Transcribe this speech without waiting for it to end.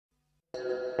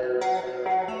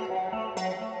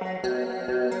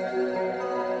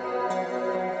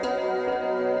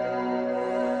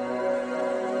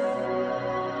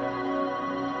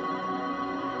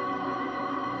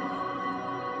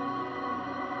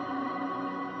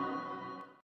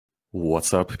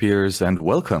What's up, peers, and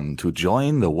welcome to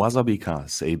Join the Wasabi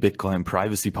Cast, a Bitcoin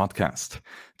privacy podcast.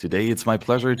 Today, it's my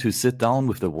pleasure to sit down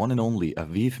with the one and only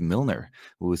Aviv Milner,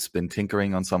 who's been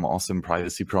tinkering on some awesome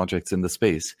privacy projects in the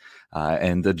space,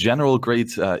 and a general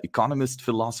great economist,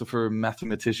 philosopher,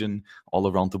 mathematician, all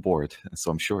around the board.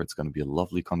 So I'm sure it's going to be a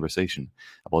lovely conversation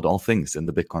about all things in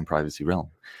the Bitcoin privacy realm.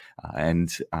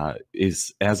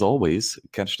 As always,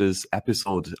 catch this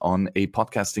episode on a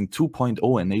podcasting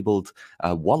 2.0 enabled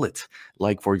wallet,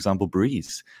 like, for example,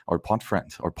 Breeze or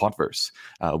Podfriend or Podverse,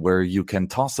 where you can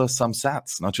toss us some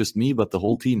sats, not just me, but the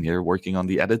whole team here working on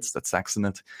the edits, that's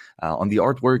Saxonet, on the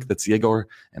artwork, that's Yegor,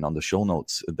 and on the show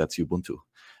notes, that's Ubuntu.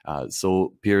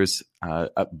 So, Piers,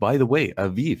 by the way,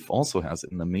 Aviv also has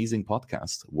an amazing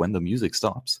podcast, When the Music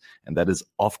Stops, and that is,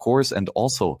 of course, and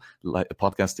also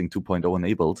podcasting 2.0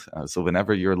 enabled. So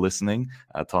whenever you're listening,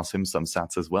 toss him some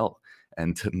sats as well.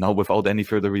 And now, without any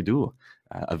further ado,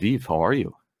 Aviv, how are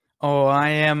you? Oh, I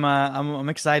am. I'm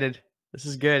excited. This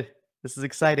is good. This is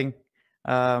exciting.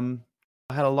 I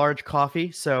had a large coffee,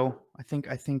 so I think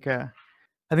it's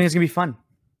gonna be fun.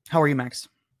 How are you, Max?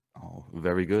 Oh,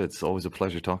 very good. It's always a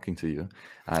pleasure talking to you.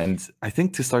 And I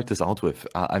think to start this out with,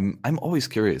 I'm always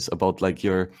curious about like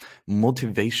your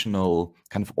motivational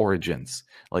kind of origins.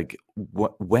 Like,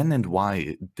 when and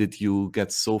why did you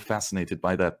get so fascinated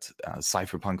by that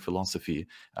cypherpunk philosophy,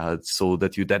 so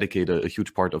that you dedicate a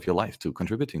huge part of your life to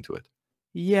contributing to it?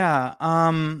 Yeah.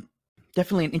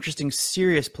 Definitely an interesting,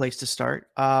 serious place to start.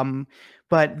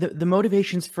 But the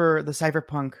motivations for the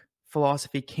cypherpunk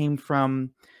philosophy came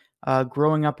from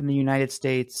growing up in the United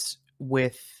States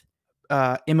with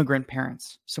immigrant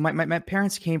parents. So my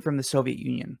parents came from the Soviet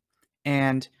Union,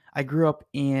 and I grew up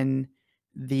in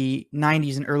the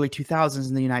 90s and early 2000s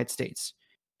in the United States.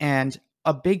 And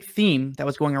a big theme that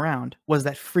was going around was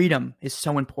that freedom is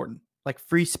so important, like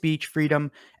free speech, freedom.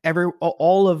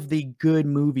 All of the good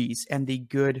movies and the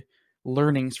good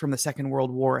learnings from the Second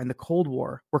World War and the Cold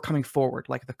War were coming forward,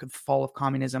 like the fall of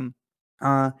communism.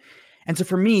 And so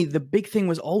for me, the big thing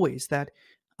was always that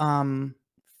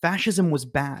fascism was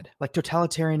bad, like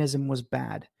totalitarianism was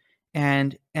bad,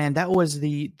 and that was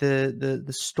the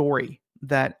story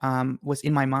that was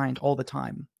in my mind all the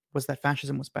time, was that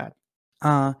fascism was bad.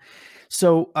 Cypherpunk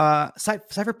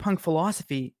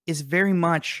philosophy is very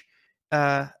much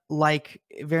I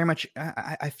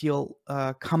feel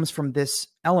comes from this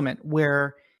element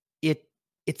where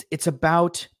it's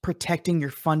about protecting your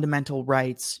fundamental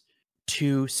rights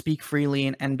to speak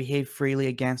freely and behave freely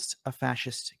against a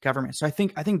fascist government. So I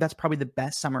think that's probably the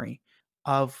best summary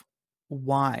of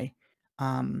why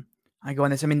I go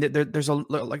on this. I mean, there's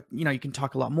you can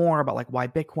talk a lot more about like why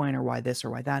Bitcoin or why this or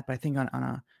why that, but I think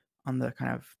on the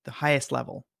kind of the highest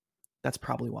level, that's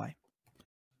probably why.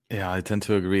 Yeah, I tend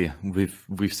to agree.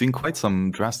 We've seen quite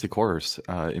some drastic horrors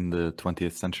in the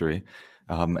 20th century,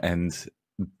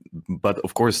 but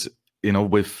of course,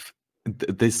 with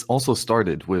this also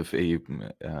started with a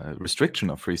restriction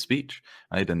of free speech,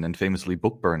 right? And then famously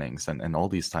book burnings and all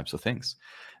these types of things.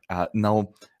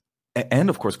 And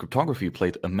of course, cryptography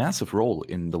played a massive role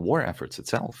in the war efforts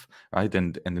itself, right?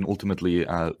 And then ultimately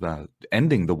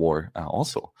ending the war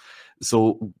also.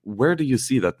 So where do you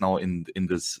see that now in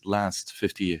this last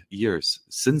 50 years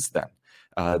since then,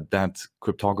 that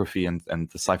cryptography and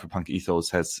the cypherpunk ethos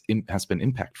has been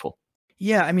impactful?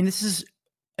 Yeah, I mean, this is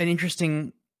an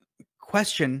interesting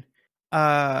question.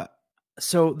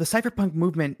 So the cypherpunk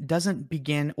movement doesn't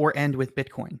begin or end with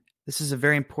Bitcoin. This is a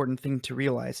very important thing to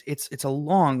realize. It's a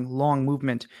long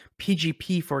movement.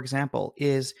 PGP, for example,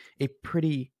 is a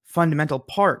pretty fundamental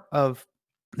part of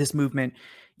this movement.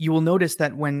 You will notice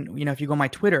that when, if you go on my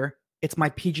Twitter, it's my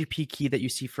PGP key that you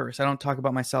see first. I don't talk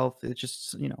about myself. It's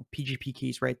just, PGP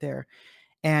keys right there.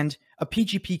 And a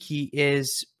PGP key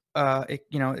is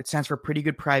it stands for pretty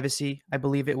good privacy. I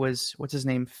believe it was, what's his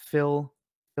name? Phil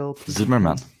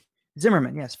Zimmerman.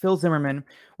 Zimmerman, yes. Phil Zimmerman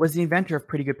was the inventor of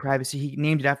Pretty Good Privacy. He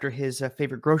named it after his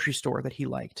favorite grocery store that he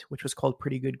liked, which was called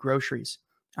Pretty Good Groceries.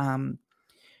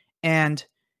 And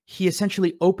he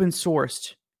essentially open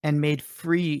sourced and made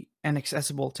free and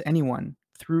accessible to anyone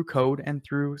through code and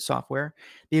through software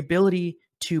the ability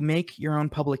to make your own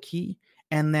public key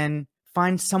and then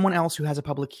find someone else who has a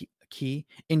public key,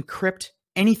 encrypt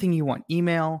anything you want,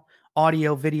 email,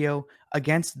 audio, video,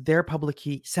 against their public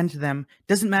key, send to them.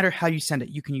 Doesn't matter how you send it.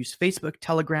 You can use Facebook,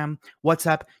 Telegram,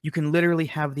 WhatsApp. You can literally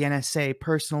have the NSA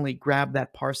personally grab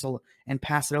that parcel and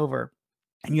pass it over.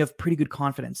 And you have pretty good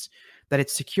confidence that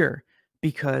it's secure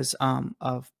because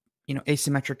of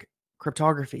asymmetric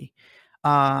cryptography.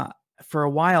 For a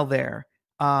while there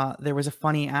was a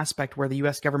funny aspect where the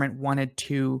US government wanted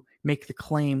to make the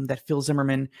claim that Phil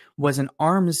Zimmerman was an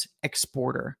arms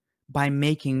exporter by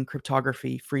making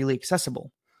cryptography freely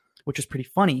accessible, which is pretty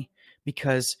funny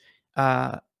because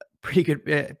pretty good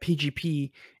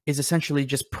PGP is essentially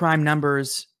just prime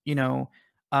numbers,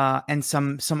 and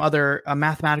some other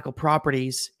mathematical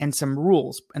properties and some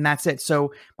rules, and that's it.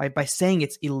 So by saying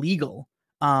it's illegal,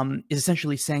 is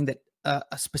essentially saying that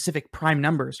a specific prime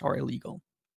numbers are illegal.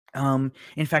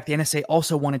 In fact, the NSA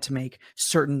also wanted to make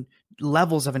certain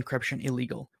levels of encryption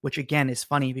illegal, which again is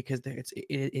funny because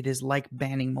it is like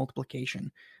banning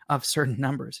multiplication of certain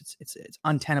numbers. It's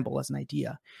untenable as an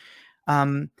idea.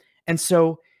 And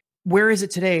so where is it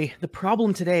today? The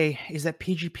problem today is that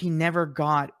PGP never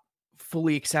got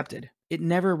fully accepted. It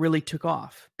never really took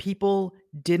off. People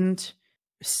didn't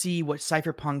see what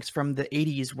cypherpunks from the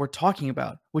 80s were talking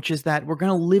about, which is that we're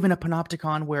going to live in a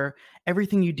panopticon where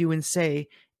everything you do and say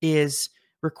is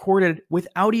recorded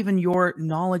without even your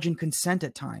knowledge and consent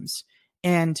at times.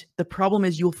 And the problem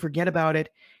is you'll forget about it,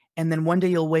 and then one day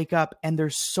you'll wake up and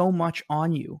there's so much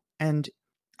on you, and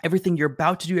everything you're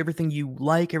about to do, everything you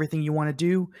like, everything you want to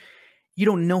do, you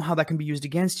don't know how that can be used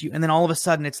against you. And then all of a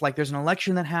sudden it's like there's an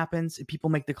election that happens and people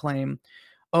make the claim,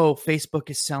 oh, Facebook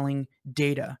is selling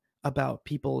data about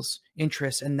people's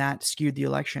interests and that skewed the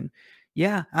election.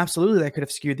 Yeah, absolutely, that could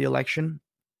have skewed the election.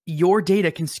 Your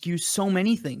data can skew so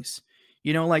many things,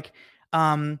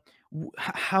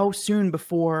 how soon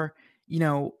before,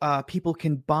 people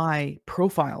can buy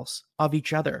profiles of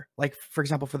each other. Like, for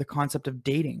example, for the concept of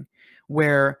dating,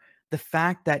 where the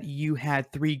fact that you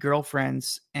had 3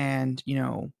 girlfriends and,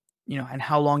 and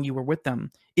how long you were with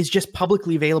them is just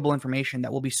publicly available information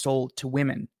that will be sold to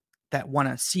women that want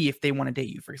to see if they want to date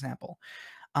you, for example.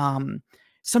 Some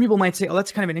people might say, oh,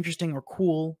 that's kind of an interesting or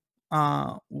cool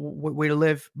way to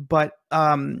live, but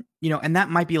and that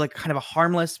might be like kind of a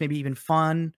harmless, maybe even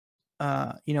fun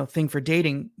thing for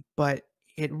dating, but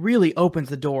it really opens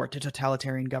the door to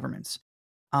totalitarian governments.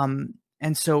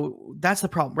 And so that's the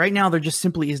problem right now. There just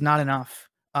simply is not enough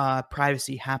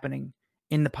privacy happening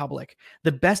in the public.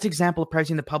 The best example of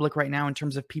privacy in the public right now in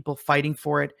terms of people fighting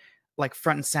for it, like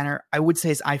front and center, I would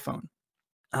say is iPhone.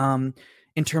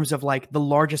 In terms of like the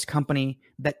largest company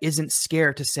that isn't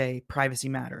scared to say privacy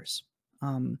matters.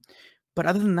 But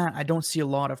other than that, I don't see a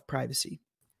lot of privacy.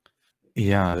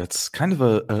 Yeah, that's kind of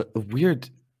a weird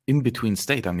in-between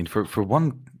state. I mean, for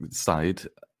one side,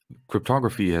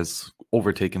 cryptography has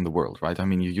overtaken the world, right? I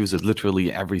mean, you use it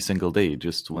literally every single day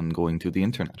just when going to the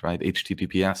internet, right?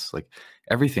 HTTPS, like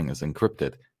everything is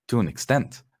encrypted to an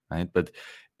extent, right? But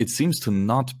it seems to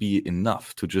not be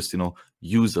enough to just,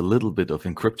 use a little bit of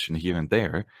encryption here and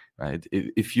there, right?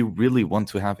 If you really want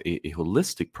to have a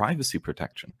holistic privacy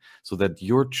protection so that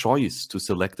your choice to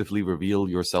selectively reveal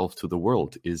yourself to the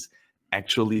world is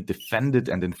actually defended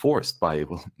and enforced by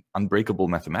unbreakable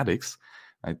mathematics,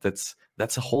 right?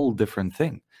 That's a whole different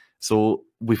thing. So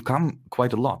we've come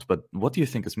quite a lot, but what do you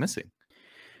think is missing?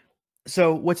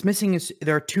 So what's missing is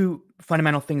there are 2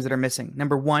 fundamental things that are missing.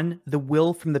 Number 1, the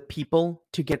will from the people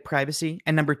to get privacy.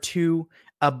 And number 2,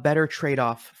 a better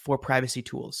trade-off for privacy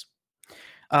tools.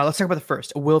 Let's talk about the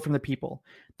first, a will from the people.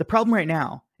 The problem right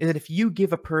now is that if you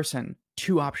give a person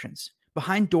 2 options,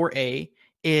 behind door A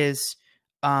is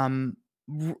actually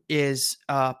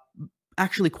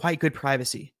quite good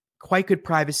privacy,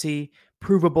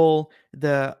 provable.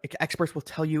 The experts will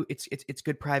tell you it's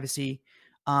good privacy.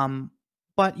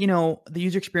 But the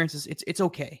user experience is it's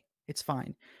okay. It's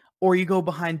fine. Or you go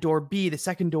behind door B, the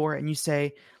second door, and you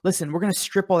say, listen, we're going to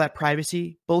strip all that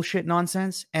privacy bullshit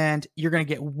nonsense, and you're going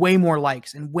to get way more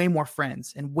likes and way more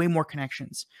friends and way more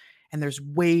connections. And there's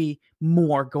way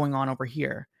more going on over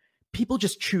here. People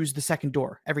just choose the second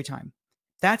door every time.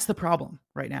 That's the problem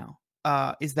right now,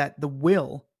 is that the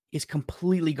will is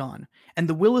completely gone. And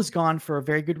the will is gone for a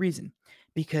very good reason,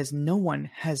 because no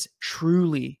one has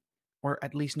truly, or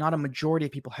at least not a majority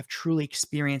of people have truly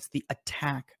experienced the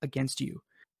attack against you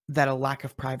that a lack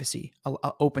of privacy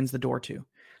opens the door to.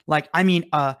 Like, I mean,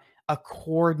 a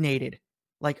coordinated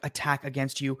attack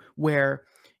against you where,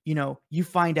 you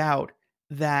find out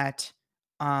that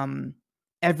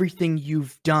everything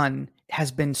you've done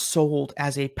has been sold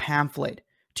as a pamphlet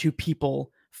to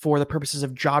people for the purposes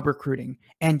of job recruiting.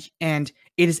 And it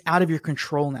is out of your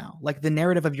control now. Like, the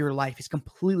narrative of your life is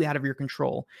completely out of your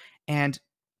control. And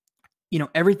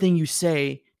everything you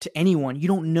say to anyone, you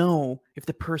don't know if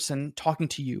the person talking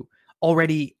to you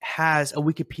already has a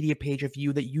Wikipedia page of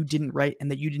you that you didn't write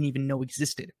and that you didn't even know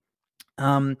existed.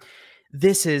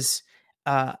 This is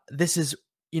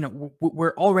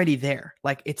we're already there.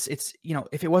 Like, it's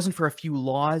if it wasn't for a few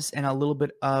laws and a little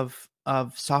bit of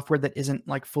software that isn't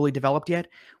fully developed yet,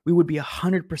 we would be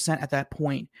 100% at that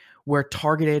point where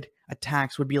targeted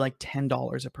attacks would be like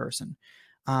 $10 a person.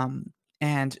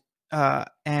 And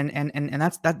and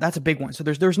that's a big one. So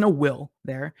there's no will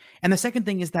there. And the second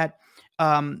thing is that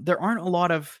there aren't a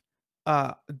lot of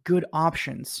good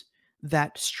options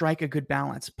that strike a good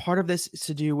balance. Part of this is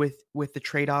to do with the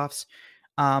trade-offs,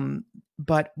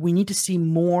 but we need to see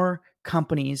more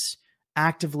companies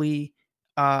actively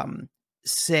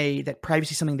say that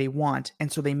privacy is something they want,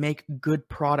 and so they make good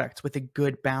products with a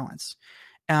good balance.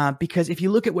 Because if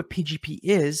you look at what PGP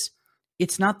is,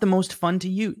 it's not the most fun to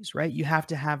use, right? You have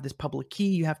to have this public key.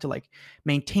 You have to like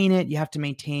maintain it. You have to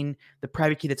maintain the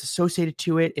private key that's associated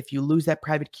to it. If you lose that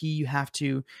private key, you have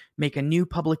to make a new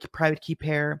public private key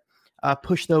pair,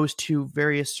 push those to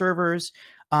various servers.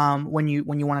 When you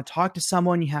want to talk to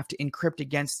someone, you have to encrypt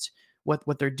against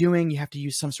what they're doing. You have to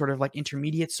use some sort of like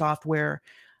intermediate software.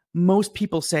 Most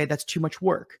people say that's too much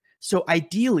work. So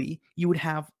ideally, you would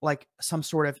have like some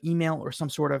sort of email or some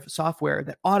sort of software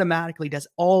that automatically does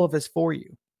all of this for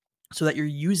you so that you're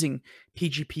using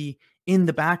PGP in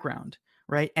the background,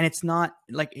 right? And it's not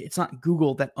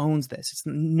Google that owns this.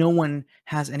 No one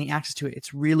has any access to it.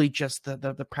 It's really just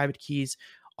the private keys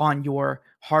on your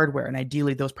hardware. And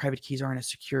ideally, those private keys are in a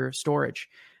secure storage.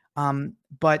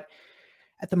 But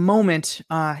at the moment,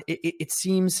 it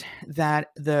seems that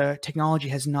the technology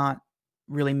has not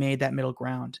really made that middle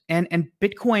ground. And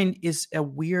Bitcoin is a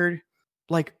weird,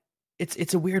 like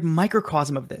it's a weird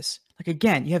microcosm of this. Like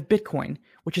again, you have Bitcoin,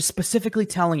 which is specifically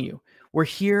telling you we're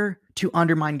here to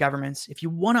undermine governments. If you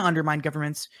want to undermine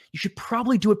governments, you should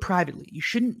probably do it privately. You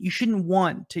shouldn't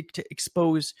want to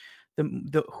expose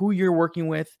the who you're working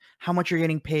with, how much you're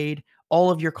getting paid, all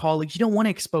of your colleagues. You don't want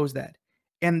to expose that.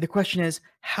 And the question is,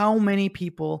 how many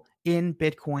people in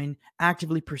Bitcoin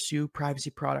actively pursue privacy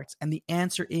products? And the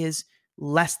answer is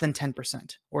less than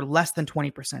 10% or less than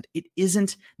 20%. It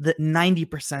isn't the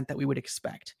 90% that we would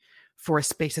expect for a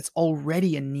space that's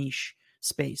already a niche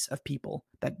space of people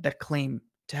that claim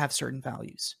to have certain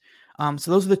values. So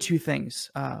those are the two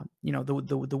things, the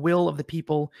will of the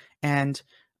people and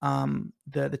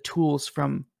the tools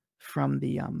from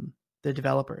the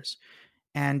developers.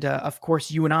 And of course,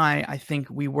 you and I think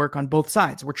we work on both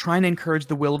sides. We're trying to encourage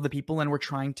the will of the people, and we're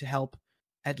trying to help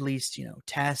at least,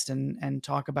 test and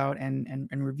talk about and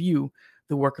review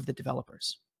the work of the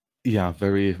developers. Yeah,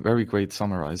 very, very great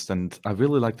summarized. And I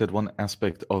really like that one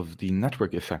aspect of the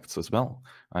network effects as well,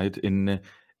 right?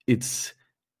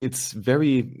 It's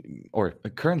very, or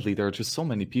currently there are just so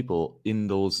many people in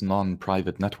those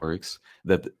non-private networks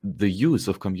that the use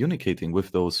of communicating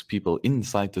with those people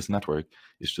inside this network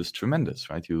is just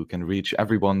tremendous, right? You can reach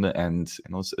everyone and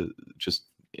just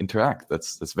interact.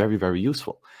 That's very, very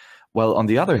useful. While on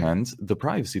the other hand, the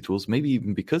privacy tools, maybe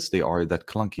even because they are that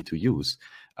clunky to use,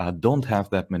 don't have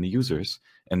that many users,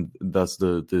 and thus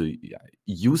the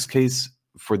use case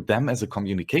for them as a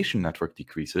communication network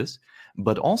decreases,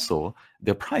 but also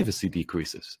their privacy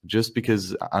decreases, just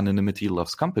because anonymity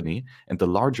loves company, and the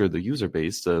larger the user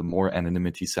base, the more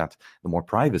anonymity set, the more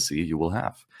privacy you will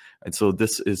have. And so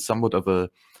this is somewhat of a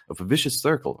vicious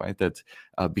circle, right? That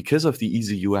because of the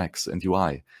easy UX and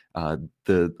UI,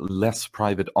 the less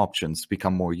private options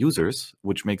become more users,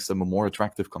 which makes them a more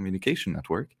attractive communication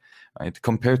network, right?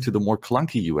 Compared to the more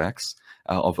clunky UX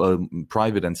of a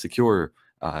private and secure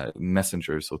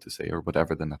messenger, so to say, or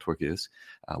whatever the network is,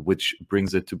 which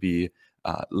brings it to be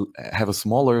have a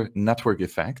smaller network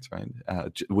effect, right?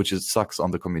 Which sucks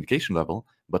on the communication level,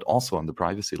 but also on the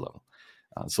privacy level.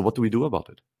 So what do we do about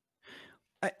it?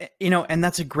 And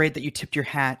that's a great that you tipped your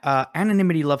hat.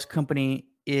 Anonymity Loves Company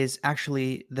is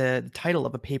actually the title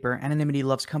of a paper. Anonymity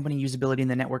Loves Company, Usability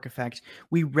and the Network Effect.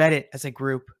 We read it as a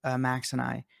group, Max and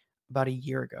I, about a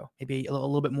year ago, maybe a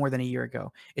little bit more than a year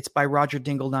ago. It's by Roger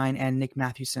Dingledine and Nick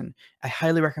Mathewson. I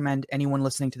highly recommend anyone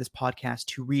listening to this podcast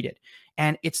to read it.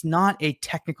 And it's not a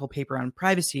technical paper on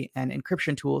privacy and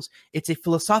encryption tools. It's a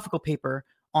philosophical paper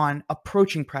on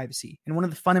approaching privacy. And one of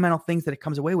the fundamental things that it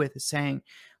comes away with is saying,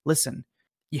 listen,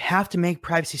 you have to make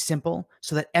privacy simple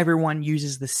so that everyone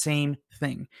uses the same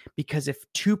thing. Because if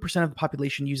 2% of the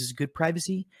population uses good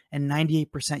privacy and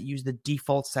 98% use the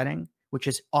default setting, which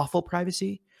is awful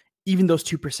privacy, even those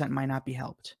 2% might not be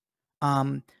helped.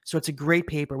 So it's a great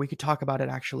paper. We could talk about it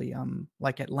actually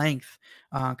like at length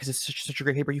because it's such a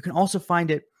great paper. You can also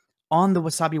find it on the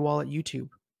Wasabi Wallet YouTube,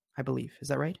 I believe. Is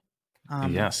that right?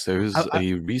 Yes, there's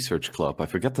a research club. I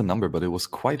forget the number, but it was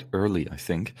quite early, I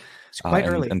think. It's quite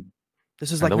early.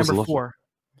 This is like number 4.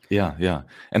 Yeah.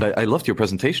 And I loved your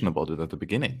presentation about it at the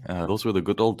beginning. Those were the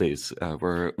good old days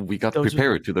where we got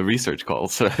prepared to the research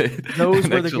calls. Right? Those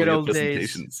were the good old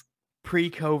days.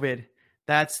 Pre-COVID.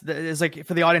 It's like,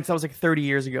 for the audience, that was like 30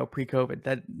 years ago, pre-COVID.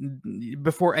 That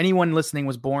before anyone listening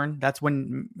was born. That's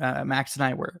when Max and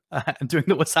I were doing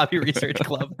the Wasabi Research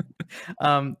Club.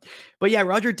 But yeah,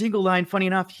 Roger Dinkelstein, funny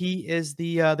enough, he is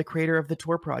the creator of the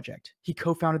Tor project. He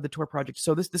co-founded the Tor project.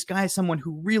 So this guy is someone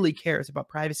who really cares about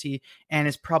privacy and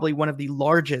is probably one of the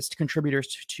largest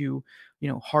contributors to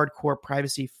hardcore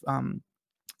privacy.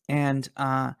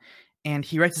 And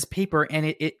he writes this paper,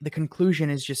 and the conclusion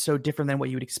is just so different than what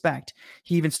you would expect.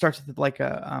 He even starts with like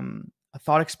a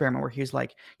thought experiment where he's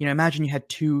like, imagine you had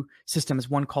two systems,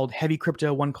 one called heavy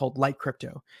crypto, one called light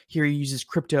crypto. Here he uses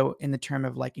crypto in the term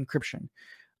of like encryption.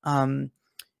 And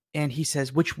he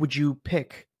says, which would you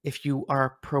pick if you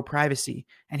are pro privacy?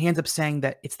 And he ends up saying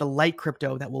that it's the light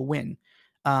crypto that will win,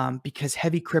 because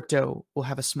heavy crypto will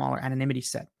have a smaller anonymity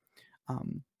set.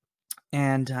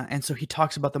 And so he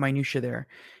talks about the minutia there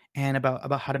and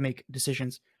about how to make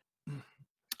decisions.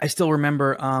 I still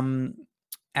remember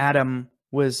Adam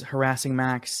was harassing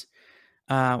Max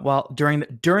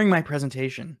during my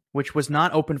presentation, which was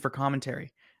not open for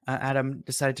commentary. Adam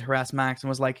decided to harass Max and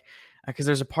was like, because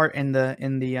there's a part in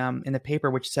the paper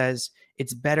which says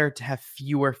it's better to have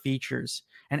fewer features,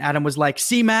 and Adam was like,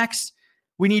 "See, Max,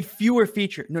 we need fewer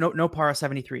features." No, Para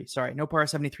 73. Sorry, no Para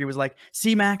 73 was like,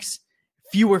 "See, Max,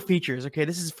 fewer features. Okay,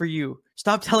 this is for you.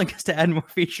 Stop telling us to add more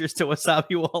features to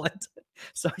Wasabi Wallet."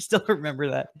 So I still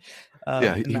remember that.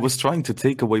 He was trying to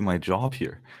take away my job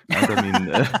here. Right? I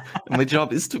mean, my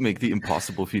job is to make the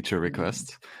impossible feature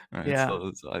requests. Right? Yeah.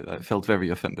 So I felt very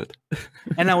offended.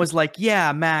 And I was like,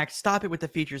 "Yeah, Max, stop it with the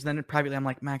features." And then privately, I'm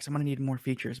like, "Max, I'm going to need more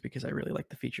features because I really like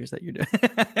the features that you're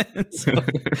doing." So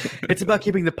it's about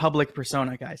keeping the public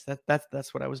persona, guys.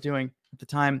 That's what I was doing at the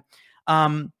time.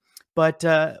 But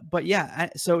yeah,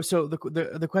 so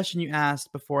the question you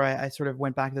asked before I sort of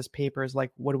went back to this paper is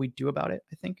like, what do we do about it?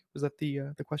 I think was that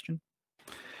the question.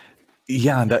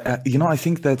 Yeah, I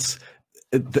think that's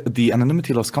the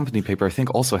anonymity loss company paper. I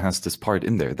think also has this part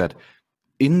in there that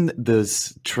in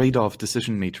this trade-off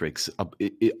decision matrix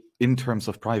in terms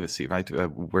of privacy, right,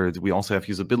 where we also have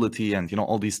usability and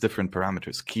all these different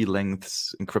parameters, key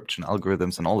lengths, encryption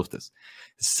algorithms, and all of this.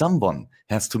 Someone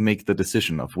has to make the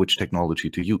decision of which technology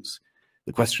to use.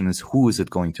 The question is, who is it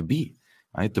going to be,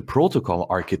 right? The protocol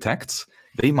architects,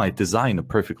 they might design a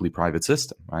perfectly private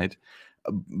system, right?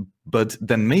 But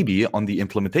then maybe on the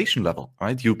implementation level,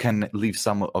 right, you can leave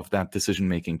some of that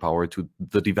decision-making power to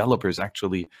the developers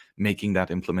actually making that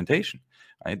implementation,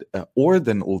 right? Or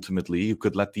then ultimately you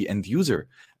could let the end user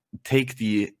take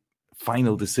the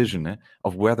final decision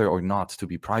of whether or not to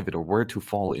be private or where to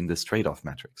fall in this trade-off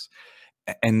matrix.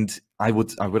 And I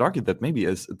would argue that maybe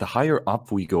as the higher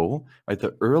up we go, right,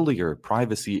 the earlier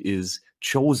privacy is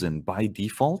chosen by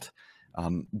default,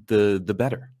 the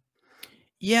better.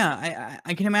 Yeah,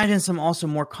 I can imagine some also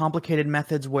more complicated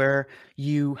methods where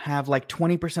you have like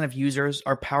 20% of users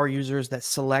are power users that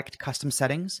select custom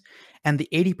settings, and the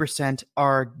 80%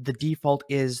 are the default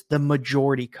is the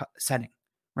majority setting,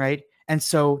 right? And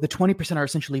so the 20% are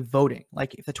essentially voting.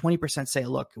 Like if the 20% say,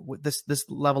 look, this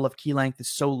level of key length is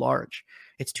so large,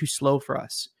 it's too slow for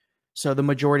us. So the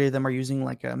majority of them are using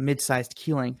like a mid-sized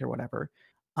key length or whatever.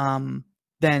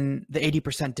 Then the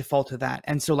 80% default to that.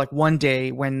 And so like one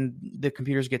day when the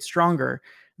computers get stronger,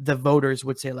 the voters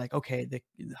would say like, okay, the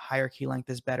higher key length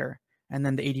is better. And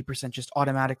then the 80% just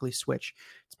automatically switch.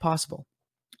 It's possible.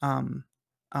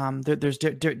 There's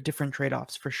different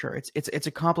trade-offs for sure. It's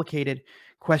a complicated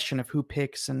question of who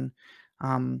picks and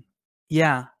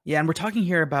yeah. And we're not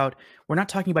talking about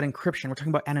encryption. We're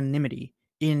talking about anonymity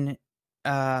in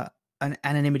an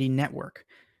anonymity network.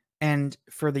 And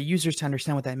for the users to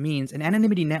understand what that means, an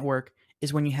anonymity network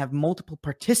is when you have multiple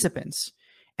participants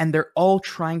and they're all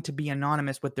trying to be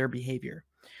anonymous with their behavior.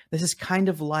 This is kind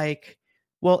of like,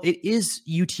 well, it is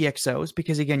UTXOs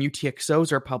because, again,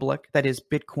 UTXOs are public. That is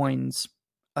Bitcoin's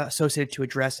associated to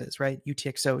addresses, right?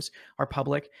 UTXOs are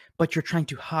public, but you're trying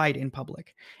to hide in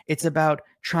public. It's about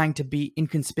trying to be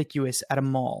inconspicuous at a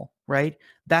mall, right?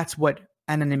 That's what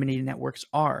anonymity networks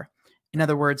are. In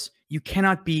other words, you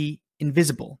cannot be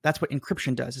invisible. That's what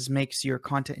encryption does, is makes your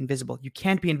content invisible. You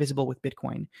can't be invisible with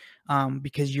Bitcoin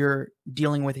because you're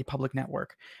dealing with a public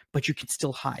network, but you can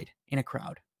still hide in a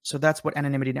crowd. So that's what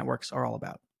anonymity networks are all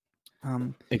about.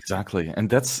 Exactly. And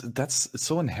that's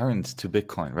so inherent to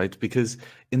Bitcoin, right? Because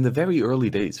in the very early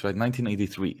days, right,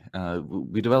 1983,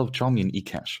 we developed Xiaomi and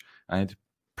eCash, right?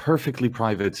 Perfectly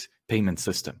private payment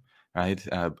system, right?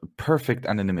 Perfect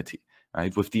anonymity,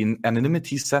 right? With the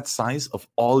anonymity set size of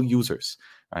all users,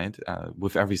 right?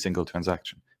 With every single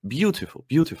transaction. Beautiful,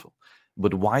 beautiful.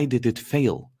 But why did it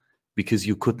fail? Because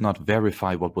you could not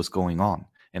verify what was going on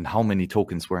and how many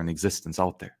tokens were in existence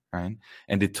out there, right?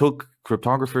 And it took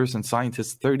cryptographers and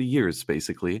scientists 30 years,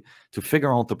 basically, to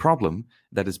figure out the problem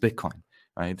that is Bitcoin,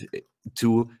 right,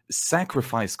 to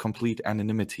sacrifice complete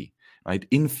anonymity, right,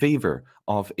 in favor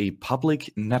of a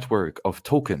public network of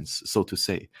tokens, so to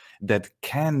say, that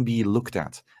can be looked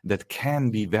at, that can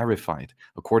be verified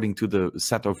according to the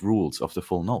set of rules of the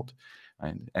full node.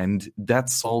 Right? And that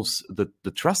solves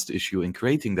the trust issue in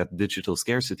creating that digital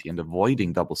scarcity and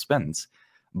avoiding double spends.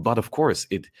 But of course,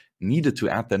 it needed to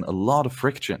add then a lot of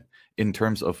friction in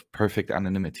terms of perfect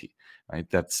anonymity, right?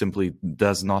 That simply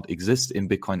does not exist in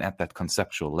Bitcoin at that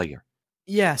conceptual layer.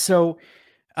 Yeah. So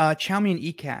Xiaomi and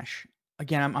eCash,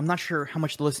 again, I'm not sure how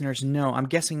much the listeners know. I'm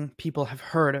guessing people have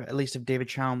heard at least of David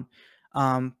Chaum,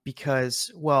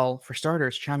 because, well, for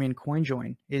starters, Xiaomi and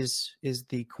CoinJoin is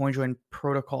the CoinJoin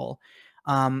protocol.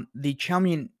 The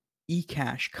Xiaomi and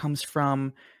eCash comes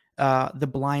from the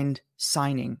blind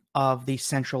signing of the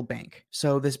central bank.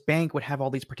 So this bank would have all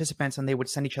these participants, and they would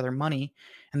send each other money,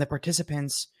 and the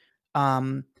participants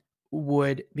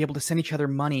would be able to send each other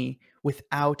money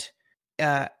without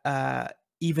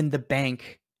even the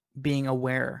bank being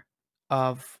aware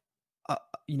of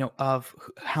of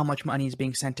how much money is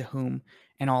being sent to whom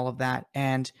and all of that.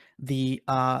 And the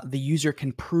user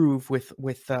can prove with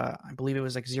I believe it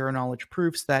was like zero knowledge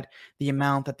proofs that the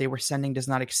amount that they were sending does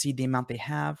not exceed the amount they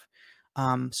have.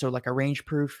 So like a range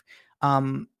proof.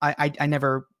 I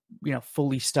never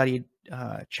fully studied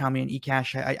Xiaomi and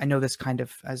eCash. I know this kind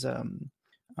of as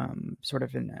sort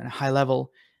of in a high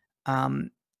level.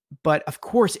 But of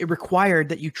course, it required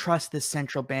that you trust this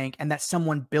central bank and that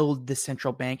someone build this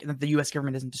central bank and that the US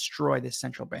government doesn't destroy this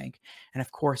central bank. And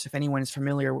of course, if anyone is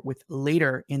familiar with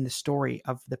later in the story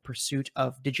of the pursuit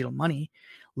of digital money,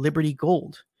 Liberty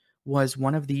Gold was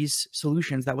one of these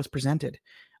solutions that was presented.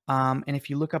 And if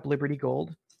you look up Liberty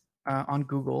Gold on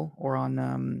Google or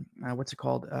on what's it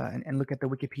called, and look at the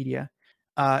Wikipedia,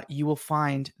 you will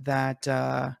find that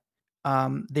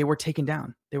they were taken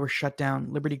down. They were shut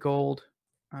down. Liberty Gold.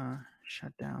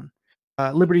 Shut down.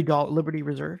 Liberty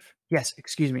Reserve. Yes,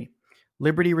 excuse me.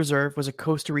 Liberty Reserve was a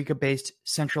Costa Rica-based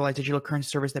centralized digital currency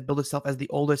service that billed itself as the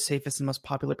oldest, safest, and most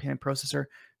popular payment processor,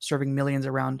 serving millions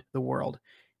around the world.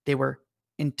 They were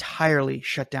entirely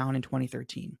shut down in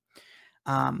 2013.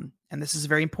 And this is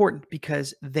very important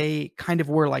because they kind of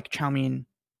were like Xiaomi and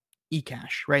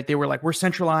eCash, right? They were like, we're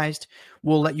centralized.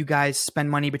 We'll let you guys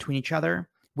spend money between each other.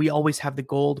 We always have the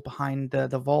gold behind the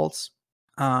vaults.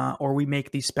 Or we make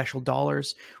these special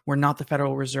dollars. We're not the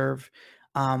Federal Reserve,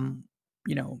 and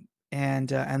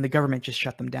the government just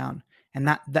shut them down. And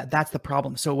that's the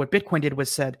problem. So what Bitcoin did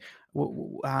was said,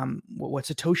 what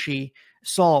Satoshi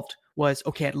solved was,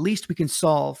 okay, at least we can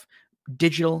solve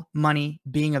digital money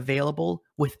being available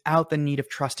without the need of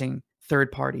trusting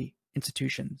third-party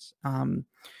institutions.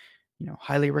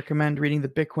 Highly recommend reading the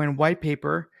Bitcoin white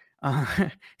paper.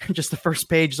 Just the first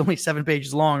page is only 7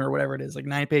 pages long or whatever it is, like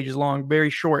 9 pages long, very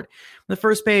short. The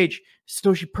first page,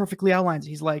 Satoshi perfectly outlines.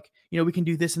 He's like, we can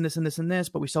do this and this and this and this,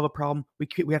 but we still have a problem.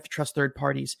 We have to trust third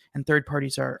parties, and third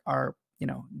parties are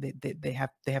they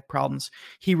have problems.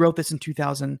 He wrote this in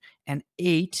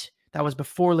 2008. That was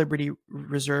before Liberty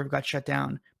Reserve got shut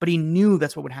down, but he knew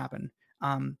that's what would happen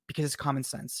because it's common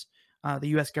sense. The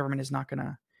U.S. government is not going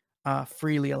to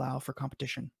freely allow for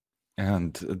competition.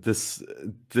 And this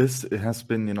has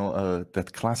been, that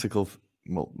classical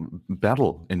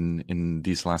battle in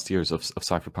these last years of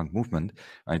cypherpunk movement,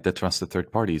 right? That trusted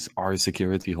third parties are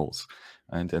security holes,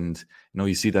 right? And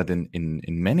you see that in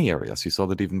many areas. You saw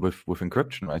that even with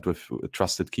encryption, right? With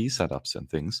trusted key setups and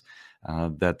things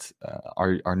that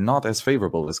are not as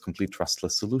favorable as complete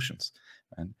trustless solutions,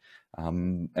 right?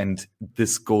 And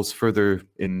this goes further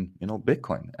in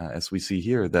Bitcoin, as we see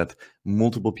here, that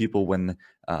multiple people, when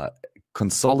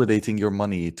consolidating your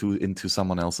money into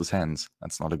someone else's hands,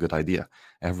 that's not a good idea.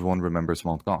 Everyone remembers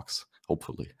Mt. Gox,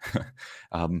 hopefully.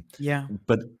 Yeah.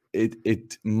 But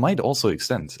it might also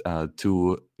extend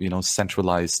to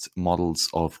centralized models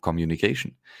of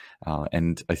communication,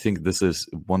 and I think this is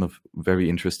one of very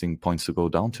interesting points to go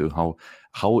down to.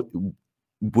 How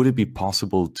would it be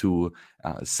possible to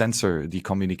censor the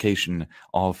communication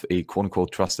of a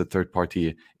quote-unquote trusted third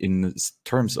party in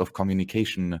terms of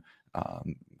communication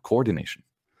coordination?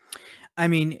 I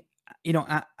mean,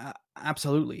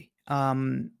 absolutely.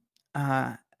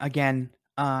 Again,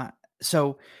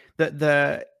 so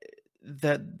the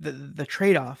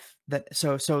trade-off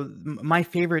so my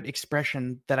favorite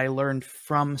expression that I learned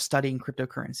from studying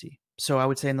cryptocurrency. So I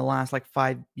would say in the last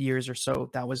 5 years or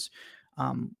so, that was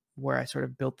where I sort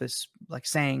of built this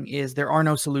saying is, there are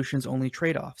no solutions, only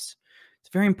trade-offs. It's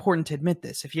very important to admit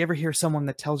this. If you ever hear someone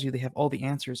that tells you they have all the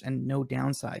answers and no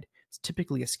downside, it's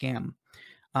typically a scam.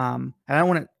 And I don't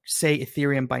want to say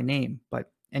Ethereum by name,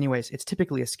 but anyways, it's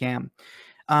typically a scam.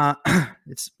 Uh,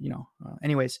 it's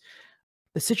anyways,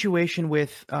 the situation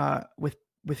with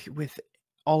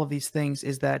all of these things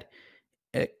is that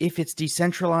if it's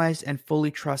decentralized and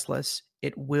fully trustless,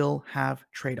 it will have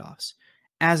trade-offs.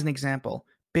 As an example,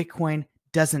 Bitcoin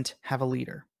doesn't have a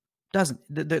leader. Doesn't.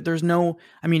 There's no.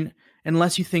 I mean,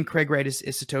 unless you think Craig Wright is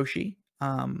Satoshi,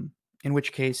 in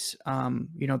which case,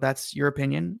 that's your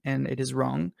opinion and it is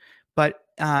wrong. But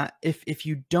if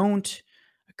you don't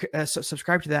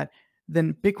subscribe to that,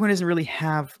 then Bitcoin doesn't really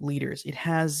have leaders. It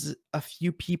has a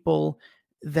few people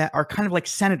that are kind of like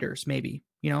senators, maybe.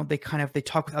 They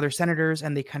talk with other senators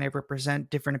and they kind of represent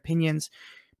different opinions,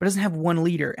 but it doesn't have one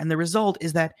leader. And the result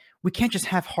is that we can't just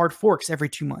have hard forks every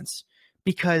 2 months,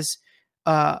 because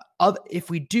if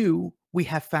we do, we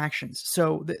have factions.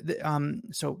 So I'm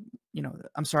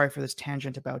sorry for this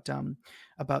tangent about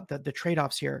the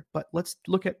trade-offs here, but let's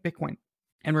look at Bitcoin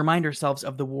and remind ourselves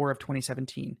of the war of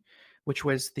 2017, which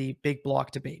was the big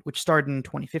block debate, which started in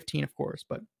 2015, of course,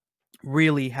 but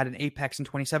really had an apex in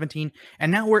 2017.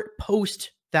 And now we're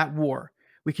post that war.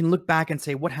 We can look back and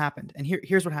say what happened. And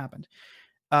here's what happened.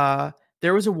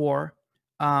 There was a war.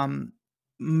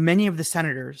 Many of the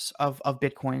senators of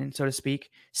Bitcoin, so to speak,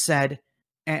 said,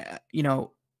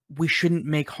 we shouldn't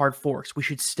make hard forks. We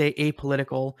should stay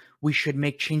apolitical. We should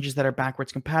make changes that are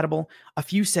backwards compatible. A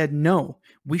few said, no,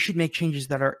 we should make changes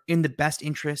that are in the best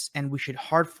interests, and we should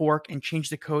hard fork and change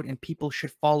the code, and people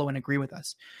should follow and agree with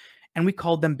us. And we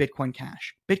called them Bitcoin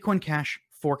Cash. Bitcoin Cash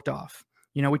forked off.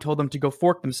 We told them to go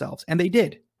fork themselves, and they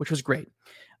did, which was great.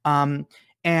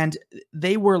 And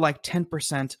they were like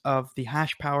 10% of the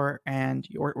hash power,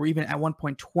 or even at one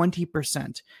point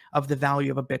 20% of the value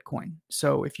of a Bitcoin.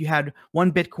 So if you had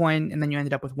one Bitcoin and then you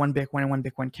ended up with one Bitcoin and one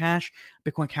Bitcoin Cash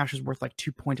was worth like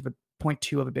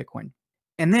 2.2 of a Bitcoin.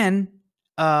 And then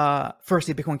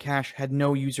firstly, Bitcoin Cash had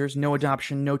no users, no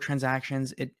adoption, no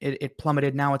transactions. It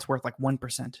plummeted. Now it's worth like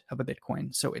 1% of a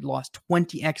Bitcoin. So it lost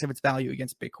 20x of its value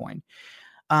against Bitcoin.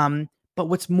 But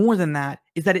what's more than that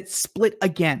is that it split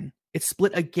again. It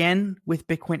split again with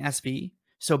Bitcoin SV.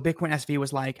 So Bitcoin SV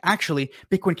was like, actually,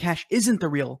 Bitcoin Cash isn't the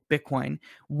real Bitcoin.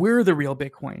 We're the real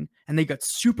Bitcoin. And they got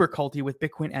super culty with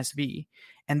Bitcoin SV.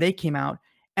 And they came out.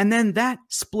 And then that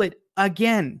split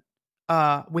again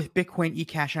with Bitcoin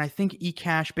eCash. And I think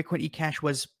Bitcoin eCash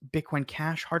was Bitcoin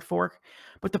Cash hard fork.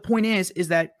 But the point is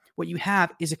that what you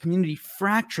have is a community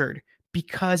fractured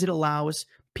because it allows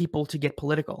people to get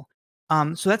political.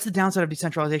 So that's the downside of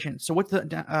decentralization. So what's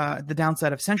the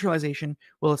downside of centralization?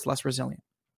 Well, it's less resilient.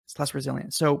 It's less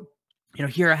resilient. So,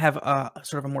 here I have a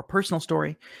sort of a more personal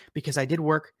story, because I did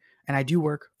work and I do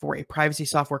work for a privacy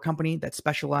software company that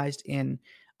specialized in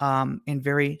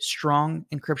very strong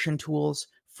encryption tools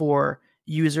for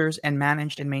users, and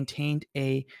managed and maintained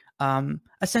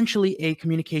essentially a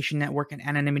communication network, an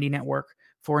anonymity network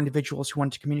for individuals who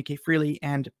wanted to communicate freely.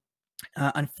 And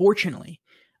unfortunately,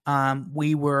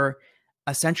 we were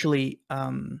essentially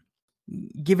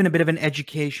given a bit of an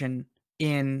education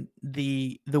in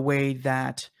the way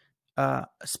that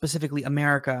specifically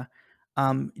America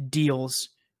deals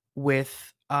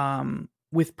with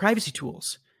privacy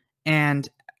tools, and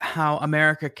how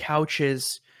America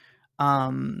couches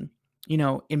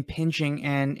impinging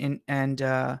and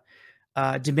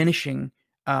diminishing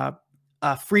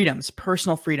freedoms,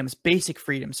 personal freedoms, basic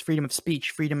freedoms, freedom of speech,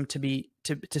 freedom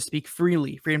to speak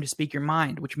freely, freedom to speak your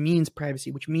mind, which means privacy,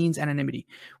 which means anonymity,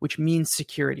 which means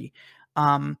security.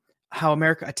 How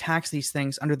America attacks these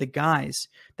things under the guise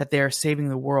that they are saving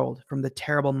the world from the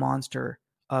terrible monster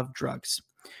of drugs.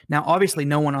 Now, obviously,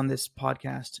 no one on this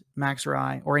podcast, Max or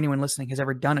I, or anyone listening, has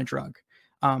ever done a drug.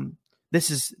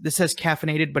 This says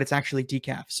caffeinated, but it's actually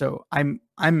decaf, so I'm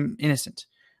innocent.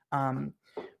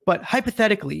 But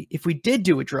hypothetically, if we did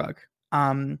do a drug,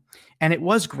 and it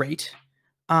was great,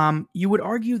 you would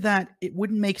argue that it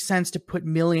wouldn't make sense to put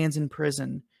millions in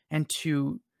prison and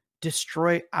to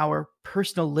destroy our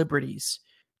personal liberties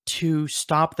to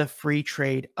stop the free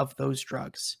trade of those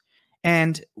drugs.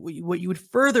 And what you would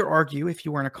further argue, if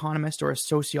you were an economist or a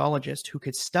sociologist who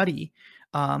could study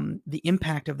the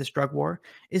impact of this drug war,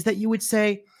 is that you would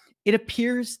say it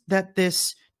appears that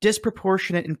this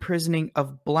disproportionate imprisoning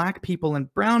of Black people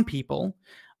and brown people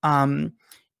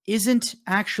isn't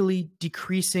actually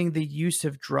decreasing the use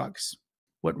of drugs.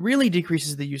 What really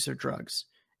decreases the use of drugs,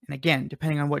 and again,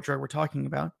 depending on what drug we're talking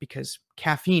about, because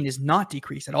caffeine is not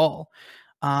decreased at all,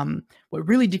 what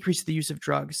really decreases the use of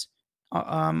drugs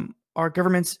are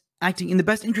governments acting in the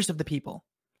best interest of the people.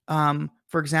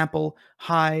 For example,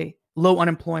 low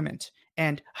unemployment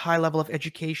and high level of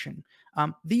education.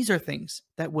 These are things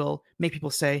that will make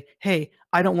people say, hey,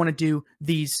 I don't want to do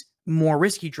these more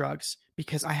risky drugs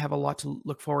because I have a lot to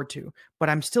look forward to. But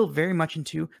I'm still very much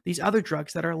into these other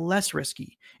drugs that are less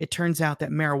risky. It turns out that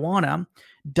marijuana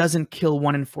doesn't kill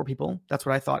 1 in 4 people. That's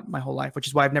what I thought my whole life, which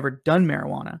is why I've never done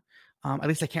marijuana. At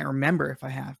least I can't remember if I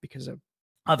have because of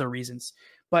other reasons.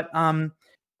 But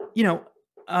yeah,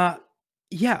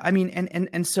 I mean,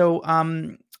 and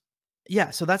so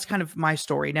yeah, so that's kind of my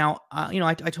story. Now,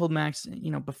 I told Max,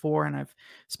 before, and I've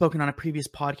spoken on a previous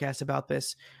podcast about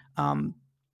this.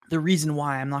 The reason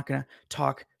why I'm not going to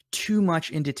talk too much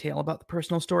in detail about the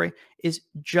personal story is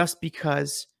just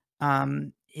because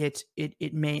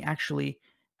it may actually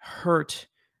hurt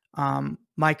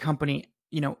my company,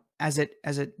 as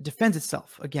it defends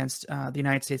itself against the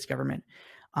United States government.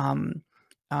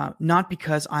 Not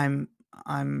because I'm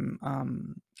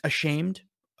ashamed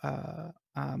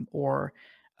or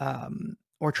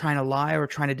trying to lie or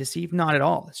trying to deceive. Not at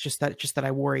all. It's just that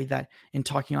I worry that in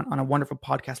talking on a wonderful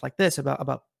podcast like this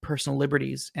about personal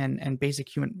liberties and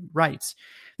basic human rights,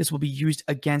 this will be used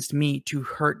against me to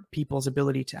hurt people's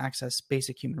ability to access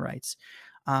basic human rights.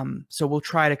 So we'll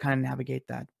try to kind of navigate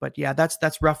that. But yeah,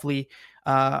 that's roughly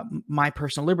my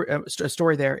personal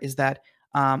story. There is that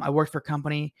I worked for a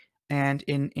company, and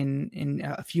in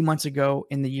a few months ago,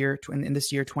 in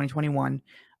this year 2021,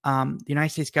 the United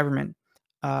States government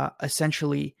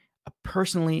essentially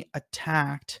personally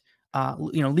attacked,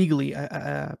 legally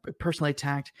personally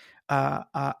attacked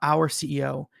our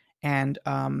CEO and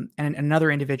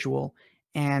another individual,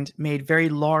 and made very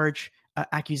large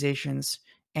accusations.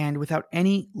 And without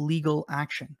any legal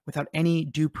action, without any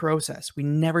due process, we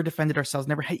never defended ourselves,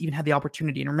 never even had the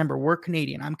opportunity. And remember, we're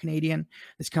Canadian. I'm Canadian.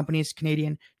 This company is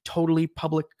Canadian, totally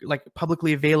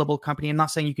publicly available company. I'm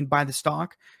not saying you can buy the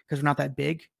stock because we're not that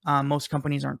big. Most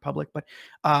companies aren't public, but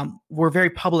we're very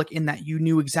public in that you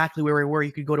knew exactly where we were.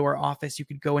 You could go to our office. You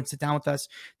could go and sit down with us.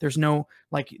 There's no,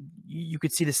 you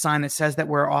could see the sign that says that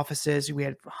where our office is. We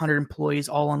had 100 employees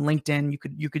all on LinkedIn.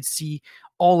 You could see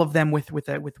all of them with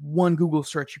one Google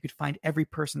search. You could find every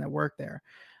person that worked there.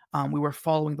 We were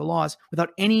following the laws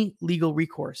without any legal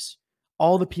recourse.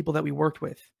 All the people that we worked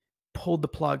with pulled the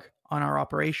plug on our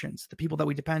operations. The people that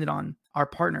we depended on, our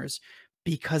partners,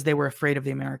 because they were afraid of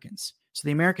the Americans. So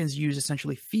the Americans use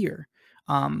essentially fear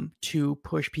to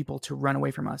push people to run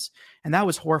away from us. And that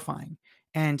was horrifying.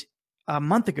 And a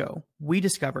month ago, we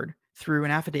discovered through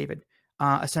an affidavit,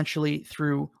 essentially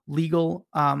through legal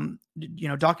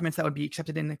documents that would be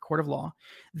accepted in the court of law,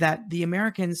 that the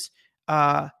Americans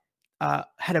had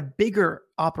a bigger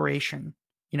operation,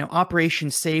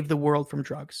 Operation Save the World from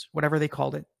Drugs, whatever they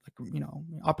called it,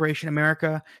 Operation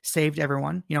America Saved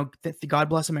Everyone, the God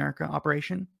Bless America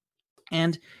operation.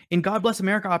 And in God Bless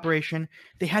America operation,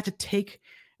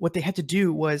 what they had to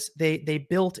do was they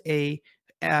built a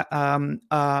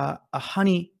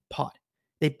honey pot.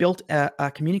 They built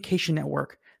a communication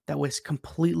network that was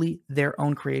completely their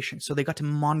own creation. So they got to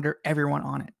monitor everyone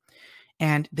on it.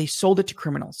 And they sold it to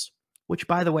criminals, which,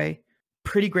 by the way,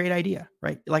 pretty great idea,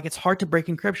 right? Like, it's hard to break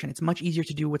encryption. It's much easier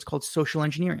to do what's called social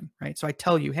engineering, right? So I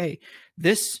tell you, hey,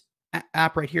 this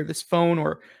app right here, this phone,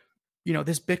 or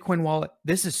this Bitcoin wallet,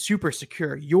 this is super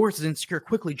secure. Yours is insecure.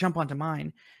 Quickly jump onto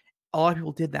mine. A lot of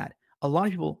people did that. A lot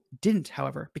of people didn't,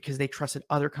 however, because they trusted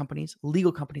other companies,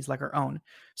 legal companies like our own.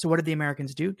 So what did the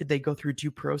Americans do? Did they go through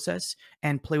due process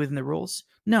and play within the rules?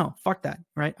 No, fuck that,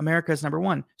 right? America is number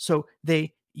one. So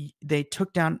they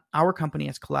took down our company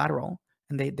as collateral,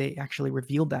 and they actually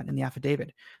revealed that in the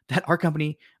affidavit, that our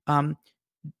company,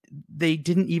 they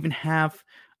didn't even have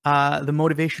the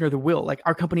motivation or the will. Like,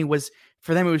 our company was,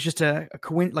 for them, it was just a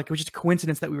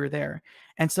coincidence that we were there.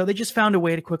 And so they just found a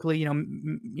way to quickly,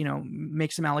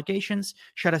 make some allegations,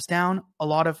 shut us down. A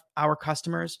lot of our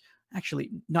customers,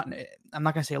 actually, I'm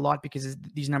not going to say a lot because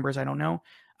these numbers I don't know.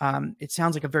 It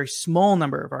sounds like a very small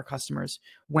number of our customers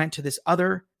went to this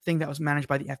other thing that was managed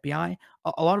by the FBI.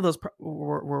 A lot of those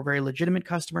were very legitimate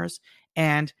customers.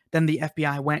 And then the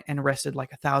FBI went and arrested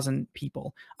like 1,000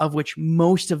 people, of which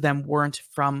most of them weren't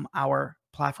from our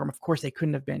platform. Of course, they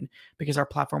couldn't have been, because our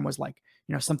platform was like,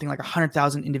 something like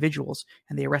 100,000 individuals,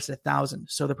 and they arrested 1,000.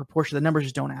 So the proportion, the numbers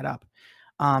just don't add up.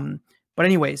 But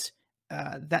anyways,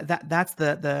 that's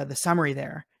the summary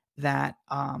there. That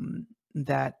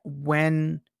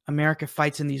when America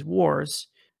fights in these wars,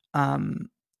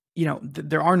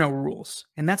 there are no rules.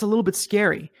 And that's a little bit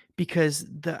scary, because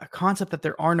the concept that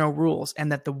there are no rules and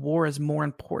that the war is more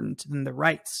important than the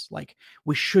rights, like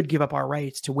we should give up our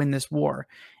rights to win this war,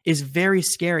 is very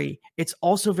scary. It's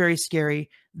also very scary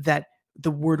that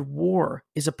the word war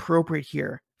is appropriate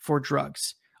here for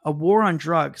drugs. A war on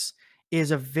drugs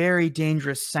is a very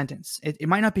dangerous sentence. It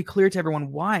might not be clear to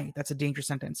everyone why that's a dangerous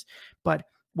sentence, but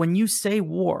when you say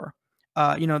war,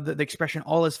 the expression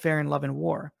 "all is fair in love and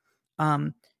war."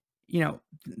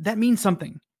 That means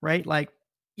something, right? Like,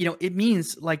 it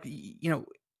means like,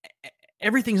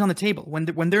 everything's on the table.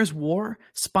 When there's war,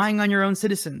 spying on your own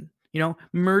citizen,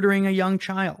 murdering a young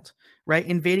child, right?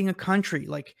 Invading a country,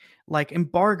 like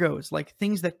embargoes, like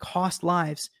things that cost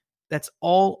lives, that's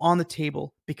all on the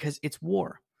table because it's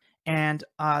war. And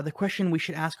the question we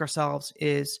should ask ourselves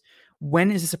is,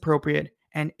 when is this appropriate?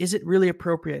 And is it really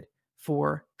appropriate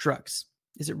for drugs?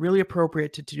 Is it really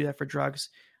appropriate to do that for drugs?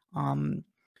 I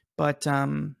would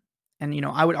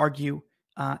argue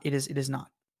it is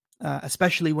not.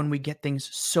 Especially when we get things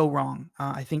so wrong.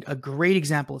 I think a great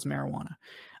example is marijuana.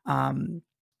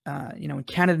 In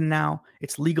Canada now,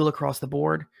 it's legal across the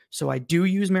board. So I do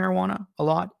use marijuana a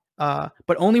lot,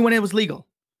 but only when it was legal.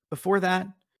 Before that,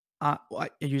 I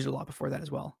used it a lot before that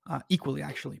as well. Equally,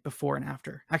 actually, before and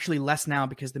after. Actually, less now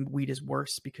because the weed is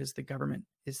worse because the government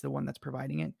is the one that's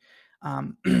providing it.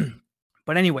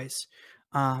 But anyways,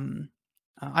 I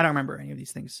don't remember any of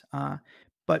these things.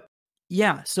 But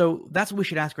yeah, so that's what we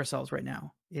should ask ourselves right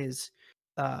now: is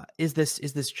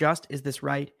this just? Is this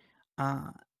right?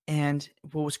 And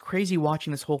what was crazy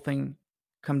watching this whole thing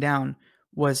come down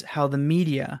was how the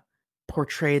media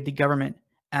portrayed the government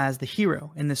as the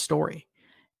hero in this story.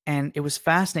 And it was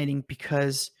fascinating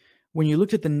because when you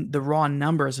looked at the raw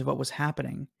numbers of what was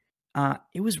happening,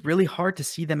 it was really hard to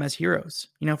see them as heroes.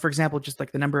 For example, just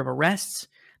like the number of arrests,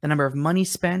 the number of money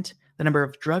spent, the number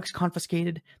of drugs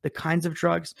confiscated, the kinds of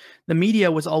drugs. The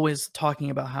media was always talking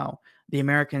about how the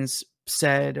Americans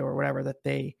said or whatever that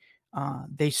they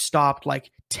stopped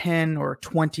like 10 or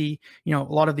 20. A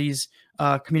lot of these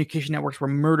communication networks were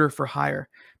murder for hire.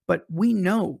 But we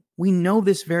know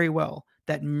this very well,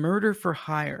 that murder for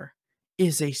hire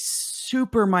is a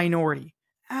super minority,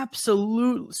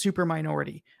 absolute super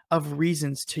minority of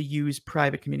reasons to use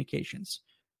private communications,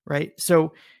 right?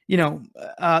 So,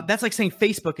 that's like saying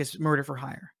Facebook is murder for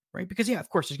hire, right? Because yeah, of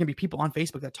course, there's gonna be people on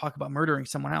Facebook that talk about murdering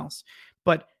someone else,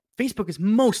 but Facebook is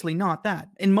mostly not that,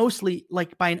 and mostly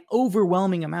like by an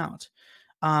overwhelming amount.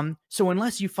 So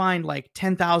unless you find like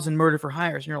 10,000 murder for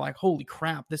hires and you're like, holy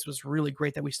crap, this was really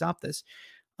great that we stopped this.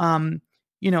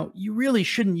 You really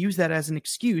shouldn't use that as an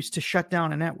excuse to shut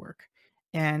down a network.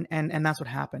 And that's what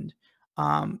happened.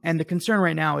 And the concern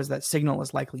right now is that Signal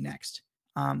is likely next.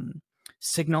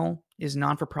 Signal is a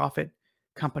non-for-profit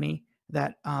company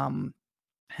that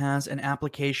has an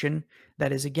application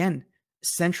that is, again,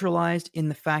 centralized in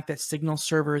the fact that Signal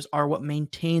servers are what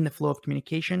maintain the flow of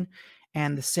communication.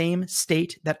 And the same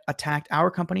state that attacked our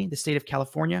company, the state of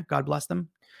California, God bless them,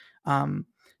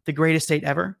 the greatest state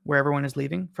ever, where everyone is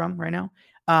leaving from right now.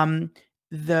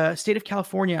 The state of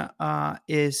California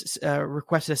is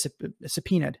requested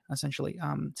subpoenaed, essentially,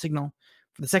 Signal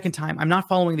for the second time. I'm not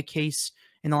following the case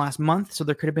in the last month, so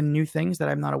there could have been new things that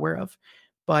I'm not aware of.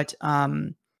 But,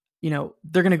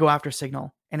 they're going to go after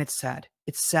Signal, and it's sad.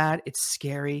 It's sad. It's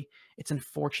scary. It's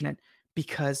unfortunate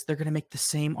because they're going to make the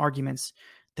same arguments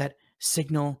that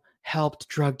Signal helped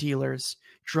drug dealers.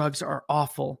 Drugs are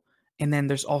awful. And then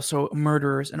there's also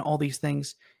murderers and all these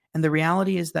things. And the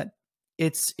reality is that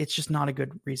it's just not a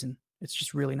good reason. It's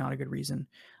just really not a good reason.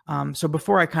 So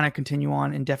before I kind of continue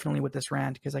on indefinitely with this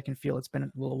rant, because I can feel it's been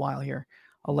a little while here,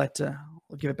 I'll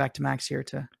give it back to Max here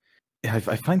to. Yeah,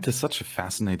 I find this such a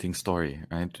fascinating story,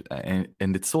 right?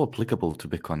 And it's so applicable to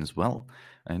Bitcoin as well,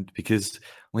 right? Because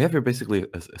we have here basically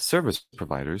a service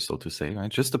provider, so to say, right?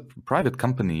 Just a private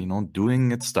company,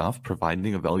 doing its stuff,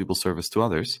 providing a valuable service to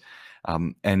others.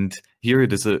 And here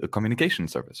it is a communication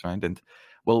service, right? And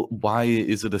well, why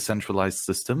is it a centralized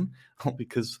system? Well,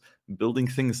 because building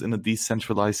things in a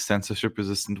decentralized,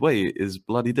 censorship-resistant way is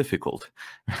bloody difficult,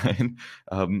 right?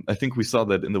 I think we saw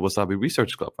that in the Wasabi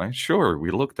Research Club, right? Sure,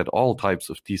 we looked at all types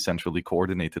of decentrally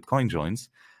coordinated coin joins,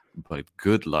 but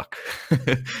good luck.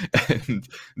 And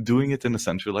doing it in a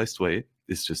centralized way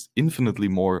is just infinitely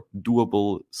more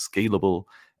doable, scalable,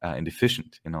 and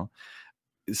efficient,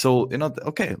 So,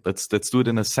 okay, let's do it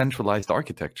in a centralized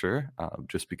architecture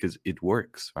just because it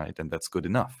works, right? And that's good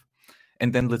enough.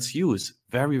 And then let's use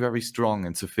very, very strong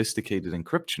and sophisticated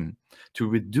encryption to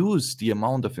reduce the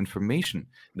amount of information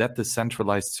that the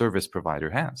centralized service provider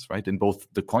has, right? In both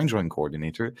the CoinJoin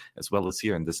coordinator as well as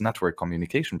here in this network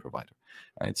communication provider,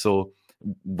 right? So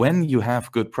when you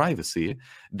have good privacy,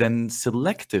 then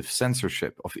selective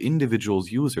censorship of individual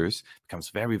users becomes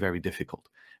very, very difficult,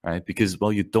 right? Because,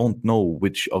 well, you don't know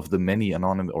which of the many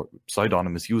anonymous or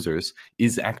pseudonymous users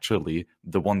is actually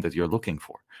the one that you're looking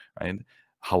for, right?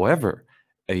 However,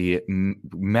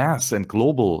 mass and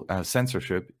global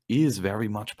censorship is very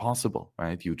much possible,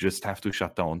 right? You just have to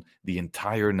shut down the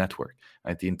entire network,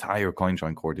 right? The entire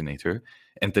CoinJoin coordinator,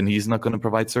 and then he's not going to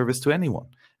provide service to anyone,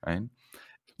 right?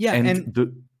 Yeah,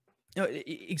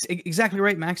 exactly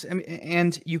right, Max. I mean,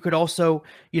 and you could also,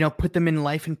 put them in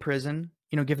life in prison,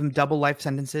 give them double life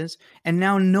sentences, and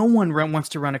now no one wants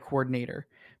to run a coordinator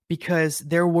because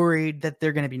they're worried that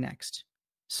they're going to be next.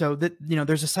 So that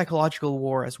there's a psychological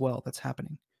war as well that's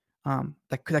happening.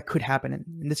 That could happen.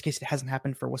 In this case, it hasn't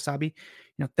happened for Wasabi.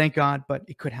 Thank God, but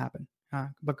it could happen.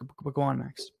 But go on,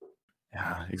 Max.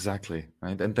 Yeah, exactly.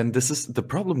 Right. And then the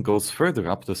problem goes further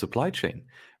up the supply chain,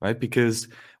 right? Because,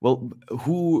 well,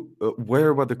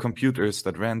 where were the computers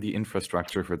that ran the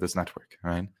infrastructure for this network,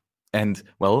 right? And,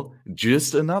 well,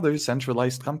 just another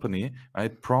centralized company,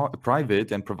 right?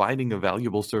 Private and providing a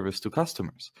valuable service to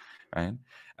customers, right?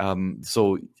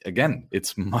 So again,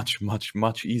 it's much, much,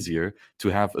 much easier to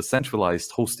have a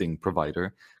centralized hosting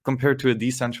provider compared to a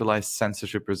decentralized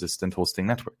censorship-resistant hosting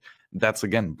network. That's,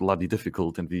 again, bloody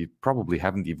difficult, and we probably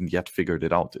haven't even yet figured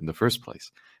it out in the first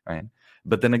place, right?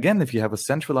 But then again, if you have a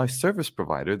centralized service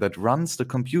provider that runs the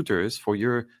computers for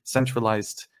your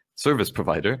centralized service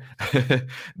provider,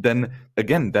 then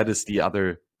again, that is the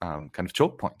other kind of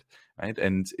choke point, right?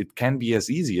 And it can be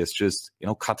as easy as just,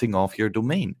 cutting off your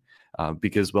domain.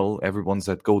 Because, well, everyone's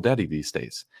at GoDaddy these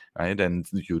days, right? And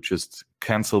you just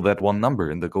cancel that one number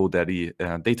in the GoDaddy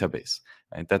database,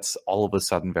 right? That's all of a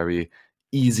sudden very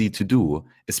easy to do,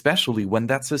 especially when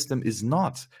that system is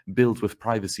not built with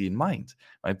privacy in mind,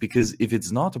 right? Because if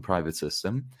it's not a private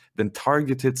system, then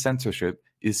targeted censorship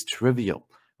is trivial,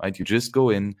 right? You just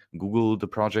go in, Google the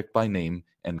project by name,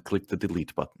 and click the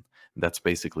delete button. That's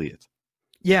basically it.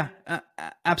 Yeah,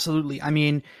 absolutely. I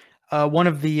mean, one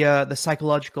of the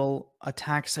psychological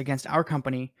attacks against our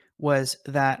company was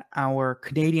that our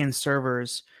Canadian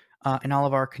servers and all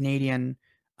of our Canadian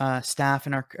staff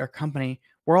in our company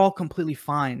were all completely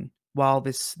fine while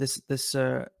this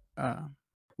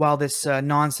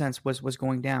nonsense was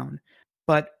going down.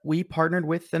 But we partnered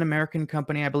with an American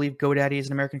company. I believe GoDaddy is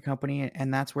an American company,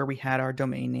 and that's where we had our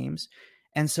domain names.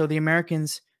 And so the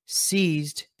Americans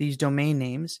seized these domain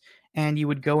names, and you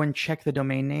would go and check the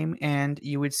domain name, and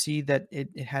you would see that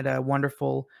it had a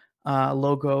wonderful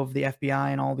logo of the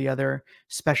FBI and all the other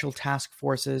special task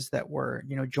forces that were,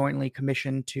 jointly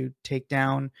commissioned to take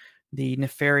down the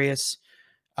nefarious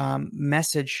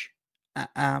message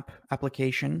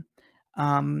application.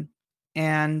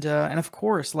 And of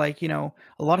course, a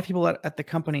lot of people at the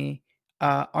company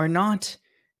are not,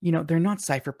 they're not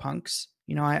cypherpunks.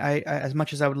 I as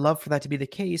much as I would love for that to be the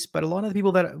case, but a lot of the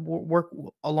people that work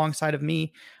alongside of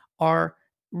me are,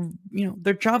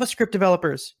 they're JavaScript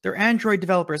developers, they're Android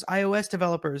developers, iOS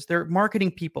developers, they're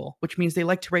marketing people, which means they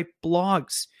like to write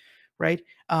blogs, right?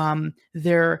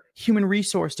 They're human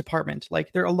resource department.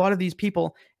 Like, there are a lot of these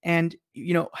people, and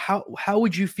how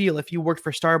would you feel if you worked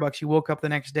for Starbucks, you woke up the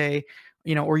next day,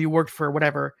 or you worked for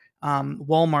whatever,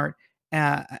 Walmart,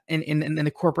 in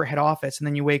the corporate head office, and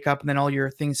then you wake up and then all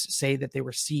your things say that they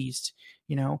were seized.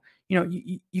 You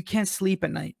can't sleep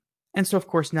at night. And so of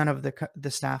course none of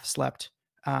the staff slept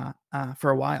for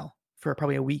a while, for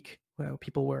probably a week.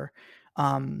 People were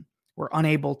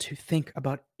unable to think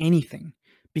about anything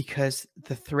because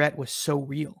the threat was so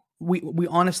real. We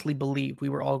honestly believed we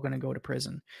were all going to go to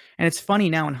prison. And it's funny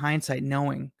now in hindsight,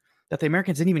 knowing that the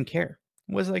Americans didn't even care.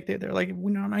 It was like they're like,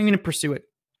 we're not going to pursue it.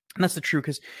 And that's the truth,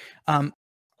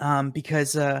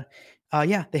 because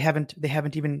they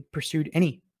haven't even pursued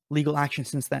any legal action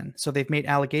since then. So they've made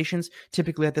allegations.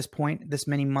 Typically at this point, this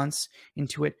many months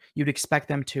into it, you'd expect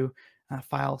them to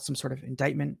file some sort of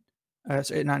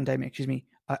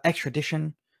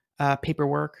extradition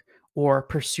paperwork, or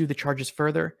pursue the charges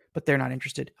further, but they're not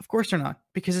interested. Of course they're not,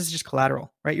 because it's just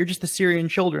collateral, right? You're just the Syrian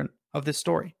children of this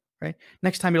story, right?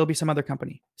 Next time it'll be some other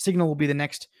company. Signal will be the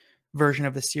next version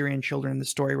of the Syrian children in the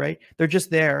story, right? They're just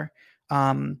there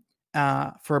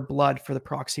for blood, for the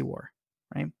proxy war,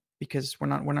 right? Because we're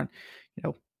not,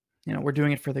 we're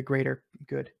doing it for the greater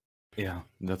good. Yeah,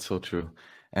 that's so true.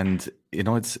 And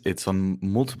it's on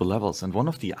multiple levels. And one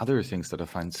of the other things that I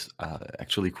find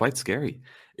actually quite scary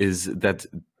is that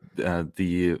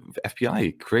the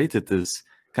FBI created this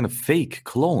kind of fake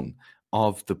clone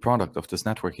of the product of this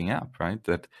networking app, right?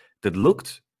 That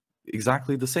looked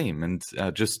exactly the same and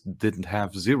just didn't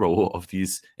have zero of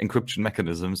these encryption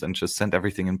mechanisms, and just sent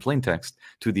everything in plain text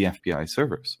to the FBI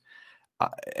servers.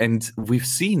 And we've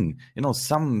seen,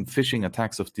 some phishing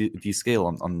attacks of the scale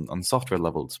on software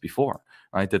levels before,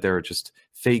 right? That there are just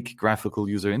fake graphical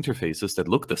user interfaces that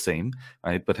look the same,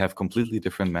 right, but have completely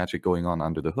different magic going on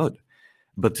under the hood.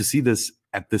 But to see this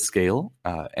at this scale,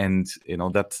 and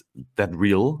that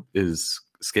real is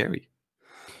scary.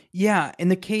 Yeah, in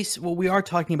the case, what we are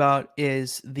talking about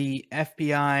is the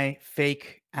FBI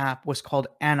fake app was called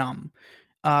Anom.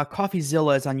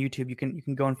 CoffeeZilla is on YouTube. You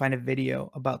can go and find a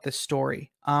video about this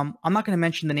story. I'm not going to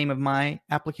mention the name of my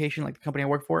application, like the company I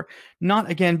work for, not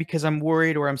again because I'm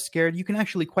worried or I'm scared. You can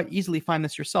actually quite easily find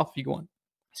this yourself if you go on.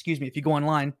 If you go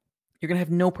online, you're going to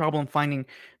have no problem finding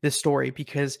this story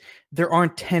because there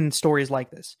aren't 10 stories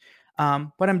like this.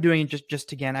 But I'm doing it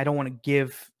just again, I don't want to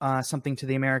give something to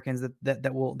the Americans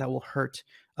that will hurt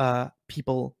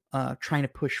people trying to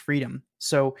push freedom.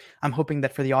 So I'm hoping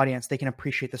that for the audience, they can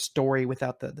appreciate the story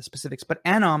without the specifics. But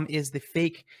Anom is the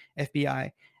fake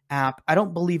FBI app. I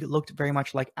don't believe it looked very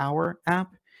much like our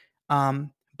app.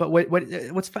 But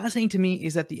what's fascinating to me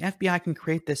is that the FBI can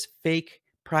create this fake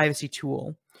privacy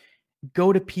tool,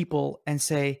 go to people and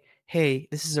say, hey,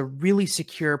 this is a really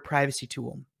secure privacy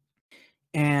tool,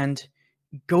 and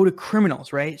go to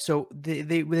criminals, right? So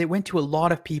they went to a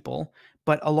lot of people,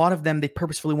 but a lot of them they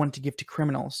purposefully wanted to give to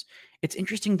criminals. It's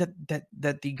interesting that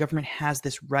the government has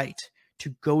this right to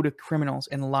go to criminals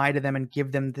and lie to them and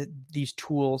give them these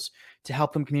tools to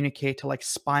help them communicate, to like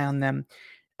spy on them.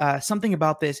 Something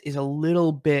about this is a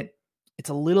little bit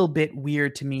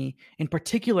weird to me. In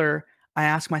particular, I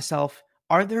ask myself,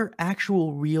 are there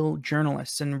actual real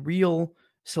journalists and real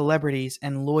celebrities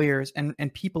and lawyers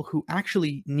and people who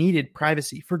actually needed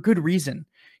privacy for good reason,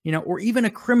 or even a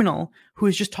criminal who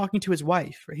is just talking to his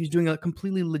wife, right? He's doing a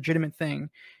completely legitimate thing.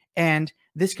 And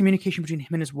this communication between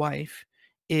him and his wife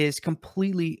is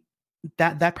completely,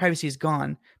 that privacy is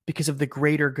gone because of the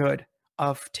greater good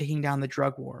of taking down the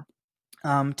drug war.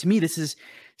 To me, this is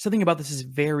something about this is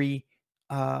very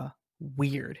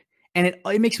weird. And it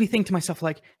makes me think to myself,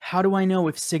 like, how do I know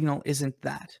if Signal isn't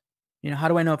that? How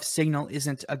do I know if Signal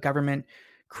isn't a government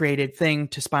created thing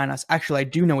to spy on us? Actually, I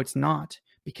do know it's not,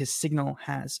 because Signal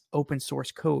has open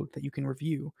source code that you can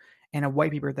review and a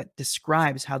white paper that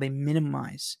describes how they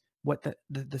minimize what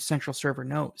the central server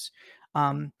knows.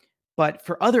 But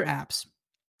for other apps,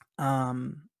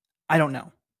 I don't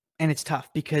know. And it's tough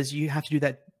because you have to do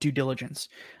that due diligence.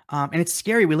 And it's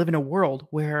scary. We live in a world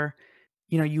where,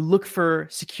 you look for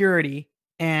security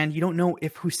and you don't know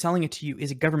if who's selling it to you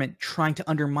is a government trying to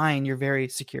undermine your very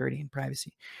security and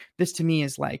privacy. This to me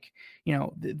is like,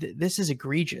 this is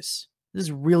egregious. This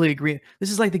is really egregious.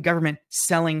 This is like the government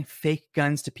selling fake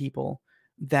guns to people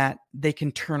that they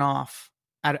can turn off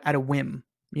at a whim,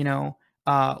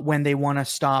 when they want to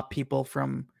stop people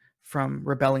from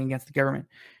rebelling against the government.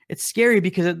 It's scary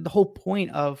because the whole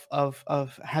point of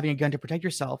having a gun to protect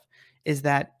yourself is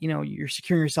that, you're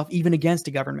securing yourself even against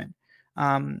a government.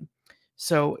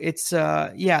 So it's,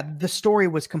 the story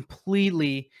was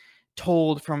completely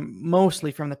told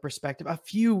mostly from the perspective. A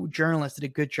few journalists did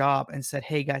a good job and said,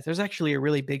 hey guys, there's actually a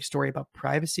really big story about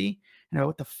privacy and about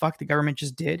what the fuck the government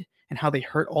just did and how they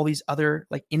hurt all these other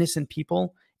like innocent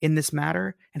people in this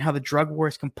matter, and how the drug war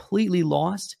is completely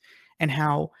lost, and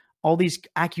how all these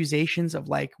accusations of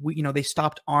like, they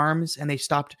stopped arms and they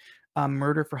stopped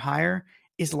murder for hire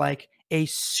is like a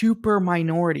super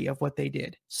minority of what they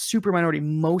did. Super minority.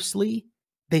 Mostly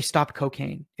they stopped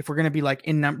cocaine. If we're going to be like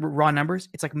in raw numbers,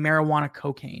 it's like marijuana,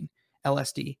 cocaine,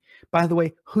 LSD. By the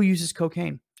way, who uses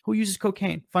cocaine? Who uses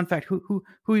cocaine? Fun fact, who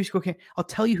uses cocaine? I'll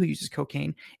tell you who uses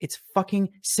cocaine. It's fucking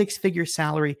 6-figure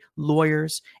salary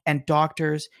lawyers and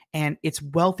doctors, and it's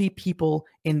wealthy people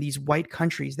in these white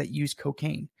countries that use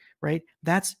cocaine, right?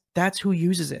 That's who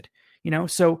uses it,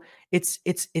 So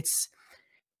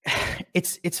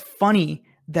it's funny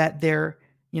that they're,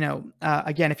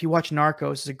 again, if you watch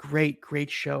Narcos, it's a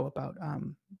great show about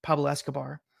Pablo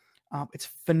Escobar. It's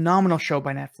a phenomenal show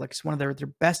by Netflix, one of their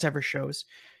best ever shows.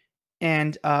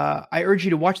 And I urge you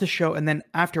to watch the show, and then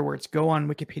afterwards go on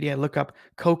Wikipedia, look up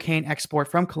cocaine export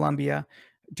from Colombia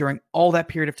during all that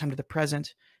period of time to the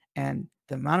present, and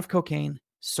the amount of cocaine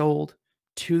sold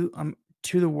to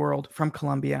the world from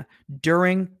Colombia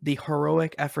during the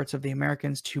heroic efforts of the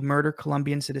Americans to murder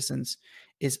Colombian citizens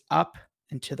is up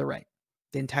and to the right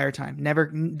the entire time.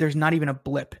 There's not even a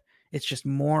blip. It's just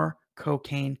more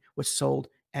cocaine was sold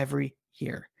every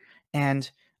year. And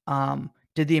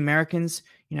did the Americans,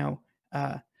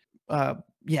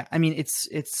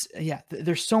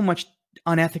 there's so much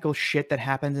unethical shit that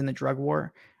happens in the drug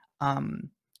war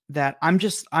that I'm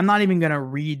not even going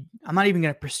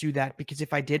to pursue that, because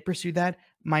if I did pursue that,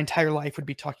 my entire life would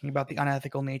be talking about the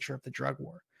unethical nature of the drug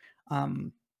war.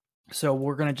 So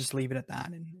we're going to just leave it at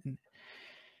that.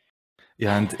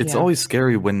 And it's always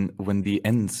scary when the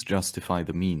ends justify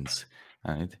the means,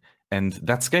 right? And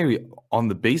that's scary on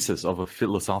the basis of a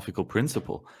philosophical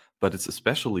principle. but it's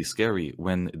especially scary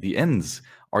when the ends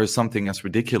are something as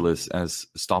ridiculous as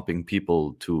stopping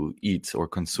people to eat or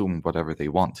consume whatever they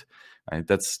want. Right?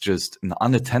 That's just an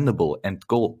unattainable end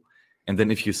goal. And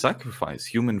then if you sacrifice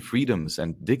human freedoms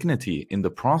and dignity in the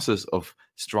process of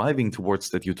striving towards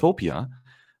that utopia,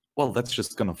 well, that's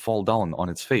just going to fall down on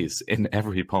its face in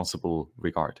every possible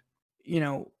regard. You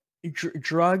know,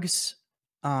 drugs,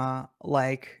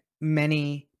 like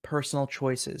many personal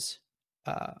choices,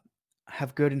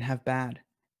 have good and have bad.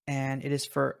 And it is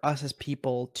for us as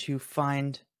people to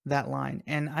find that line.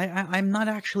 And I'm not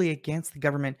actually against the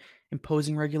government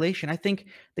imposing regulation. I think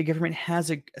the government has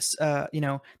this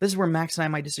is where Max and I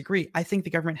might disagree. I think the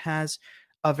government has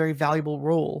a very valuable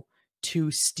role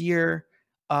to steer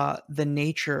the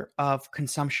nature of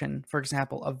consumption, for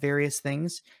example, of various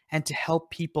things, and to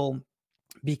help people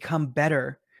become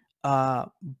better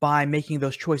by making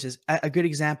those choices. A good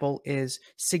example is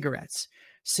cigarettes.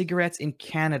 Cigarettes in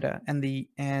Canada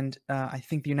and I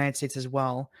think the United States as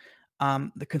well.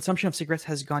 The consumption of cigarettes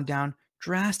has gone down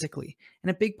drastically,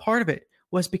 and a big part of it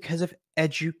was because of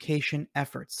education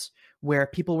efforts, where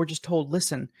people were just told,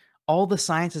 "Listen, all the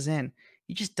science is in.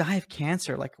 You just die of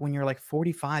cancer. Like when you're like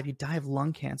 45, you die of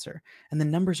lung cancer, and the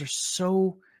numbers are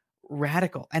so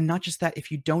radical. And not just that,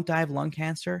 if you don't die of lung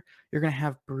cancer, you're going to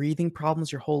have breathing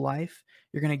problems your whole life.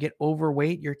 You're going to get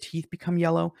overweight. Your teeth become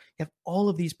yellow. You have all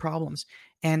of these problems.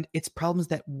 And it's problems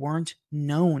that weren't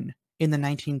known in the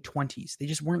 1920s. They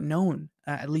just weren't known,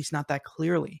 at least not that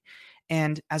clearly.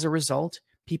 And as a result,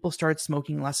 people started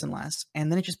smoking less and less.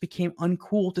 And then it just became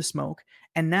uncool to smoke.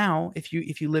 And now if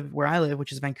you live where I live,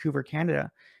 which is Vancouver,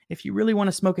 Canada, if you really want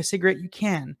to smoke a cigarette, you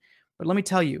can. But let me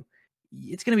tell you,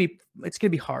 it's gonna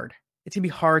be hard. It's gonna be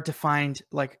hard to find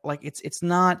like it's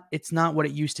not what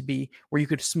it used to be, where you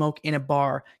could smoke in a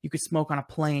bar, you could smoke on a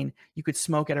plane, you could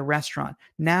smoke at a restaurant.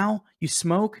 Now you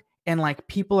smoke and like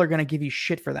people are gonna give you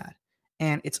shit for that,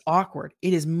 and it's awkward.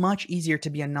 It is much easier to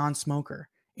be a non-smoker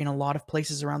in a lot of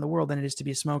places around the world than it is to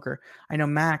be a smoker. I know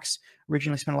Max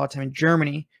originally spent a lot of time in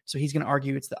Germany, so he's gonna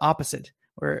argue it's the opposite.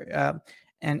 Where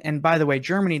and by the way,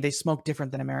 Germany, they smoke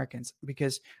different than Americans,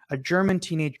 because a German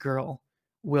teenage girl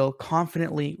will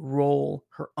confidently roll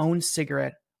her own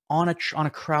cigarette on a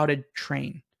crowded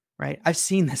train, right? I've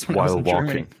seen this when I was in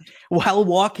Germany, while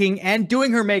walking and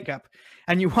doing her makeup.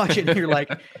 And you watch it and you're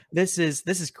like, this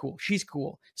is cool. She's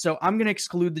cool. So I'm going to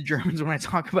exclude the Germans when I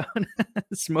talk about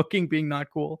smoking being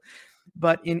not cool.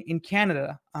 But in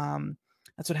Canada,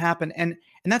 that's what happened. And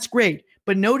that's great.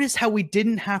 But notice how we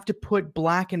didn't have to put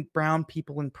black and brown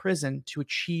people in prison to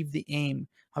achieve the aim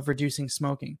of reducing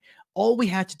smoking. All we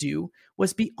had to do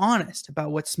was be honest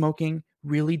about what smoking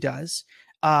really does,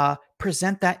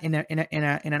 present that in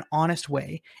an honest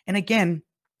way. And again,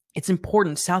 it's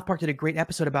important. South Park did a great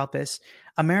episode about this.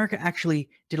 America actually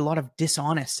did a lot of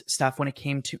dishonest stuff when it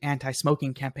came to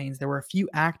anti-smoking campaigns. There were a few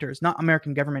actors, not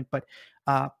American government, but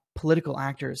political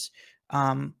actors,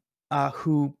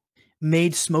 who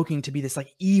made smoking to be this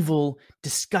like evil,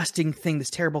 disgusting thing, this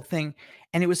terrible thing.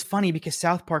 And it was funny because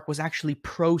South Park was actually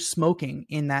pro-smoking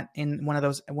in one of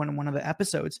the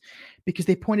episodes, because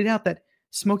they pointed out that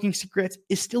smoking cigarettes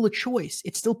is still a choice.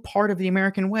 It's still part of the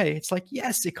American way. It's like,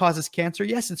 yes, it causes cancer.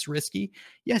 Yes, it's risky.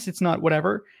 Yes, it's not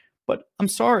whatever. But I'm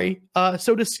sorry,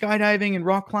 so does skydiving and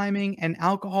rock climbing and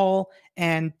alcohol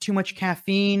and too much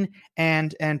caffeine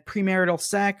and premarital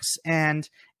sex and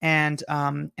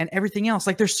everything else.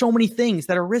 Like, there's so many things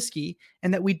that are risky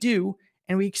and that we do,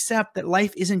 and we accept that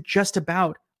life isn't just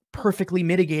about perfectly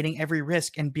mitigating every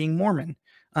risk and being Mormon.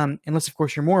 Unless, of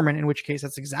course, you're Mormon, in which case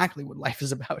that's exactly what life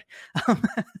is about.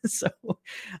 So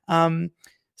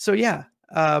yeah.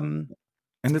 And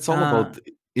it's all about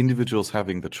individuals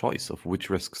having the choice of which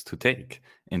risks to take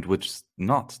and which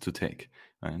not to take,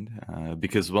 right?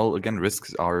 Because, well, again,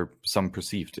 risks are some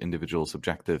perceived individual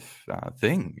subjective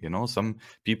thing. You know, some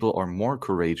people are more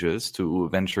courageous to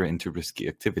venture into risky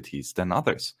activities than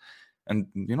others. And,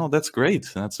 you know, that's great.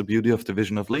 That's the beauty of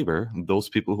division of labor. Those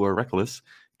people who are reckless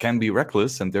can be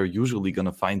reckless, and they're usually going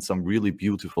to find some really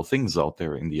beautiful things out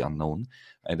there in the unknown.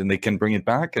 And then they can bring it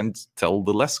back and tell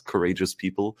the less courageous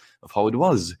people of how it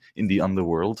was in the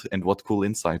underworld and what cool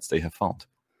insights they have found.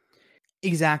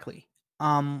 Exactly.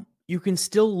 You can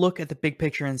still look at the big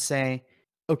picture and say,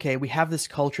 okay, we have this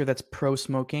culture that's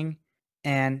pro-smoking,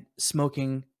 and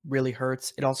smoking really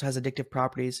hurts. It also has addictive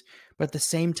properties. But at the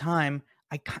same time,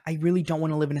 I really don't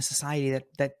want to live in a society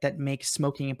that makes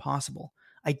smoking impossible.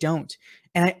 I don't.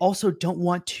 And I also don't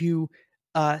want to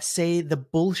say the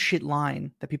bullshit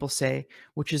line that people say,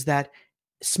 which is that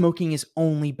smoking is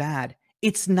only bad.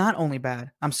 It's not only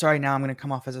bad. I'm sorry, now I'm going to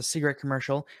come off as a cigarette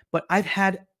commercial, but I've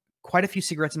had quite a few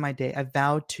cigarettes in my day. I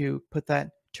vowed to put that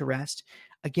to rest.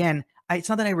 Again, it's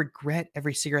not that I regret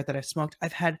every cigarette that I've smoked.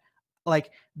 I've had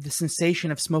like the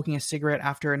sensation of smoking a cigarette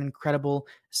after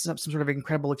some sort of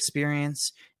incredible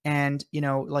experience, and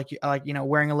like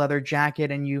wearing a leather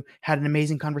jacket and you had an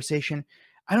amazing conversation.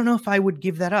 I don't know if I would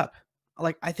give that up.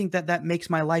 Like, I think that makes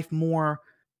my life more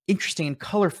interesting and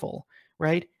colorful,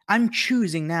 right? I'm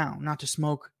choosing now not to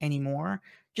smoke anymore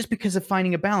just because of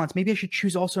finding a balance. Maybe I should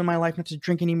choose also in my life not to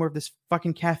drink any more of this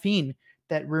fucking caffeine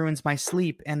that ruins my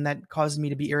sleep and that causes me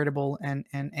to be irritable and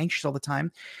anxious all the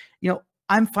time.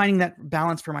 I'm finding that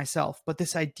balance for myself, but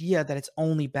this idea that it's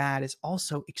only bad is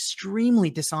also extremely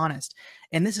dishonest.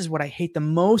 And this is what I hate the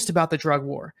most about the drug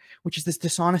war, which is this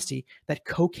dishonesty that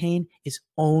cocaine is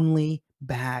only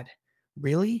bad.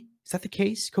 Really? Is that the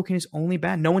case? Cocaine is only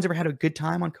bad? No one's ever had a good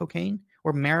time on cocaine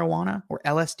or marijuana or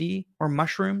LSD or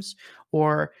mushrooms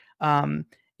or,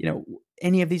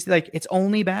 any of these, like, it's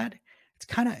only bad. It's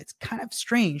kind of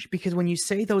strange, because when you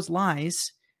say those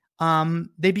lies,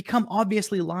 they become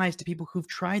obviously lies to people who've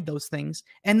tried those things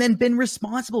and then been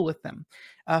responsible with them.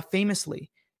 Famously,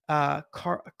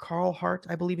 Carl Hart,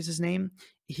 I believe is his name.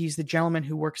 He's the gentleman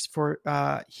who works for,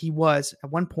 he was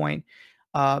at one point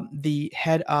the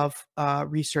head of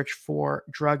research for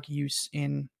drug use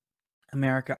in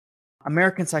America,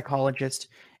 American psychologist,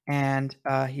 and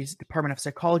he's Department of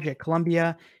Psychology at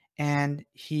Columbia, and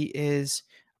he is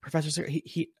professor.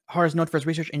 Hart is known for his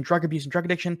research in drug abuse and drug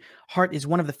addiction. Hart is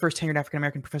one of the first tenured African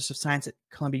American professors of science at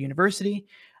Columbia University,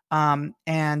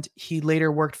 and he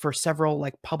later worked for several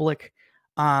like public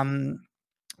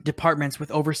departments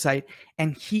with oversight.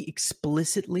 And he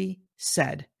explicitly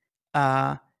said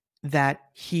that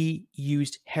he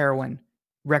used heroin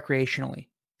recreationally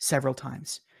several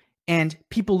times. And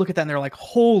people look at that and they're like,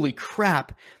 holy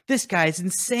crap, this guy is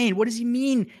insane. What does he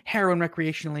mean, heroin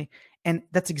recreationally? And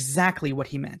that's exactly what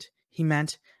he meant. He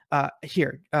meant in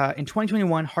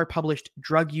 2021, Hart published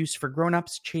Drug Use for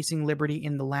Grown-Ups, Chasing Liberty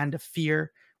in the Land of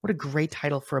Fear. What a great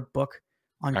title for a book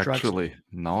on drugs. Actually,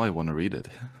 now I want to read it.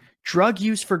 Drug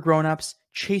Use for Grown-Ups,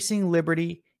 Chasing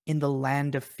Liberty in the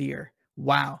Land of Fear.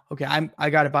 Wow. Okay, I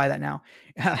got to buy that now.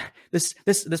 This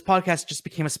podcast just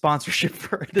became a sponsorship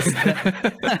for this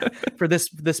for this,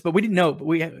 but we didn't know. But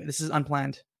this is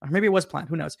unplanned, or maybe it was planned.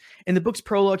 Who knows? In the book's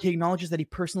prologue, he acknowledges that he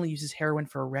personally uses heroin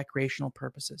for recreational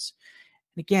purposes.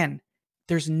 And again,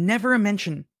 there's never a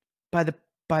mention by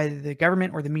the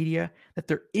government or the media that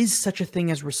there is such a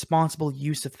thing as responsible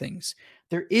use of things.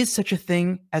 There is such a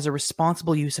thing as a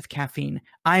responsible use of caffeine.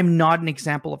 I'm not an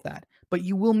example of that. But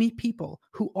you will meet people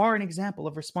who are an example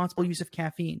of responsible use of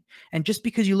caffeine. And just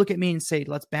because you look at me and say,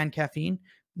 let's ban caffeine,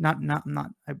 I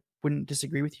wouldn't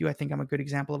disagree with you. I think I'm a good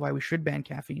example of why we should ban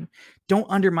caffeine. Don't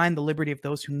undermine the liberty of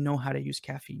those who know how to use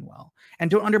caffeine well. And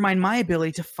don't undermine my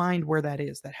ability to find where that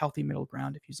is, that healthy middle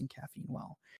ground of using caffeine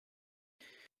well.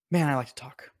 Man, I like to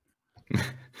talk.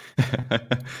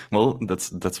 Well,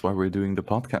 that's why we're doing the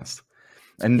podcast.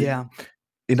 And yeah.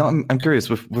 I'm curious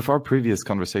with our previous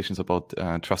conversations about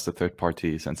trusted third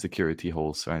parties and security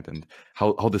holes, right? And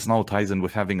how this now ties in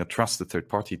with having a trusted third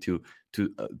party to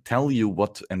tell you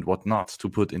what and what not to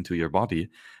put into your body.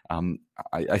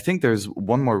 I think there's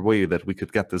one more way that we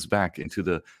could get this back into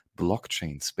the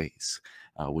blockchain space,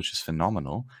 which is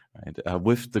phenomenal, right?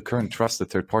 With the current trusted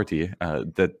third party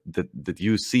that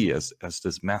you see as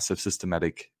this massive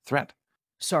systematic threat.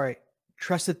 Sorry,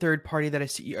 trusted third party that I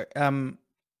see.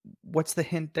 What's the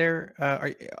hint there?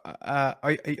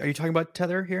 Are you talking about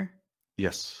Tether here?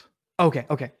 Yes.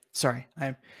 Okay. Sorry,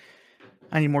 I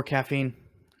need more caffeine.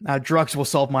 Drugs will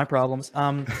solve my problems.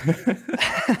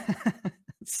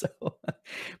 So,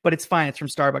 but it's fine. It's from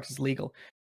Starbucks. It's legal.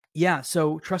 Yeah.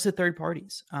 So trusted third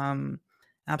parties.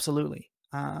 Absolutely.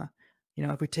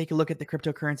 If we take a look at the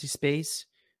cryptocurrency space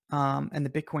and the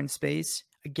Bitcoin space,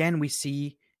 again, we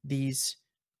see these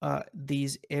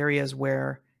areas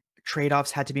where trade-offs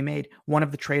had to be made. One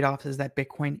of the trade-offs is that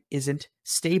Bitcoin isn't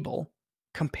stable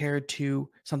compared to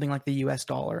something like the US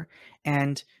dollar.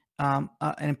 And an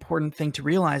important thing to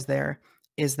realize there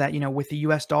is that, with the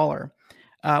US dollar,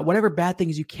 whatever bad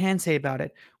things you can say about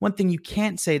it, one thing you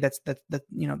can't say that's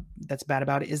bad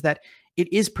about it is that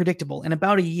it is predictable. In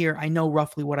about a year, I know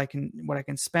roughly what I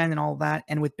can spend and all of that.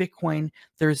 And with Bitcoin,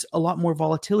 there's a lot more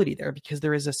volatility there because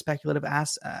there is a speculative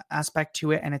aspect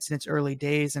to it, and it's in its early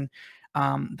days. And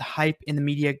the hype in the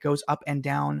media goes up and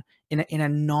down in a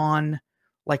non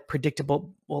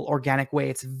predictable, organic way.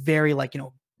 It's very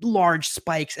large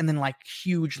spikes and then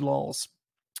huge lulls.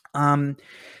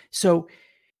 So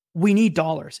we need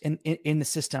dollars in the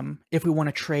system if we want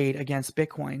to trade against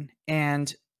Bitcoin.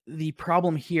 And the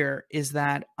problem here is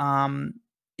that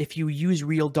if you use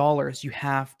real dollars, you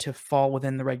have to fall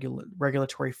within the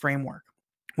regulatory framework.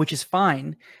 which is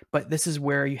fine. But this is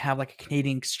where you have like a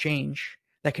Canadian exchange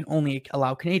that can only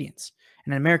allow Canadians,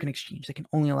 and an American exchange that can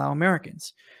only allow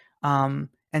Americans. And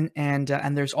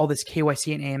there's all this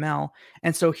KYC and AML.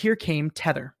 And so here came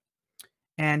Tether.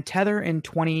 And Tether in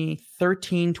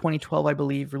 2013, 2012, I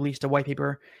believe, released a white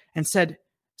paper and said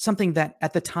something that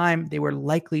at the time they were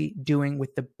likely doing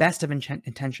with the best of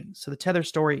intentions. So the Tether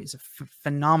story is a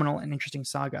phenomenal and interesting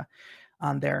saga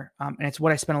there. And it's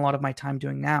what I spend a lot of my time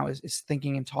doing now is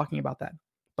thinking and talking about that.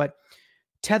 But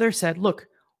Tether said, look,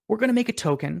 we're going to make a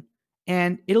token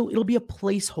and it'll be a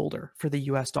placeholder for the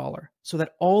US dollar so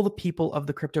that all the people of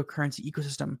the cryptocurrency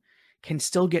ecosystem can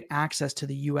still get access to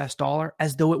the US dollar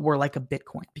as though it were like a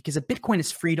Bitcoin, because a Bitcoin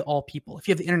is free to all people. If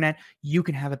you have the internet, you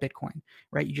can have a Bitcoin,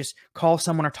 right? You just call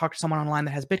someone or talk to someone online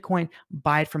that has Bitcoin,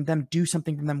 buy it from them, do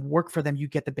something from them, work for them, you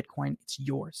get the Bitcoin, it's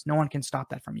yours. No one can stop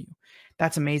that from you.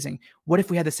 That's amazing. What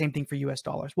if we had the same thing for US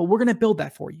dollars? Well, we're going to build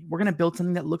that for you. We're going to build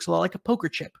something that looks a lot like a poker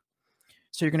chip.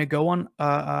 So you're going to go on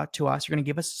to us, you're going to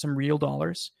give us some real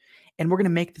dollars, and we're going to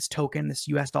make this token, this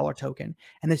US dollar token.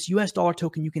 And this US dollar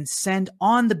token you can send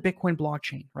on the Bitcoin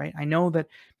blockchain, right? I know that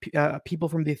people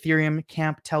from the Ethereum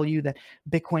camp tell you that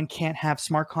Bitcoin can't have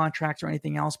smart contracts or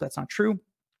anything else, but that's not true.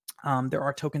 There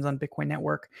are tokens on Bitcoin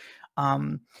network.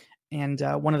 And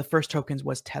one of the first tokens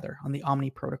was Tether on the Omni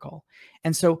protocol.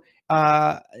 And so,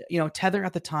 Tether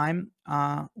at the time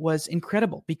was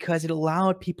incredible because it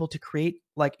allowed people to create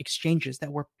like exchanges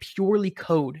that were purely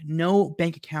code, no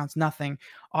bank accounts, nothing,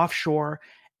 offshore.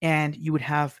 And you would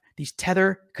have these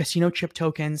Tether casino chip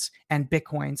tokens and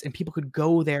Bitcoins, and people could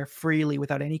go there freely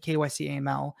without any KYC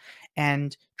AML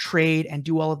and trade and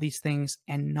do all of these things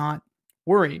and not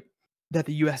worry that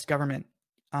the US government,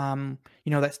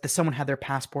 that someone had their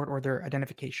passport or their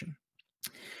identification.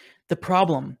 The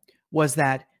problem was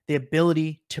that the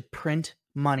ability to print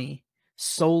money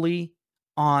solely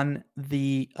on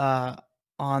the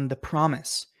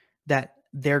promise that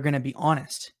they're going to be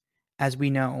honest, as we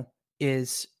know,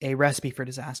 is a recipe for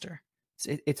disaster.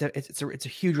 It's a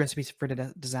huge recipe for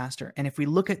disaster. And if we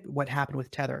look at what happened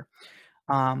with Tether,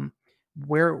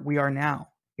 where we are now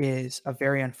is a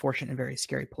very unfortunate and very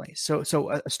scary place. So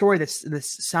a story this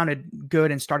sounded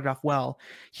good and started off well.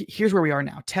 Here's where we are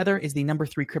now. Tether is the number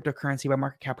 3 cryptocurrency by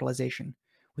market capitalization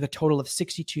with a total of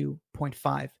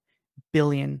 62.5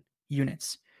 billion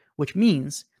units, which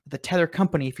means the Tether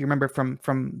company, if you remember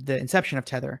from the inception of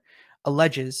Tether,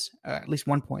 alleges at least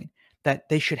one point that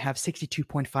they should have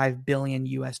 62.5 billion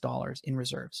US dollars in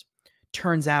reserves.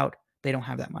 Turns out they don't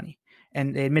have that money.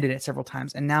 And they admitted it several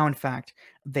times. And now, in fact,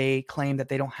 they claim that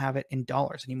they don't have it in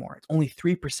dollars anymore. It's only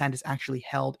 3% is actually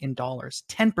held in dollars.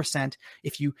 10%,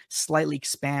 if you slightly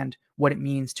expand what it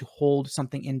means to hold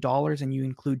something in dollars and you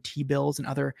include T-bills and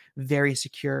other very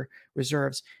secure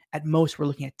reserves, at most, we're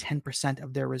looking at 10%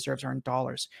 of their reserves are in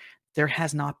dollars. There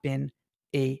has not been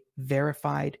a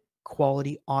verified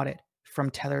quality audit from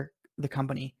Tether, the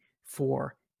company,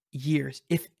 for years,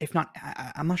 if not,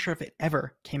 I'm not sure if it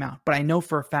ever came out, but I know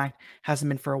for a fact hasn't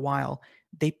been for a while.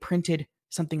 They printed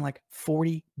something like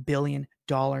 $40 billion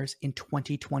in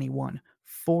 2021.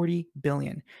 40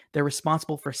 billion. They're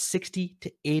responsible for 60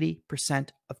 to 80%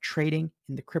 of trading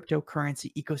in the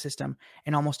cryptocurrency ecosystem,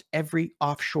 and almost every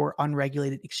offshore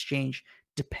unregulated exchange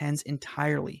depends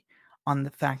entirely on the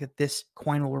fact that this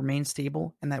coin will remain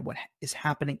stable and that what is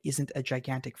happening isn't a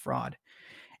gigantic fraud.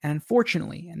 And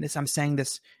unfortunately, and this I'm saying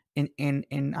this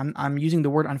I'm using the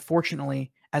word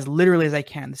unfortunately as literally as I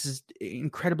can. This is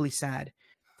incredibly sad.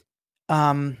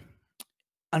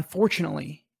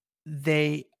 Unfortunately,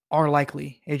 they are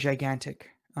likely a gigantic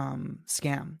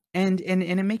scam, and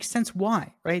it makes sense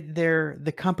why, right?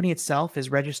 The company itself is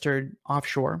registered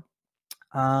offshore.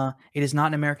 It is not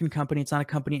an American company. It's not a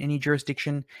company in any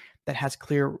jurisdiction that has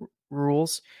clear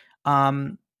rules.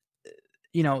 The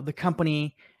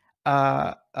company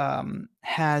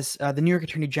has the New York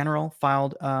Attorney General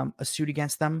filed a suit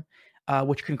against them,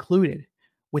 which concluded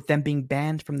with them being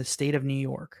banned from the state of New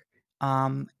York,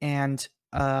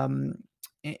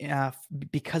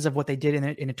 because of what they did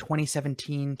in a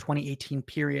 2017-2018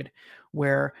 period,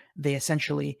 where they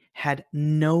essentially had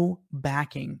no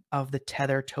backing of the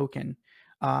Tether token.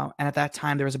 And at that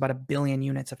time, there was about 1 billion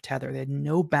units of Tether. They had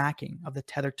no backing of the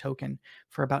Tether token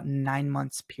for about 9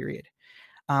 months period.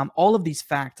 All of these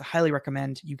facts, I highly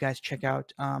recommend you guys check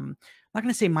out. I'm not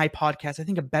going to say my podcast. I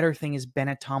think a better thing is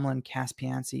Bennett Tomlin and Cass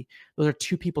Pianci. Those are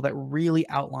two people that really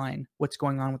outline what's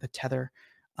going on with the Tether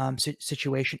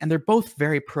situation. And they're both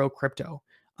very pro-crypto.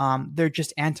 They're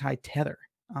just anti-Tether.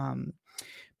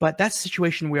 But that's the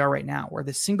situation we are right now, where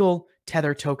the single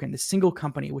Tether token, the single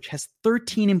company, which has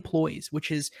 13 employees,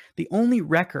 which is the only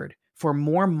record for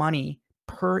more money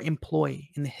per employee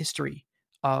in the history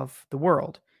of the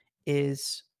world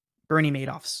is Bernie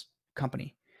Madoff's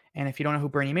company. And if you don't know who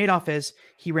Bernie Madoff is,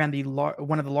 he ran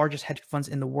one of the largest hedge funds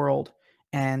in the world.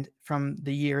 And from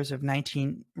the years of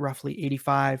roughly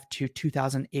 85 to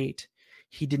 2008,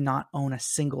 he did not own a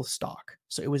single stock.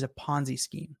 So it was a Ponzi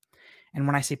scheme. And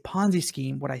when I say Ponzi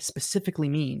scheme, what I specifically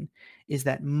mean is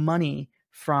that money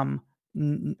from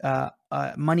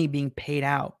money being paid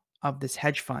out of this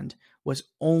hedge fund was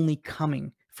only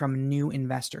coming from new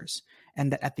investors.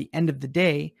 And that at the end of the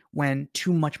day, when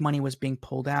too much money was being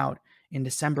pulled out in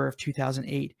December of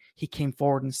 2008, he came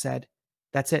forward and said,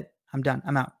 "That's it. I'm done.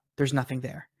 I'm out. There's nothing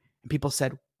there." And people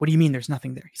said, "What do you mean there's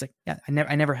nothing there?" He's like, "Yeah,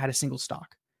 I never had a single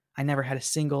stock. I never had a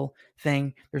single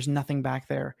thing. There's nothing back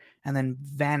there." And then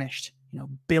vanished,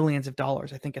 billions of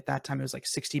dollars. I think at that time it was like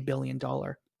 $60 billion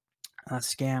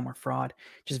scam or fraud,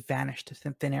 just vanished to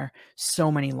thin air.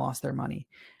 So many lost their money.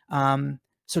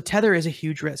 So Tether is a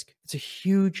huge risk. It's a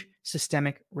huge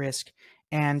systemic risk.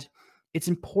 And it's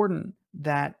important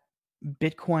that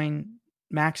Bitcoin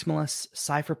maximalists,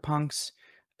 cypherpunks,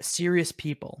 serious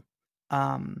people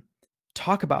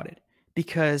talk about it,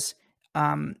 because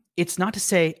it's not to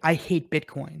say I hate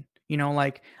Bitcoin.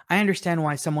 I understand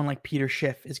why someone like Peter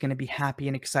Schiff is going to be happy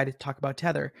and excited to talk about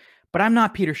Tether, but I'm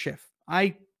not Peter Schiff.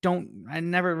 I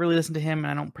never really listen to him, and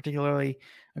I don't particularly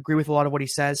agree with a lot of what he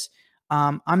says.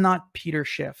 I'm not Peter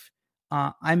Schiff.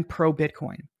 I'm pro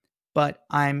Bitcoin, but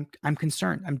I'm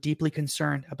concerned. I'm deeply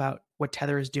concerned about what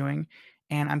Tether is doing,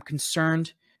 and I'm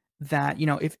concerned that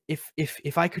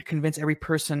if I could convince every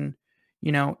person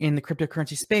in the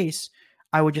cryptocurrency space,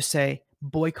 I would just say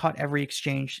boycott every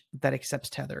exchange that accepts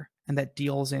Tether and that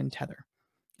deals in Tether.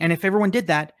 And if everyone did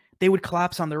that, they would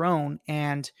collapse on their own,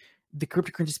 and the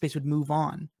cryptocurrency space would move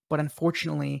on. But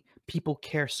unfortunately, people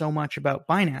care so much about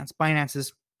Binance. Binance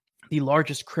is the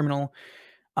largest criminal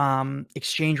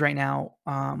exchange right now,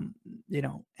 and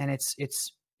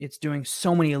it's doing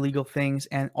so many illegal things,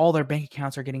 and all their bank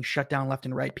accounts are getting shut down left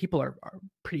and right. People are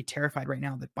pretty terrified right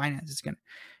now that Binance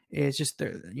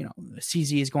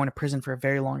CZ is going to prison for a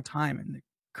very long time, and the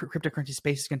cryptocurrency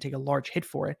space is going to take a large hit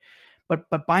for it. But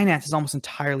Binance is almost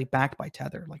entirely backed by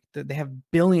Tether. Like they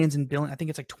have billions and billions. I think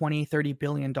it's like $20-30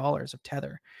 billion of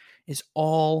Tether is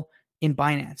all in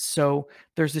Binance. So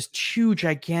there's this two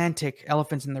gigantic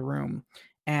elephants in the room,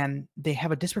 and they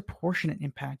have a disproportionate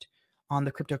impact on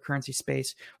the cryptocurrency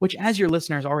space, which, as your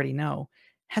listeners already know,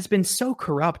 has been so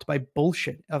corrupt by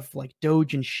bullshit of like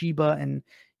Doge and Shiba and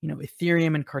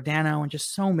Ethereum and Cardano, and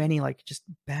just so many just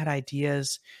bad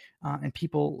ideas, and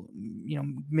people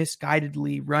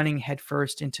misguidedly running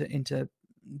headfirst into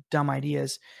dumb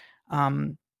ideas.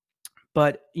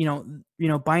 But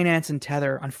Binance and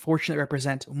Tether unfortunately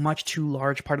represent a much too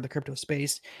large part of the crypto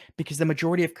space, because the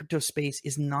majority of crypto space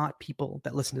is not people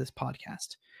that listen to this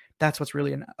podcast. That's what's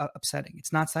really upsetting.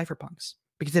 It's not cypherpunks,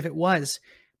 because if it was,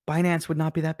 Binance would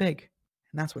not be that big,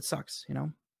 and that's what sucks.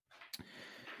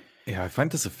 Yeah, I find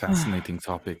this a fascinating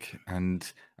topic,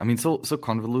 and I mean, so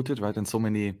convoluted, right? And so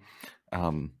many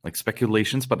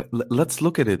speculations. But let's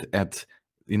look at it at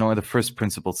a first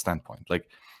principle standpoint.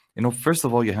 First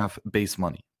of all, you have base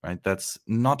money, right? That's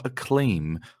not a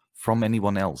claim from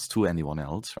anyone else to anyone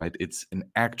else, right? It's an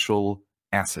actual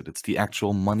asset. It's the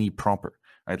actual money proper,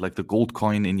 right? Like the gold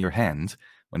coin in your hand.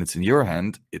 When it's in your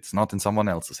hand, it's not in someone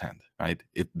else's hand, right?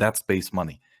 That's base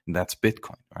money. And that's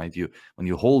Bitcoin, right? When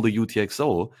you hold a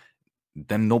UTXO,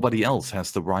 then nobody else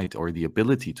has the right or the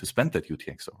ability to spend that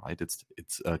UTXO, right?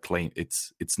 It's a claim.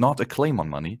 It's not a claim on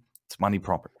money. It's money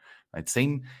proper, right?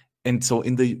 Same. And so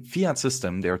in the fiat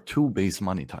system, there are two base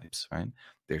money types, right?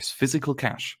 There's physical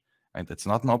cash, right? That's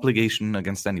not an obligation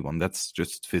against anyone. That's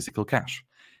just physical cash.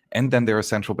 And then there are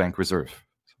central bank reserve,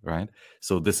 right?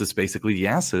 So this is basically the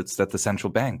assets that the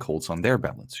central bank holds on their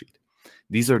balance sheet.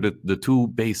 These are the two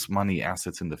base money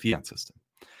assets in the fiat system.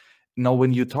 Now,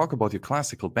 when you talk about your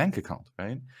classical bank account,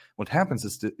 right, what happens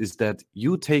is that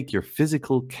you take your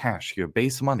physical cash, your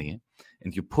base money,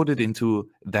 and you put it into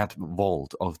that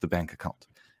vault of the bank account,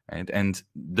 right? And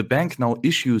the bank now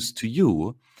issues to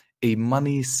you a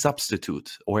money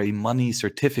substitute or a money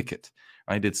certificate,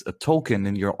 right? It's a token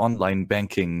in your online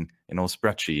banking,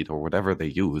 spreadsheet or whatever they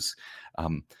use,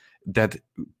 that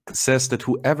says that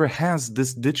whoever has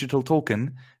this digital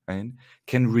token, right,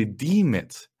 can redeem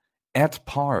it at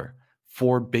par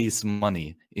for base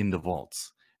money in the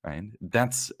vaults, right?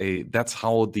 That's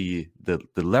how the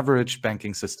leveraged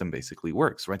banking system basically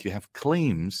works, right? You have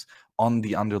claims on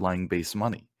the underlying base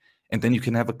money, and then you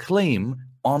can have a claim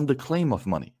on the claim of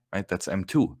money, right? That's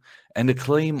M2, and a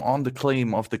claim on the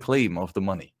claim of the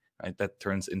money, right? That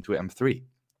turns into M3.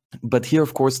 But here,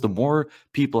 of course, the more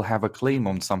people have a claim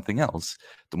on something else,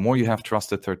 the more you have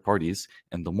trusted third parties,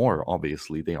 and the more,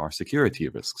 obviously, they are security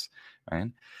risks,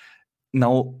 right?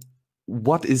 Now,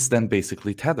 what is then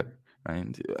basically Tether,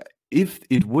 right? If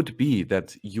it would be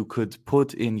that you could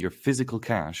put in your physical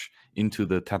cash into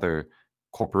the Tether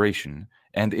corporation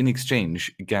and in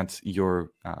exchange get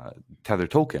your Tether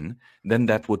token, then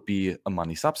that would be a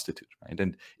money substitute, right?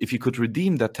 And if you could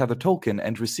redeem that Tether token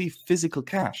and receive physical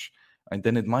cash, right,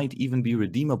 then it might even be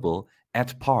redeemable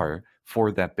at par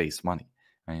for that base money,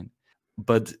 right?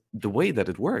 But the way that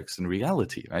it works in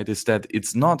reality, right, is that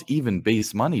it's not even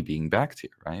base money being backed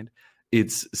here, right?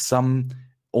 It's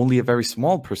only a very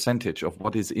small percentage of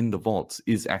what is in the vaults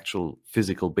is actual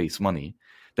physical base money.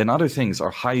 Then other things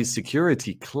are high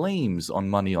security claims on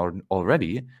money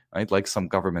already, right, like some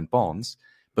government bonds.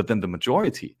 But then the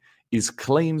majority is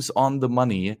claims on the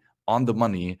money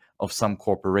of some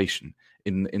corporation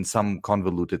in some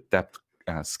convoluted debt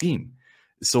scheme.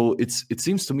 So it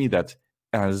seems to me that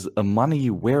as a money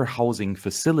warehousing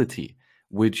facility,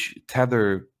 which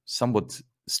Tether somewhat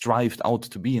strived out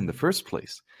to be in the first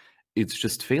place, it's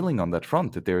just failing on that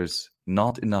front, that there's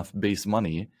not enough base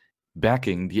money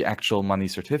backing the actual money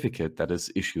certificate that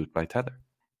is issued by Tether.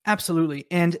 Absolutely.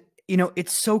 And,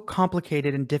 it's so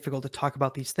complicated and difficult to talk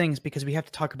about these things because we have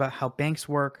to talk about how banks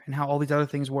work and how all these other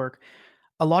things work.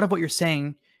 A lot of what you're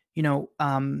saying,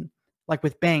 like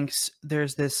with banks,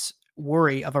 there's this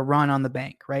worry of a run on the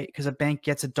bank, right? Because a bank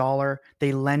gets $1,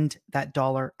 they lend that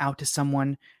dollar out to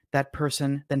someone, that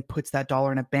person then puts that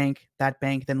dollar in a bank, that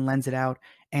bank then lends it out,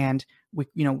 and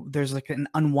there's like an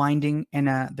unwinding and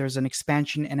there's an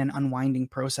expansion and an unwinding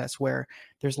process where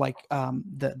there's like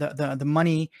the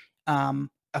money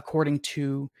according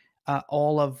to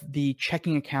all of the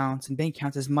checking accounts and bank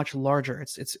accounts is much larger.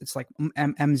 It's like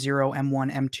M0,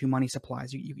 M1, M2 money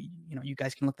supplies. You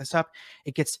guys can look this up.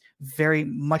 It gets very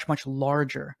much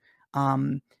larger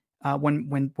when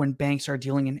banks are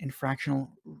dealing in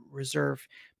fractional reserve.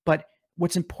 But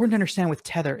what's important to understand with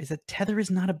Tether is that Tether is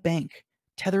not a bank.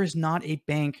 Tether is not a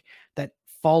bank that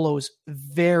follows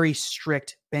very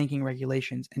strict banking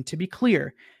regulations. And to be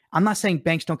clear, I'm not saying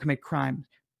banks don't commit crimes.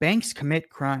 Banks commit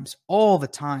crimes all the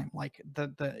time. Like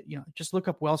just look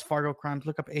up Wells Fargo crimes,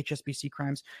 look up HSBC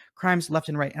crimes left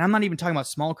and right. And I'm not even talking about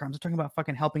small crimes. I'm talking about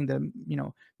fucking helping the,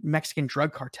 Mexican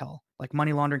drug cartel, like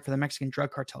money laundering for the Mexican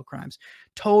drug cartel crimes.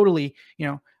 Totally,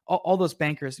 all those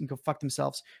bankers can go fuck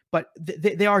themselves. But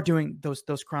they are doing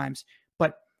those crimes.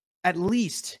 But at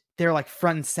least they're like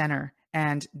front and center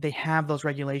and they have those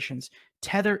regulations.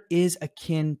 Tether is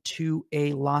akin to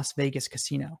a Las Vegas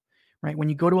casino. Right? When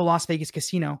you go to a Las Vegas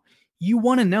casino, you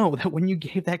want to know that when you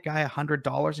gave that guy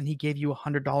 $100 and he gave you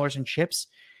 $100 in chips,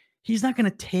 he's not going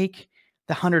to take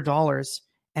the $100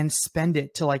 and spend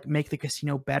it to like make the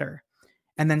casino better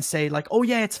and then say like, oh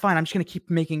yeah, it's fine. I'm just going to keep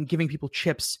giving people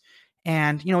chips.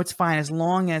 And it's fine. As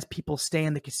long as people stay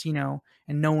in the casino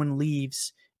and no one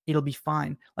leaves, it'll be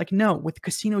fine. Like, no, with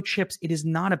casino chips, it is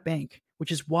not a bank,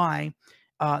 which is why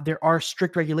there are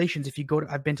strict regulations. If you go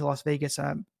to, I've been to Las Vegas,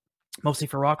 mostly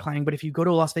for rock climbing, but if you go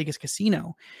to a Las Vegas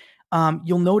casino,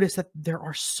 you'll notice that there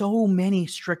are so many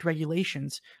strict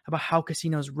regulations about how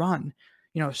casinos run.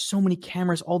 So many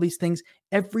cameras, all these things.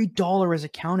 Every dollar is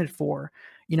accounted for.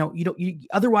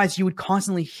 Otherwise you would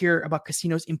constantly hear about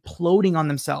casinos imploding on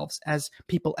themselves as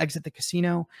people exit the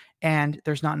casino and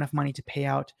there's not enough money to pay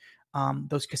out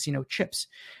those casino chips.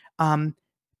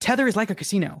 Tether is like a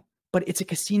casino, but it's a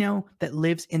casino that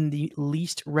lives in the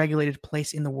least regulated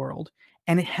place in the world.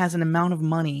 And it has an amount of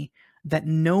money that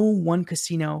no one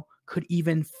casino could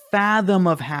even fathom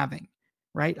of having,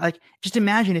 right? Like, just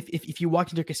imagine if you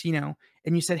walked into a casino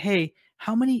and you said, hey,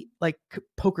 how many like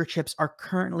poker chips are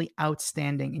currently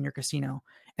outstanding in your casino?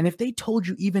 And if they told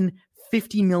you even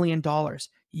 $50 million,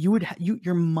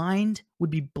 your mind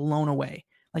would be blown away.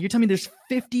 Like, you're telling me there's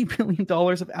 $50 billion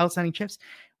of outstanding chips?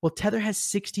 Well, Tether has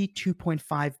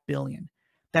 62.5 billion.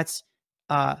 That's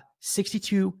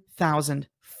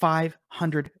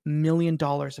 $62,500 million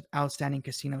of outstanding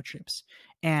casino chips.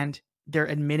 And they're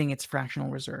admitting it's fractional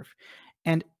reserve.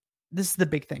 And this is the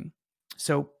big thing.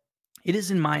 So it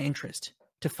is in my interest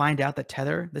to find out that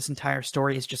Tether, this entire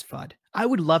story, is just FUD. I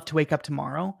would love to wake up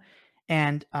tomorrow.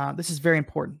 And this is very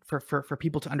important for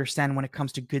people to understand when it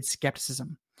comes to good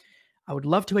skepticism. I would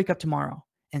love to wake up tomorrow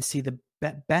and see the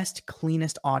best,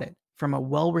 cleanest audit from a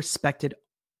well-respected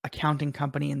accounting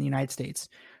company in the United States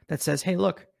that says, hey,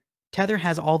 look, Tether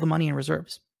has all the money in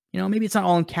reserves. Maybe it's not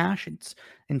all in cash. It's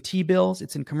in T-bills.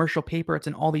 It's in commercial paper. It's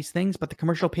in all these things, but the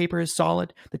commercial paper is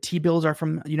solid. The T-bills are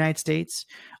from the United States.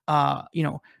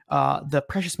 The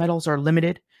precious metals are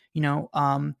limited.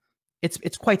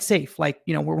 it's quite safe. Like,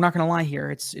 we're not going to lie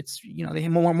here. It's they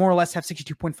more or less have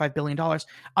 $62.5 billion.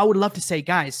 I would love to say,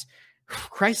 guys,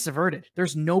 crisis averted.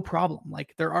 There's no problem.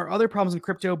 Like, there are other problems in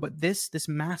crypto, but this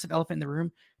massive elephant in the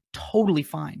room, totally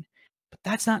fine. But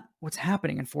that's not what's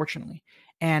happening, unfortunately.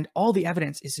 And all the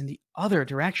evidence is in the other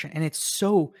direction. And it's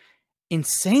so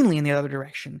insanely in the other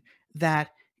direction that,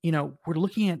 we're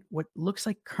looking at what looks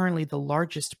like currently the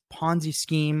largest Ponzi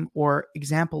scheme or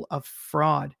example of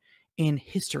fraud in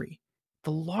history.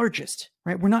 The largest,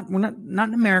 right? We're not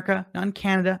in America, not in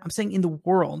Canada. I'm saying in the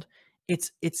world.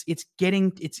 It's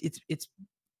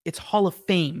Hall of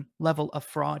Fame level of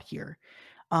fraud here.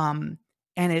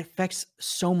 And it affects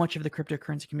so much of the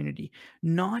cryptocurrency community,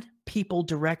 not people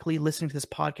directly listening to this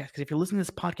podcast. Because if you're listening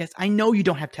to this podcast, I know you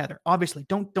don't have Tether. Obviously,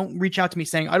 don't reach out to me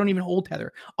saying I don't even hold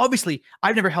Tether. Obviously,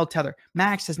 I've never held Tether.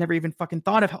 Max has never even fucking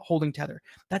thought of holding Tether.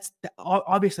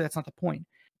 Obviously that's not the point.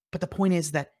 But the point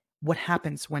is that what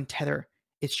happens when Tether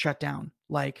is shut down,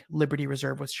 like Liberty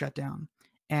Reserve was shut down,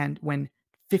 and when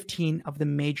 15 of the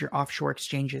major offshore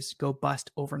exchanges go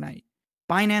bust overnight.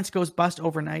 Binance goes bust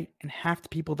overnight, and half the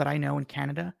people that I know in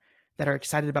Canada that are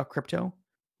excited about crypto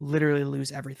literally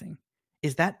lose everything.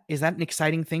 Is that an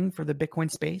exciting thing for the Bitcoin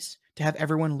space to have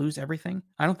everyone lose everything?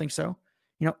 I don't think so.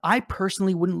 I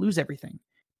personally wouldn't lose everything,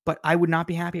 but I would not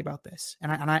be happy about this.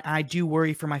 And I do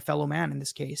worry for my fellow man in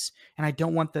this case. And I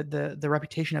don't want the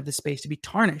reputation of this space to be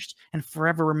tarnished and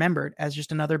forever remembered as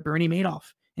just another Bernie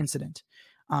Madoff incident.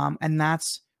 And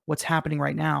that's what's happening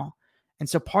right now. And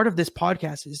so part of this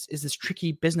podcast is this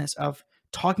tricky business of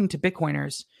talking to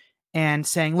Bitcoiners and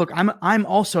saying, look, I'm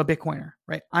also a Bitcoiner,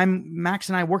 right? Max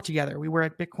and I work together. We were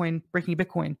at Breaking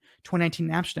Bitcoin 2019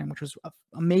 in Amsterdam, which was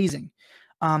amazing.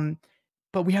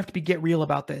 But we have to get real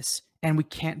about this, and we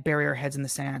can't bury our heads in the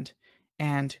sand.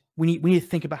 And we need to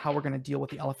think about how we're going to deal with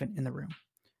the elephant in the room.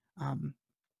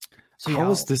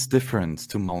 How is this different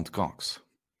to Mt. Gox?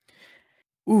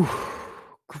 Ooh,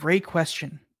 great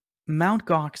question. Mt.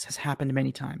 Gox has happened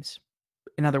many times.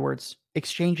 In other words,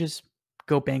 exchanges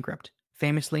go bankrupt,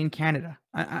 famously in Canada.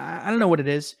 I don't know what it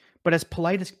is, but as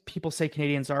polite as people say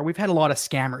Canadians are, we've had a lot of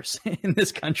scammers in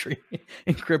this country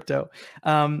in crypto.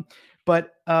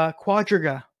 But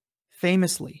Quadriga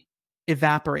famously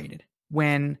evaporated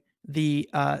when the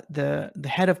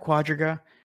head of Quadriga,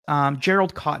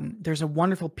 Gerald Cotton. There's a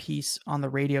wonderful piece on the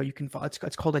radio you can follow.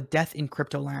 It's called A Death in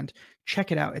Cryptoland.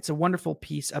 Check it out. It's a wonderful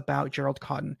piece about Gerald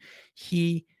Cotton.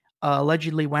 He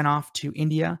allegedly went off to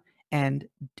India and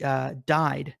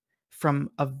died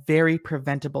from a very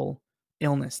preventable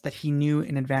illness that he knew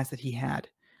in advance that he had,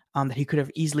 that he could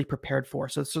have easily prepared for.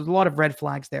 So there's a lot of red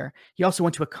flags there. He also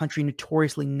went to a country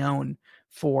notoriously known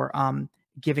for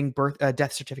giving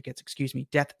death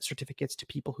certificates to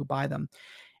people who buy them.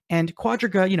 And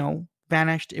Quadriga,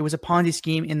 vanished. It was a Ponzi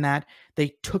scheme in that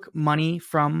they took money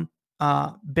from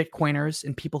Bitcoiners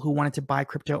and people who wanted to buy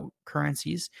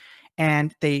cryptocurrencies,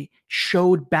 and they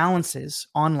showed balances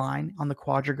online on the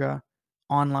Quadriga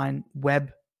online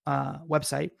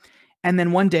website. And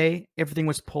then one day, everything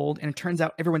was pulled, and it turns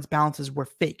out everyone's balances were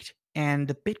faked. And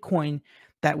the Bitcoin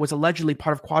that was allegedly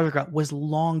part of Quadriga was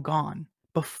long gone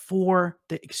before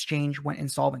the exchange went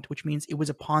insolvent, which means it was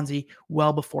a Ponzi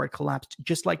well before it collapsed,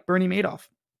 just like Bernie Madoff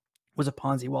was a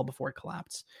Ponzi well before it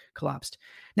collapsed.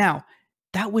 Now,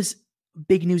 that was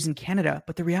big news in Canada,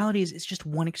 but the reality is it's just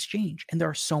one exchange, and there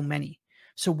are so many.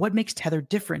 So what makes Tether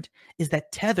different is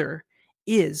that Tether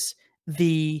is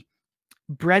the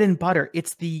bread and butter.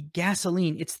 It's the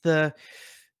gasoline. It's the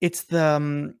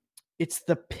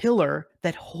pillar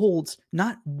that holds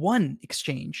not one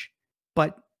exchange,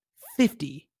 but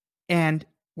 50. And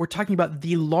we're talking about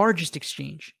the largest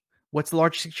exchange. What's the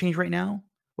largest exchange right now?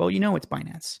 Well, it's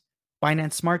Binance.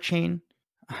 Binance Smart Chain.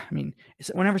 I mean,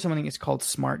 whenever something is called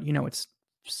smart, it's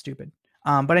stupid.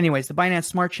 But anyways, the Binance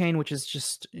Smart Chain, which is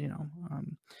just,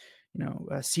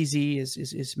 CZ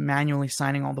is manually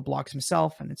signing all the blocks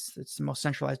himself, and it's the most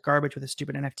centralized garbage with the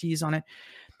stupid NFTs on it.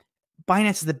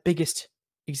 Binance is the biggest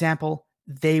example.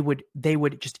 They would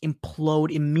just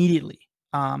implode immediately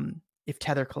if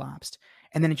Tether collapsed,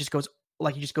 and then it just goes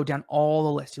like you just go down all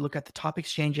the list. You look at the top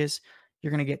exchanges,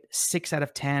 you're going to get 6 out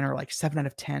of 10 or like 7 out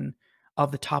of 10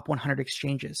 of the top 100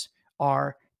 exchanges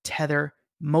are Tether,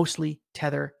 mostly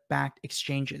Tether-backed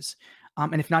exchanges.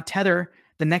 And if not Tether,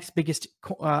 the next biggest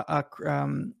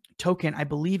token, I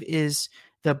believe, is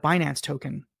the Binance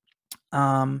token.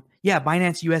 Binance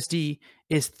USD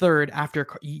is third after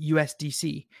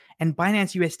USDC. And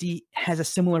Binance USD has a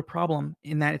similar problem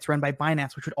in that it's run by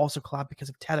Binance, which would also collapse because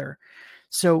of Tether.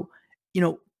 So,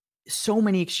 so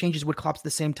many exchanges would collapse at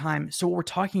the same time. So what we're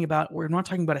talking about, we're not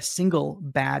talking about a single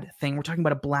bad thing. We're talking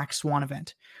about a black swan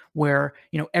event where,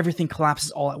 everything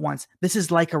collapses all at once. This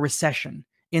is like a recession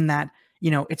in that,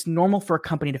 it's normal for a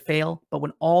company to fail, but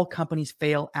when all companies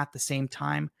fail at the same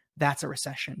time, that's a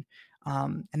recession.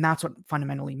 And that's what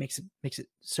fundamentally makes it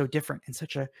so different and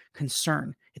such a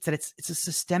concern. It's that it's a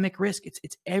systemic risk.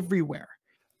 It's everywhere.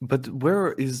 But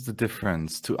where is the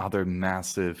difference to other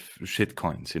massive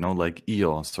shitcoins, like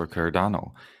EOS or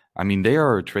Cardano? I mean, they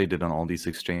are traded on all these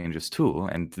exchanges too,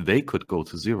 and they could go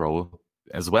to zero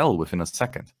as well within a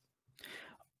second.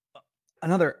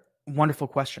 Another wonderful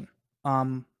question.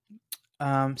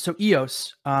 So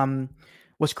EOS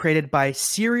was created by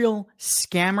serial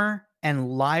scammer and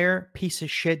liar piece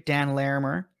of shit Dan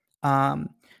Larimer. I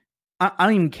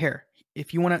don't even care.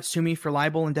 If you want to sue me for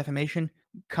libel and defamation,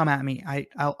 come at me.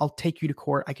 I'll take you to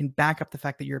court. I can back up the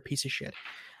fact that you're a piece of shit.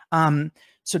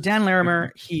 So Dan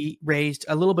Larimer, he raised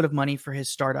a little bit of money for his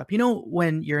startup.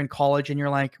 When you're in college and you're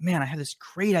like, man, I had this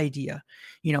great idea.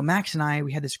 Max and I,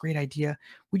 we had this great idea.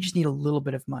 We just need a little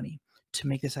bit of money to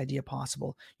make this idea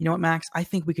possible. You know what, Max? I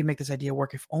think we could make this idea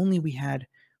work if only we had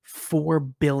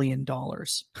 $4 billion.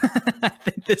 I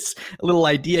think this little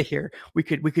idea here, we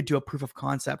could do a proof of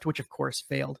concept, which of course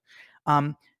failed.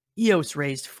 EOS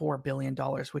raised $4 billion,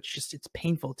 which it's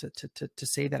painful to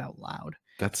say that out loud.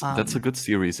 That's a good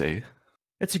Series A.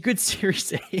 It's a good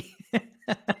Series A.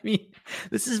 I mean,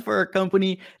 this is for a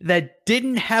company that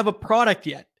didn't have a product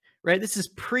yet, right? This is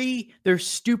pre their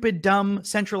stupid, dumb,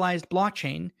 centralized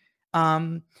blockchain.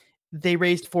 They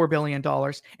raised $4 billion.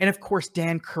 And of course,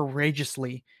 Dan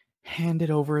courageously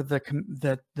handed over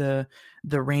the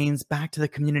reins back to the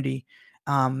community,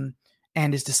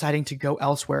 and is deciding to go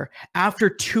elsewhere after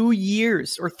 2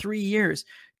 years or 3 years.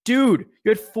 Dude, you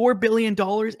had $4 billion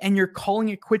and you're calling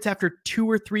it quits after 2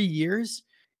 or 3 years?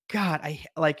 God,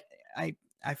 I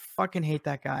fucking hate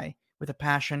that guy with a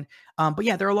passion. But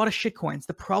yeah, there are a lot of shit coins.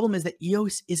 The problem is that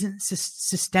EOS isn't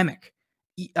systemic.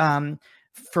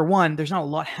 For one, there's not a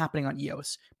lot happening on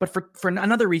EOS. But for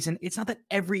another reason, it's not that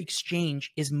every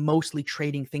exchange is mostly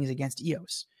trading things against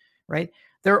EOS, right?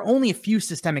 There are only a few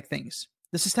systemic things.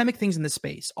 The systemic things in this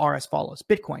space are as follows.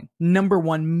 Bitcoin, number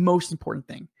one most important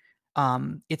thing.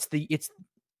 It's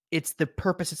the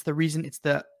purpose, it's the reason, it's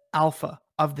the alpha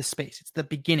of the space. It's the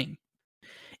beginning.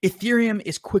 Ethereum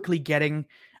is quickly getting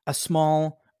a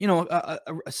small, a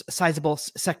sizable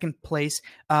second place.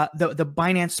 The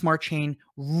Binance Smart Chain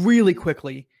really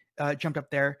quickly jumped up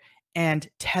there, and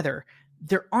Tether.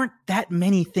 There aren't that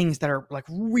many things that are like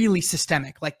really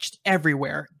systemic, like just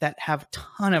everywhere, that have a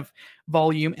ton of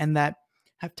volume and that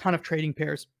have a ton of trading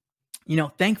pairs.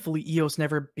 Thankfully, EOS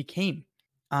never became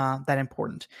that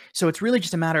important. So it's really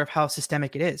just a matter of how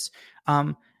systemic it is.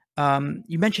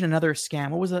 You mentioned another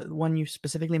scam. What was the one you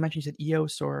specifically mentioned? You said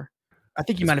EOS, or I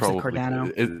think you might have said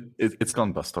Cardano. It's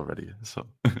gone bust already. So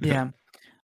yeah.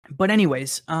 But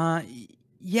anyways,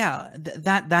 yeah,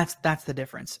 that's the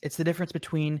difference. It's the difference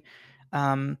between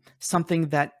something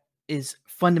that is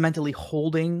fundamentally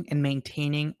holding and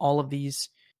maintaining all of these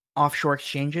offshore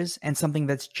exchanges and something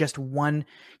that's just one.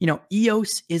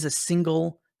 EOS is a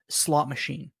single slot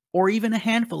machine or even a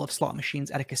handful of slot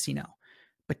machines at a casino.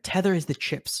 But Tether is the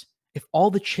chips. If all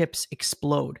the chips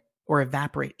explode or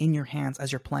evaporate in your hands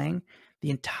as you're playing, the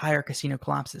entire casino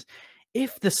collapses.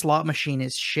 If the slot machine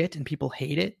is shit and people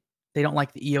hate it, they don't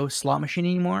like the EOS slot machine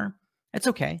anymore, it's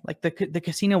okay. Like the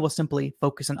casino will simply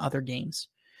focus on other games.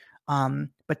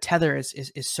 But Tether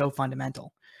is so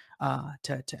fundamental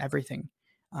to everything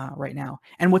right now.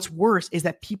 And what's worse is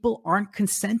that people aren't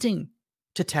consenting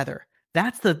to Tether.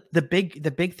 That's the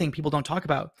big thing people don't talk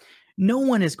about. No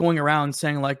one is going around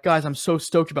saying like, guys, I'm so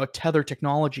stoked about Tether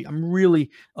technology. I'm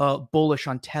really bullish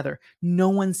on Tether. No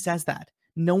one says that.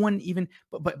 No one even,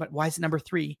 but why is it number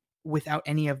 3 without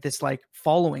any of this like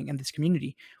following and this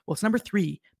community? Well, it's number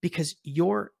 3 because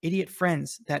your idiot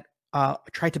friends that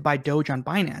tried to buy Doge on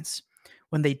Binance,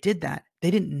 when they did that,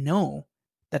 they didn't know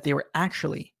that they were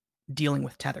actually dealing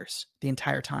with tethers the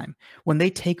entire time. When they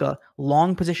take a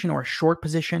long position or a short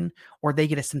position, or they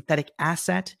get a synthetic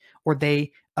asset, or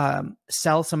they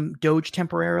sell some Doge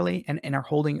temporarily and are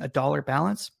holding $1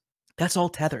 balance, that's all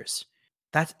tethers.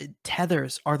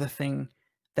 Tethers are the thing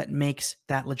that makes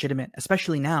that legitimate,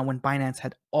 especially now when Binance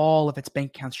had all of its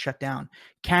bank accounts shut down.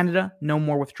 Canada, no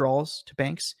more withdrawals to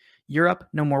banks. Europe,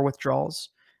 no more withdrawals.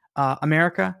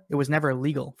 America, it was never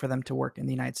illegal for them to work in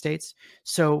the United States.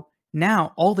 So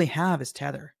now all they have is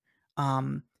Tether.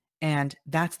 And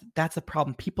that's the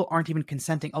problem. People aren't even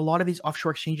consenting. A lot of these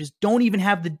offshore exchanges don't even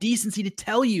have the decency to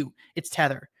tell you it's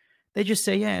Tether. They just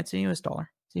say, yeah, it's a US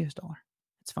dollar. It's a US dollar.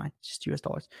 It's fine. It's just US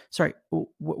dollars. Sorry.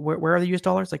 Where are the US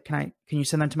dollars? Like, can you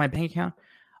send them to my bank account?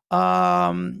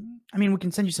 I mean, we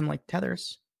can send you some like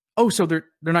tethers. Oh, so they're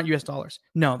not US dollars.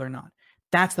 No, they're not.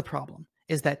 That's the problem,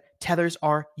 is that tethers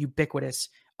are ubiquitous.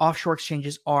 Offshore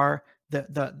exchanges are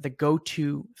the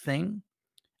go-to thing.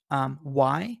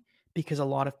 Why? Because a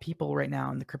lot of people right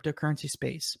now in the cryptocurrency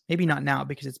space, maybe not now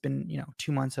because it's been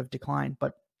 2 months of decline,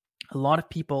 but a lot of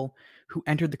people who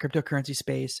entered the cryptocurrency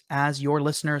space, as your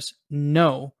listeners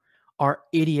know, are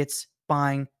idiots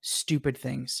buying stupid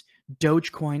things.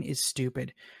 Dogecoin is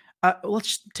stupid.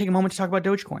 Let's take a moment to talk about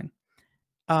Dogecoin.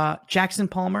 Jackson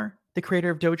Palmer, the creator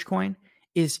of Dogecoin,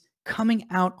 is coming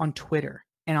out on Twitter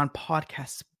and on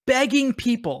podcasts begging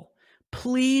people,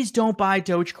 please don't buy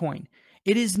Dogecoin.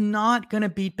 It is not going to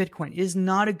beat Bitcoin. It is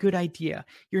not a good idea.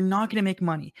 You're not going to make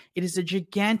money. It is a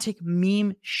gigantic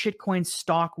meme, shitcoin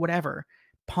stock, whatever,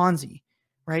 Ponzi,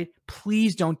 right?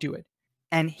 Please don't do it.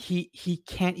 And he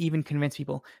can't even convince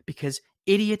people because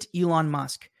idiot Elon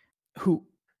Musk, who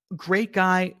great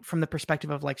guy from the perspective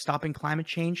of like stopping climate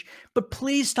change, but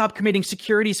please stop committing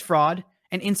securities fraud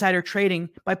and insider trading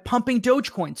by pumping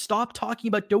Dogecoin. Stop talking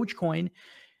about Dogecoin.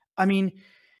 I mean,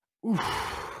 don't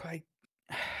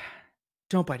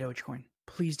buy Dogecoin.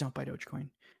 Please don't buy Dogecoin.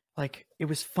 Like, it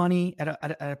was funny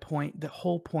at a point. The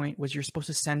whole point was you're supposed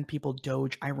to send people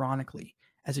Doge ironically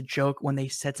as a joke when they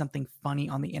said something funny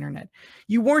on the internet.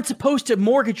 You weren't supposed to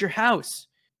mortgage your house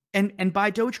and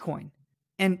buy Dogecoin.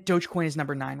 And Dogecoin is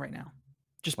number 9 right now,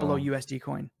 just below USD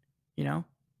coin,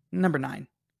 number 9,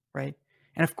 right?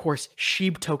 And of course,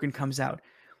 Sheeb token comes out,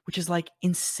 which is like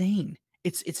insane.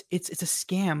 It's a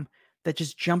scam that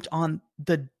just jumped on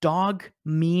the dog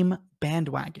meme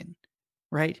bandwagon,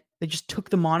 right? They just took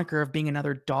the moniker of being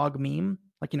another dog meme,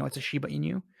 like, it's a Shiba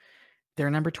Inu. They're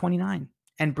number 29.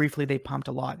 And briefly, they pumped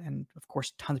a lot. And of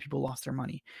course, tons of people lost their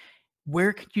money.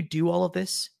 Where could you do all of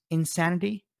this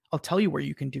insanity? I'll tell you where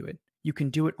you can do it. You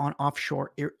can do it on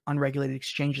offshore unregulated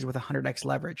exchanges with 100x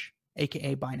leverage,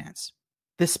 aka Binance.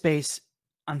 This space,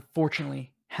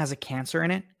 unfortunately, has a cancer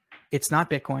in it. It's not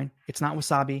Bitcoin. It's not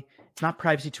Wasabi. It's not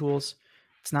privacy tools.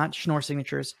 It's not Schnorr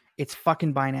signatures. It's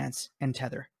fucking Binance and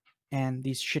Tether and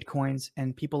these shit coins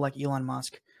and people like Elon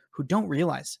Musk who don't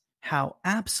realize how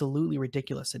absolutely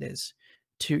ridiculous it is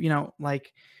to,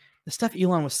 like the stuff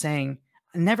Elon was saying.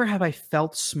 Never have I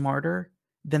felt smarter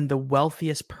than the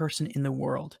wealthiest person in the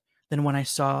world than when I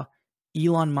saw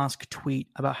Elon Musk tweet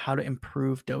about how to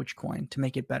improve Dogecoin to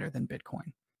make it better than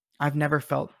Bitcoin. I've never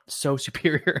felt so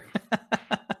superior.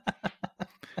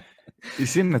 You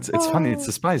see, it's funny. It's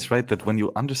a spice, right? That when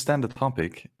you understand the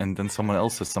topic and then someone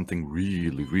else says something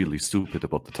really, really stupid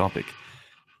about the topic,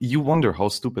 you wonder how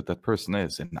stupid that person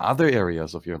is in other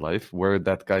areas of your life where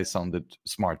that guy sounded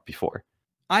smart before.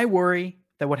 I worry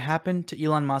that what happened to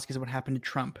Elon Musk is what happened to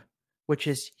Trump, which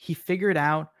is he figured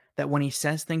out that when he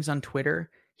says things on Twitter,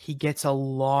 he gets a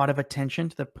lot of attention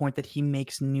to the point that he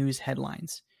makes news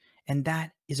headlines. And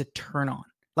that is a turn on.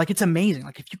 Like, it's amazing.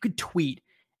 Like, if you could tweet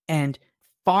and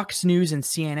Fox News and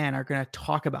CNN are going to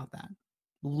talk about that.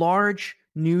 Large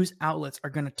news outlets are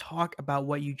going to talk about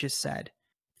what you just said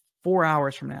 4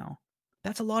 hours from now.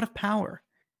 That's a lot of power.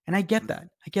 And I get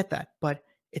that. But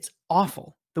it's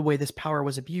awful the way this power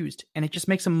was abused. And it just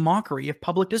makes a mockery of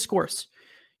public discourse.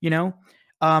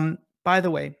 By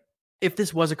the way, if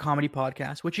this was a comedy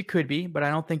podcast, which it could be, but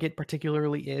I don't think it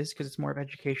particularly is because it's more of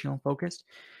educational focused,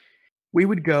 we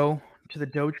would go to the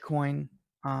Dogecoin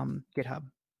GitHub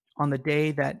on the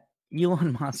day that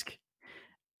Elon Musk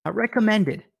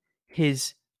recommended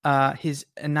his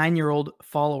 9-year-old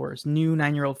followers, new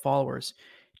 9-year-old followers,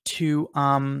 to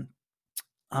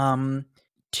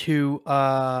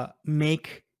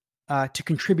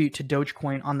contribute to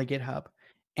Dogecoin on the GitHub,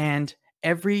 and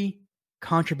every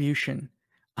contribution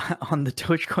on the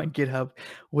Dogecoin GitHub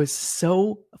was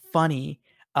so funny.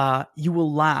 You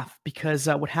will laugh because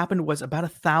what happened was about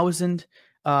 1,000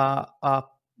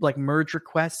 like merge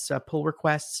requests, pull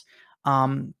requests,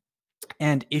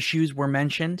 and issues were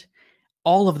mentioned.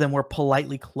 All of them were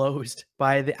politely closed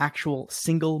by the actual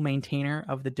single maintainer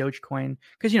of the Dogecoin.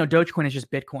 Because, Dogecoin is just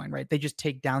Bitcoin, right? They just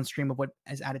take downstream of what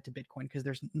is added to Bitcoin because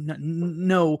there's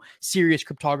no serious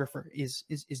cryptographer is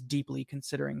deeply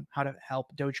considering how to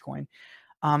help Dogecoin.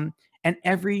 And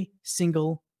every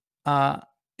single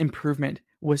improvement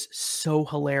was so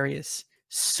hilarious.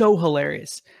 So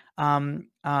hilarious. I'm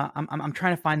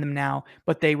trying to find them now,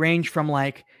 but they range from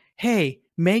like, hey,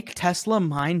 make Tesla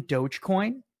mine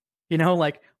Dogecoin.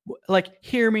 Like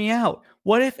hear me out.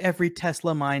 What if every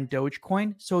Tesla mined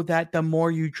Dogecoin so that the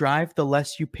more you drive, the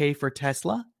less you pay for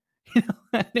Tesla?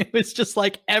 And it was just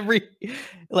like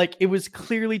it was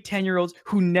clearly 10-year-olds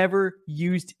who never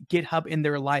used GitHub in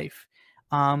their life.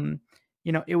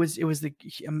 It was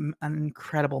an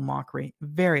incredible mockery,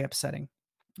 very upsetting.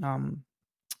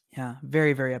 Yeah,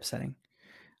 very, very upsetting.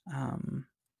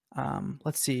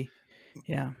 Let's see.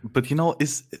 Yeah. But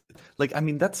is like, I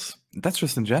mean, that's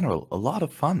just in general a lot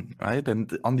of fun, right?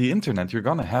 And on the internet, you're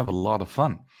gonna have a lot of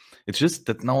fun. It's just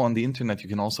that now on the internet, you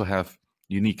can also have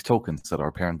unique tokens that are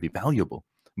apparently valuable.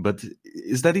 But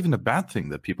is that even a bad thing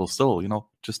that people still,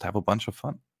 just have a bunch of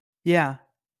fun? Yeah,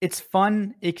 it's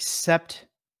fun except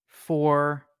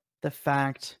for the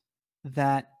fact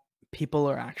that people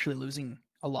are actually losing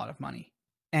a lot of money.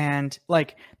 And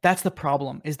like, that's the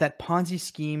problem, is that Ponzi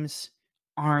schemes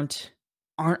aren't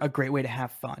a great way to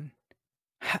have fun.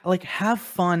 Like, have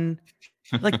fun.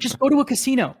 Like, just go to a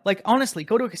casino. Like, honestly,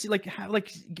 go to a casino. Like,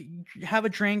 have a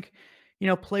drink,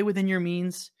 play within your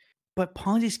means. But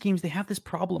Ponzi schemes, they have this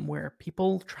problem where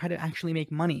people try to actually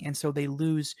make money, and so they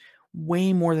lose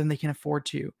way more than they can afford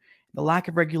to. The lack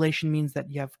of regulation means that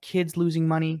you have kids losing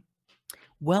money.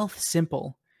 Wealth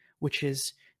Simple, which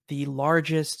is the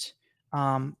largest, it's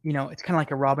kind of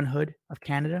like a Robin Hood of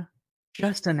Canada,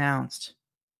 just announced.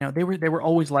 They were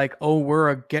always like, oh, we're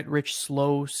a get rich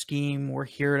slow scheme. We're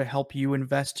here to help you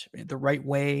invest the right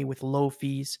way with low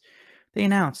fees. They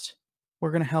announced,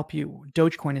 we're going to help you.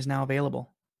 Dogecoin is now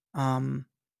available. And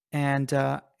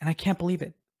I can't believe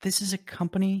it. This is a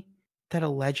company that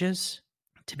alleges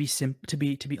to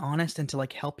be honest and to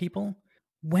like help people.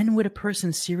 When would a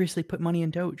person seriously put money in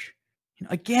Doge?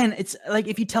 Again, it's like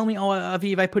if you tell me, oh,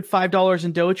 Aviv, I put $5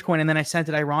 in Dogecoin and then I sent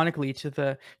it ironically to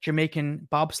the Jamaican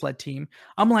bobsled team.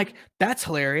 I'm like, that's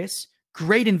hilarious.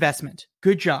 Great investment.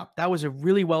 Good job. That was a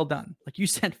really well done. Like, you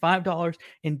sent $5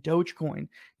 in Dogecoin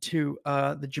to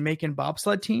the Jamaican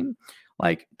bobsled team.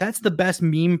 Like, that's the best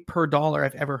meme per dollar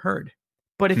I've ever heard.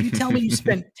 But if you tell me you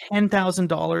spent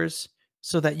 $10,000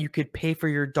 so that you could pay for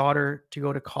your daughter to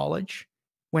go to college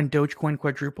when Dogecoin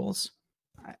quadruples,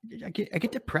 I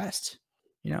get depressed.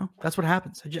 That's what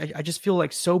happens. I just feel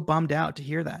like so bummed out to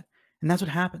hear that. And that's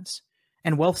what happens.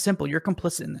 And Wealth Simple, you're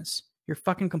complicit in this. You're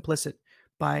fucking complicit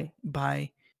by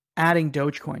adding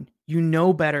Dogecoin. You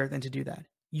know better than to do that.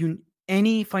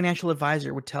 Any financial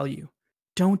advisor would tell you,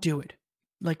 don't do it.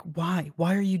 Like, why?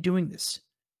 Why are you doing this?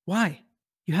 Why?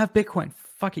 You have Bitcoin.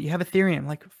 Fuck it. You have Ethereum.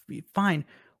 Like, fine.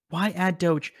 Why add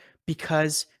Doge?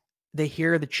 Because they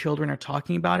hear the children are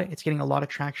talking about it. It's getting a lot of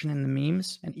traction in the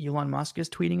memes, and Elon Musk is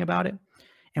tweeting about it.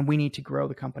 And we need to grow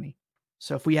the company.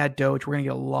 So if we add Doge, we're going to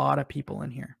get a lot of people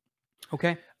in here.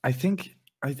 Okay. I think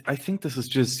this is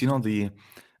just,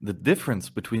 the difference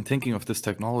between thinking of this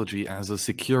technology as a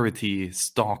security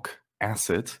stock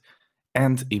asset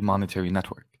and a monetary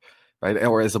network, right?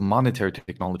 Or as a monetary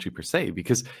technology per se.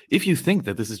 Because if you think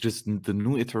that this is just the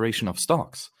new iteration of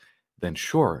stocks, then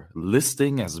sure,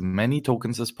 listing as many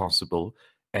tokens as possible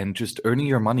and just earning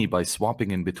your money by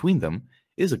swapping in between them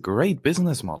is a great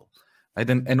business model. Right?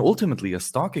 And ultimately, a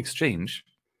stock exchange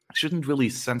shouldn't really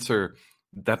censor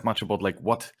that much about like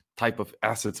what type of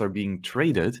assets are being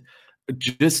traded,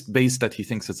 just based that he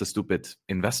thinks it's a stupid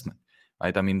investment.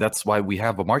 Right? I mean, that's why we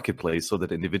have a marketplace, so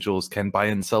that individuals can buy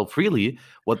and sell freely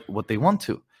what they want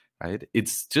to. Right?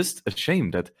 It's just a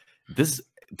shame that this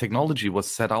technology was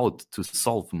set out to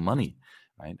solve money,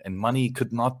 right? And money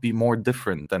could not be more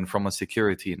different than from a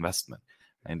security investment.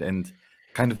 And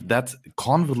kind of that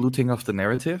convoluting of the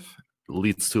narrative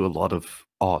leads to a lot of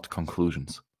odd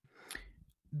conclusions.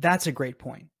 That's a great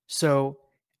point. So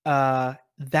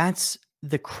that's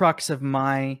the crux of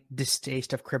my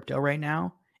distaste of crypto right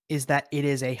now, is that it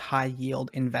is a high yield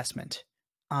investment.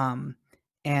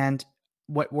 And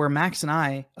where Max and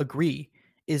I agree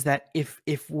is that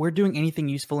if we're doing anything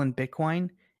useful in Bitcoin,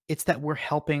 it's that we're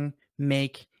helping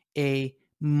make a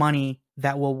money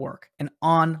that will work, an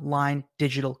online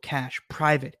digital cash,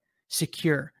 private,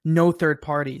 secure, no third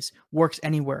parties, works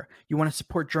anywhere. You want to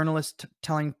support journalists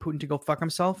telling Putin to go fuck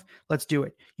himself? Let's do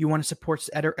it. You want to support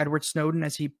Edward Snowden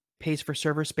as he pays for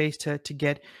server space to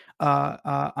get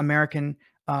American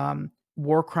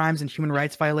war crimes and human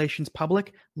rights violations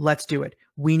public? Let's do it.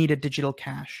 We need a digital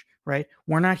cash, right?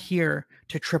 We're not here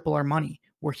to triple our money.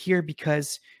 We're here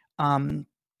because in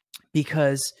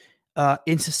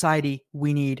society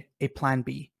we need a plan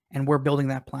B. And we're building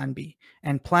that plan B.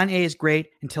 And plan A is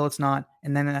great until it's not.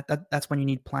 And then that's when you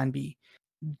need plan B.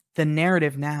 The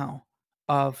narrative now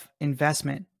of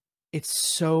investment, it's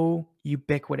so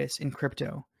ubiquitous in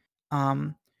crypto,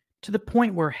 to the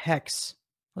point where Hex,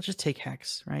 let's just take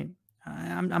Hex, right?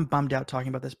 I'm bummed out talking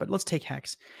about this, but let's take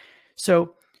Hex.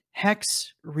 So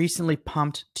Hex recently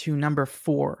pumped to number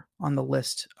 4 on the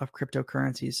list of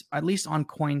cryptocurrencies, at least on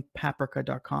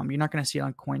coinpaprika.com. You're not going to see it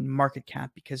on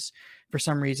CoinMarketCap because for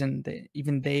some reason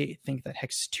even they think that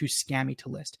Hex is too scammy to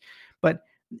list. But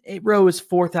it rose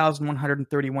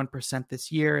 4,131%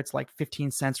 this year. It's like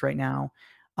 15 cents right now.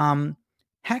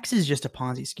 Hex is just a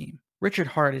Ponzi scheme. Richard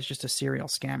Hart is just a serial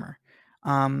scammer.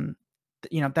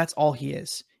 That's all he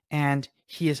is. And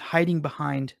he is hiding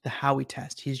behind the Howey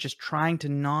test. He's just trying to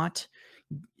not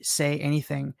say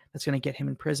anything that's going to get him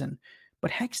in prison.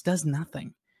 But Hex does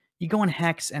nothing. You go on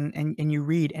Hex and you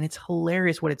read, and it's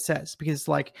hilarious what it says, because it's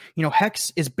like,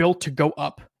 Hex is built to go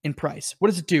up in price. What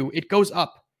does it do? It goes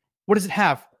up. What does it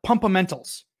have?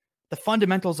 Pumpamentals, the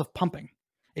fundamentals of pumping.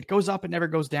 It goes up, it never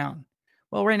goes down.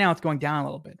 Well, right now it's going down a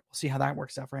little bit. We'll see how that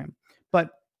works out for him. But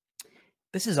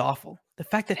this is awful. The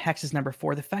fact that Hex is number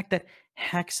 4, the fact that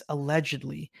Hex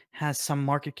allegedly has some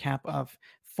market cap of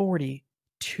 $42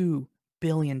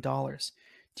 billion. Do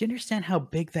you understand how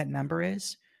big that number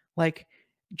is? Like,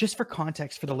 just for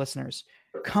context for the listeners,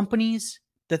 companies,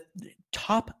 the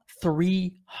top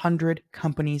 300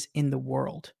 companies in the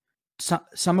world,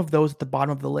 some of those at the bottom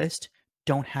of the list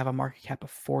don't have a market cap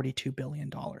of $42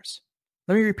 billion.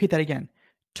 Let me repeat that again.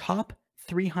 Top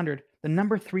 300, the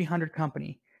number 300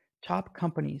 company, top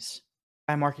companies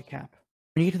by market cap.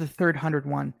 When you get to the third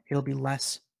 101, it'll be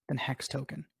less than Hex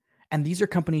token. And these are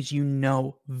companies you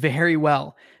know very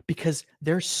well because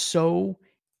they're so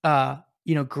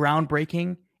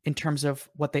groundbreaking in terms of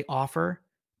what they offer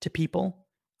to people.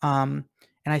 And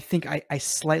I think I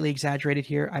slightly exaggerated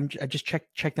here. I just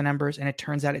checked the numbers, and it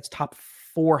turns out it's top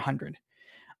 400.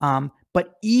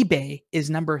 But eBay is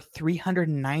number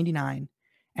 399,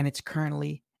 and it's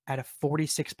currently at a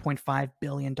 $46.5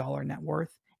 billion net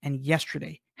worth. And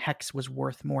yesterday, Hex was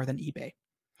worth more than eBay.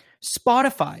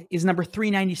 Spotify is number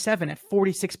 397 at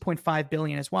 $46.5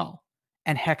 billion as well.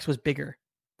 And Hex was bigger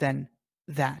than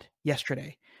that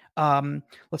yesterday.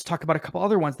 Let's talk about a couple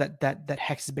other ones that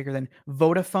Hex is bigger than.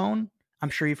 Vodafone, I'm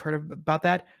sure you've heard about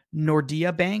that.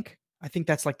 Nordea Bank, I think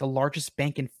that's like the largest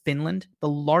bank in Finland.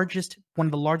 One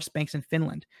of the largest banks in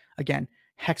Finland. Again,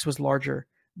 Hex was larger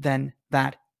than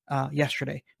that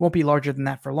yesterday. Won't be larger than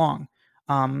that for long.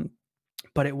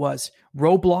 But it was.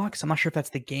 Roblox, I'm not sure if that's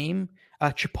the game.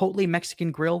 Chipotle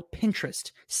Mexican Grill,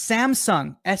 Pinterest,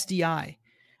 Samsung, SDI,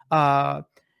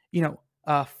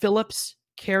 Philips,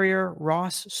 Carrier,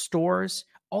 Ross, Stores,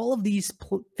 all of these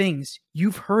things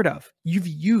you've heard of, you've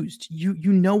used, you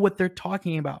know what they're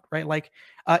talking about, right? Like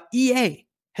EA.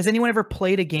 Has anyone ever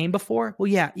played a game before? Well,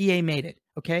 yeah, EA made it,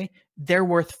 okay? They're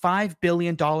worth $5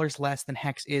 billion less than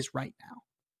Hex is right now,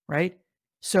 right?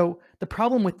 So the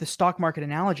problem with the stock market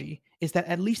analogy is that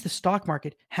at least the stock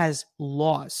market has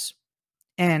laws,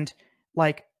 and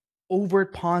like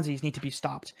overt Ponzi's need to be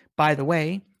stopped. By the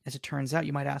way, as it turns out,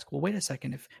 you might ask, well, wait a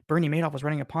second. If Bernie Madoff was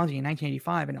running a Ponzi in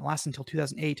 1985 and it lasted until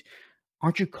 2008,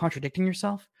 aren't you contradicting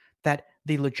yourself that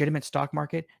the legitimate stock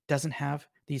market doesn't have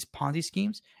these Ponzi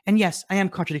schemes? And yes, I am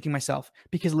contradicting myself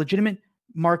because legitimate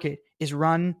market is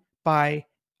run by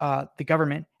the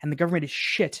government, and the government is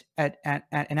shit at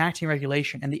enacting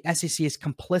regulation, and the SEC is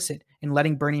complicit in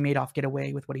letting Bernie Madoff get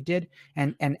away with what he did,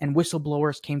 and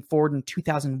whistleblowers came forward in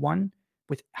 2001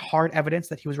 with hard evidence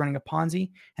that he was running a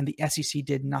Ponzi, and the SEC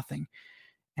did nothing,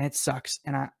 and it sucks.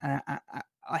 And I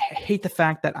hate the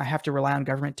fact that I have to rely on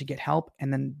government to get help,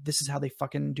 and then this is how they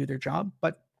fucking do their job.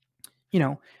 But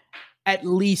at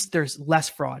least there's less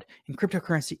fraud in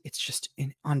cryptocurrency. It's just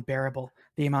unbearable,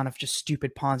 the amount of just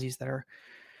stupid Ponzi's that are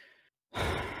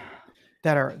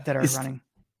running.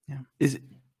 Yeah.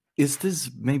 Is this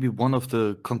maybe one of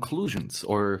the conclusions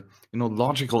or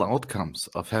logical outcomes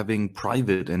of having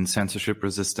private and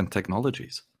censorship-resistant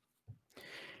technologies?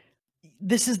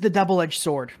 This is the double-edged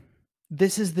sword.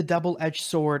 This is the double-edged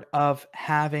sword of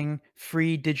having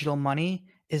free digital money,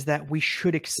 is that we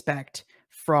should expect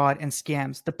fraud and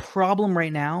scams. The problem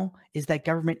right now is that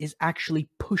government is actually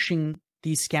pushing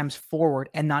these scams forward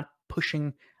and not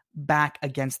pushing back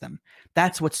against them.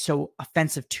 That's what's so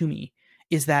offensive to me,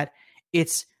 is that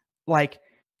it's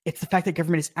the fact that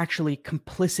government is actually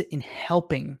complicit in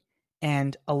helping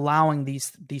and allowing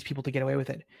these people to get away with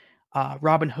it.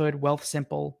 Robinhood,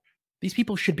 Wealthsimple, these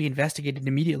people should be investigated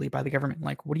immediately by the government.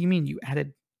 Like, what do you mean you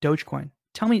added Dogecoin?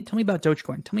 Tell me about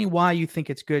Dogecoin. Tell me why you think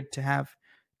it's good to have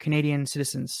Canadian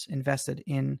citizens invested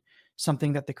in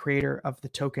something that the creator of the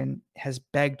token has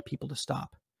begged people to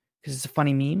stop because it's a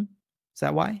funny meme. Is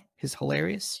that why? It's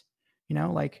hilarious.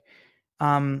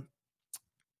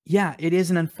 Yeah, it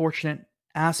is an unfortunate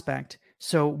aspect.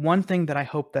 So one thing that I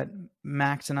hope that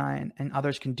Max and I and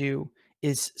others can do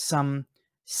is some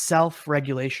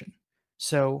self-regulation.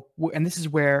 So, and this is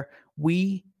where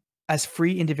we as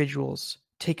free individuals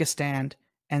take a stand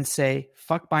and say,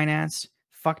 fuck Binance,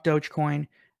 fuck Dogecoin,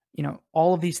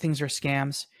 all of these things are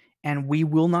scams, and we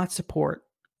will not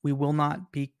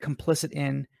be complicit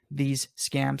in these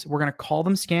scams. We're going to call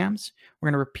them scams. We're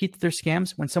going to repeat that they're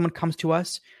scams. When someone comes to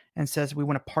us and says, we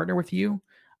want to partner with you,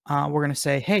 we're going to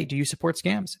say, hey, do you support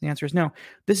scams? The answer is no.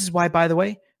 This is why, by the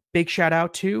way, big shout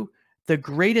out to the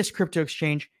greatest crypto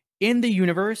exchange in the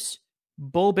universe,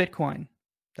 Bull Bitcoin.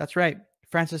 That's right.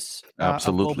 Francis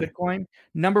Bull Bitcoin,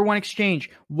 number one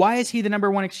exchange. Why is he the number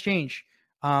one exchange?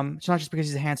 It's not just because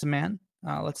he's a handsome man.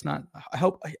 Let's not.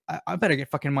 I better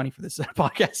get fucking money for this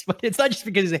podcast, but it's not just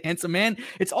because he's a handsome man.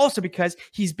 It's also because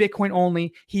he's Bitcoin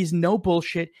only. He's no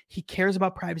bullshit. He cares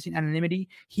about privacy and anonymity.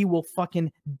 He will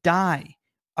fucking die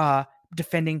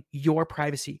defending your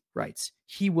privacy rights.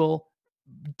 He will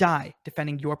die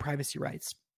defending your privacy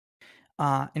rights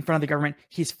in front of the government.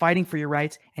 He's fighting for your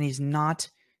rights, and he's not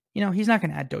going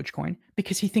to add Dogecoin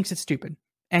because he thinks it's stupid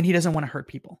and he doesn't want to hurt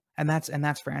people. And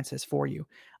that's Francis for you.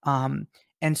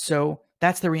 And so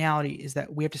that's the reality, is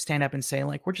that we have to stand up and say,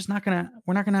 like, I'm not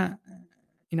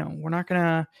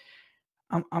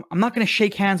gonna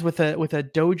shake hands with a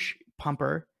Doge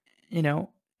pumper,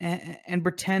 and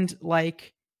pretend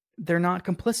like they're not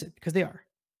complicit, because they are,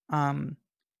 in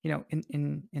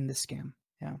this scam.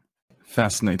 Yeah.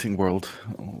 Fascinating world.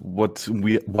 What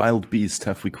wild beast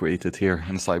have we created here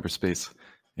in cyberspace?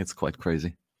 It's quite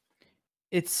crazy.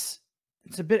 It's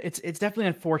definitely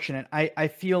unfortunate. I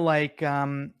feel like,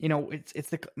 it's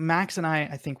the Max and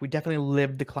I think we definitely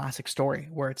lived the classic story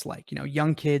where it's like,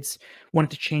 young kids wanted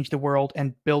to change the world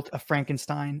and built a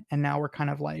Frankenstein. And now we're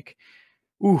kind of like,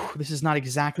 ooh, this is not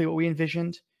exactly what we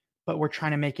envisioned, but we're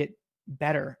trying to make it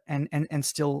better and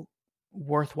still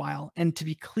worthwhile. And to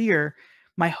be clear,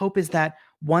 my hope is that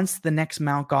once the next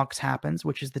Mt. Gox happens,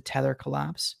 which is the Tether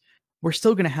collapse, we're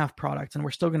still going to have products, and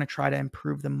we're still going to try to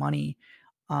improve the money,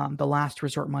 the last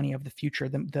resort money of the future,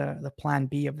 the plan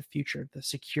B of the future, the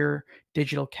secure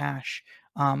digital cash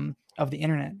of the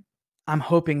internet. I'm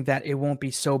hoping that it won't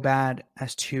be so bad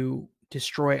as to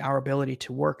destroy our ability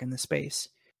to work in the space.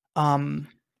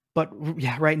 But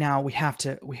yeah, right now we have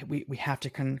to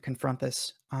confront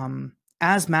this.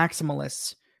 As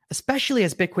maximalists, especially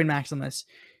as Bitcoin maximalists,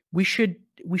 we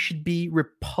should be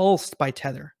repulsed by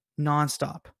Tether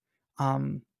nonstop,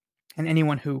 and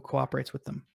anyone who cooperates with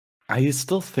them. I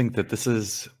still think that this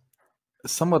is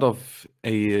somewhat of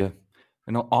a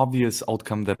obvious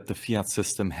outcome that the fiat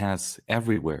system has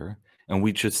everywhere, and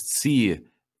we just see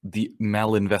the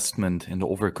malinvestment and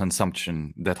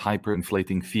overconsumption that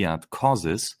hyperinflating fiat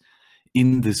causes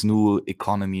in this new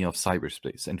economy of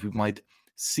cyberspace. And we might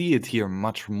see it here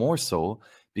much more so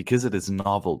because it is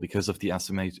novel, because of the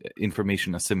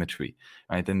information asymmetry,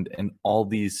 right? And all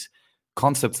these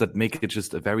concepts that make it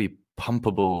just a very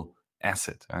pumpable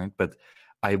asset, right? But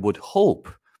I would hope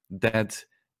that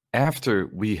after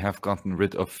we have gotten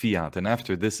rid of fiat and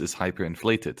after this is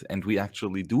hyperinflated and we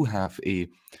actually do have a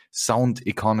sound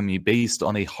economy based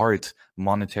on a hard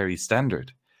monetary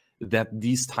standard, that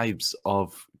these types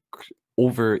of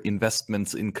over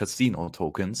investments in casino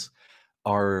tokens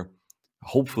are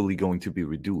hopefully going to be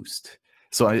reduced.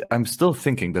 So I'm still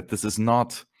thinking that this is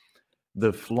not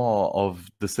the flaw of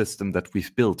the system that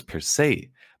we've built per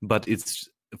se, but it's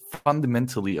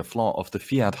fundamentally a flaw of the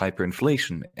fiat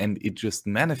hyperinflation, and it just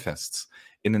manifests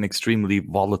in an extremely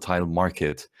volatile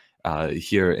market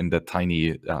here in that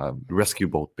tiny rescue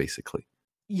boat, basically.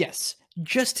 Yes.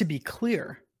 Just to be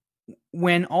clear,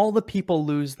 when all the people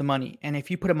lose the money, and if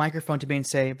you put a microphone to me and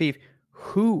say, Aviv,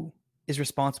 who is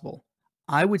responsible?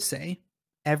 I would say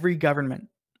every government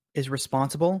is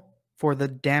responsible for the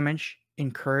damage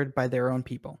incurred by their own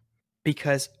people,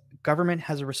 because government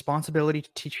has a responsibility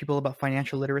to teach people about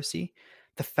financial literacy.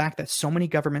 The fact that so many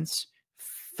governments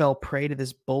fell prey to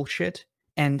this bullshit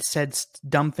and said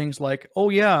dumb things like, oh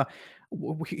yeah,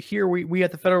 here we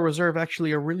at the Federal Reserve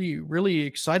actually are really, really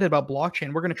excited about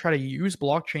blockchain. We're going to try to use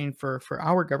blockchain for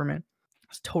our government.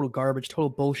 It's total garbage, total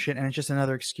bullshit. And it's just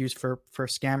another excuse for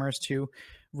scammers to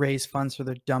raise funds for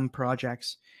their dumb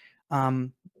projects.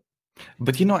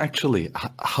 But actually,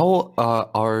 how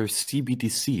are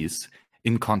CBDCs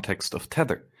in context of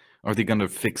Tether? Are they going to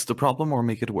fix the problem or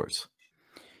make it worse?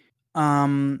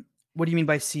 What do you mean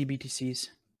by CBDCs?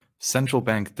 Central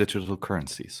bank digital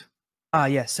currencies.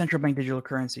 Yes, central bank digital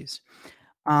currencies.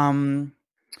 Again,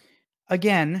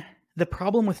 the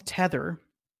problem with Tether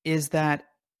is that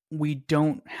we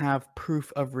don't have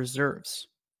proof of reserves.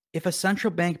 If a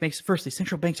central bank firstly,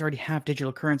 central banks already have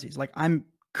digital currencies. Like, I'm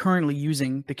currently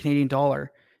using the Canadian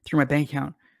dollar through my bank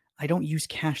account. I don't use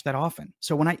cash that often.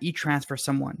 So when I e-transfer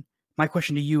someone My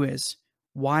question to you is,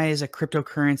 why is a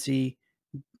cryptocurrency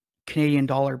Canadian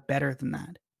dollar better than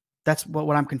that? That's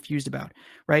what I'm confused about,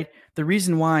 right? The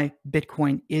reason why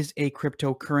Bitcoin is a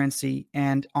cryptocurrency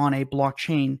and on a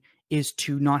blockchain is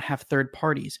to not have third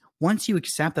parties. Once you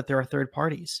accept that there are third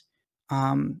parties,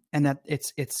 and that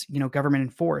it's government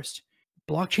enforced,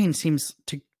 blockchain seems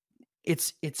to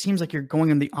it seems like you're going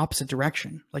in the opposite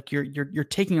direction. Like you're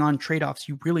taking on trade-offs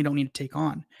you really don't need to take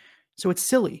on. So it's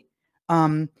silly.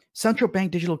 Central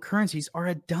bank digital currencies are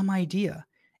a dumb idea,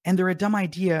 and they're a dumb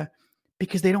idea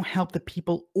because they don't help the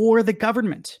people or the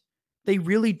government. They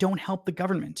really don't help the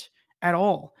government at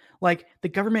all. Like the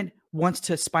government wants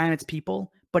to spy on its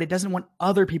people, but it doesn't want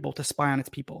other people to spy on its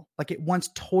people. Like it wants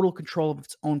total control of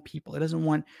its own people. It doesn't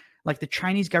want, like the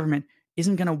Chinese government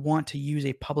isn't going to want to use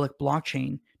a public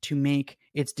blockchain to make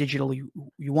its digital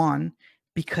yuan,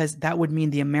 because that would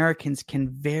mean the Americans can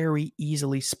very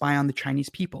easily spy on the Chinese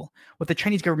people. What the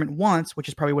Chinese government wants, which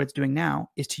is probably what it's doing now,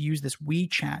 is to use this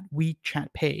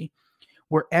WeChat Pay,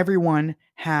 where everyone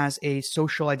has a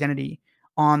social identity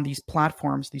on these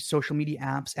platforms, these social media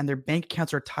apps, and their bank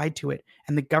accounts are tied to it.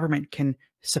 And the government can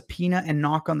subpoena and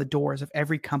knock on the doors of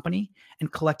every company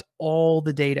and collect all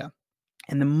the data.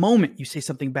 And the moment you say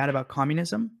something bad about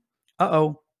communism,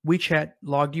 WeChat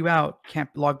logged you out, can't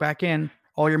log back in.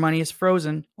 All your money is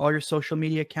frozen. All your social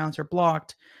media accounts are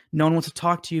blocked. No one wants to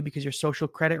talk to you because your social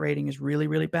credit rating is really,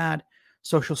 really bad.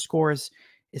 Social scores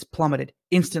is plummeted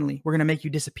instantly. We're going to make you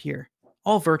disappear.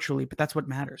 All virtually, but that's what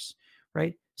matters,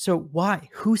 right? So why?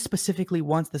 Who specifically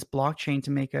wants this blockchain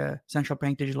to make a central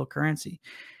bank digital currency?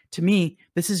 To me,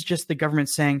 this is just the government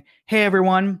saying, hey,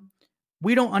 everyone,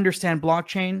 we don't understand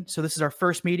blockchain. So this is our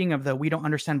first meeting of the We Don't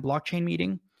Understand Blockchain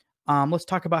meeting. Let's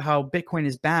talk about how Bitcoin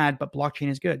is bad, but blockchain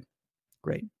is good.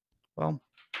 Great. Well,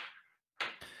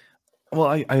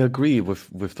 I agree with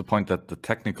the point that the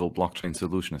technical blockchain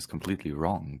solution is completely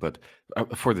wrong, but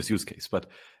for this use case. But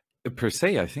per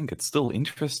se, I think it's still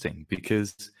interesting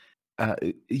because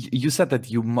you said that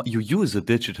you use a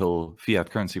digital fiat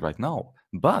currency right now,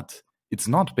 but it's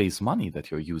not base money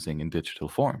that you're using in digital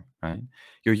form, right?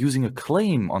 You're using a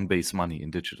claim on base money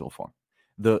in digital form.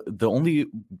 The only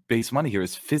base money here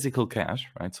is physical cash,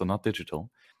 right? So not digital.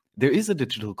 There is a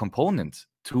digital component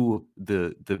to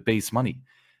the base money,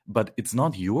 but it's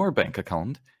not your bank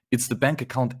account. It's the bank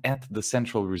account at the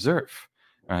central reserve,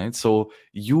 right? So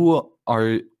you're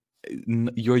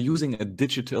using a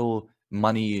digital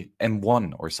money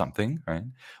M1 or something, right?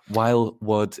 While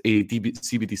what a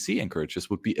CBDC encourages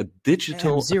would be a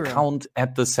digital M0 account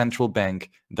at the central bank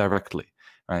directly,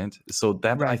 right? So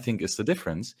that Right. I think is the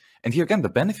difference. And here again, the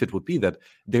benefit would be that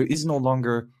there is no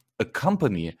longer a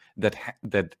company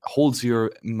that holds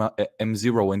your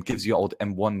M0 and gives you out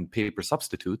M1 paper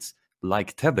substitutes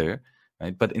like Tether,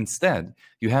 right? But instead,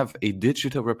 you have a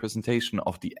digital representation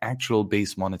of the actual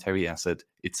base monetary asset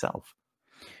itself.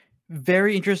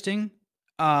 Very interesting.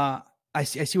 I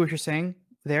see what you're saying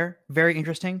there. Very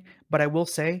interesting. But I will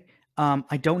say,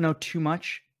 I don't know too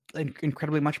much,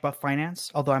 incredibly much about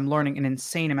finance, although I'm learning an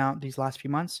insane amount these last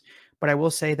few months. But I will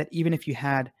say that even if you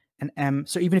had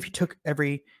so even if you took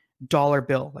every dollar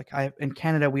bill, like in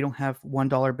Canada, we don't have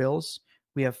 $1 bills.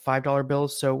 We have $5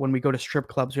 bills. So when we go to strip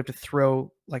clubs, we have to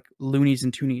throw like loonies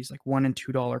and toonies, like $1 and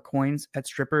 $2 coins at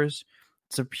strippers.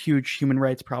 It's a huge human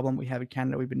rights problem we have in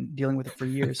Canada. We've been dealing with it for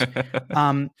years.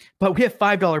 But we have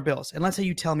 $5 bills. And let's say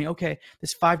you tell me, okay,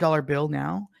 this $5 bill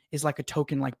now is like a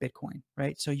token like Bitcoin,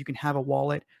 right? So you can have a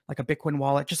wallet, like a Bitcoin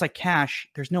wallet, just like cash.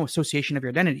 There's no association of your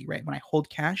identity, right? When I hold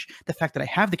cash, the fact that I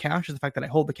have the cash is the fact that I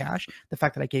hold the cash. The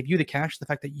fact that I gave you the cash, the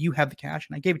fact that you have the cash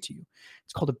and I gave it to you.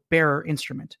 It's called a bearer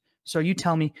instrument. So you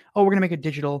tell me, oh, we're going to make a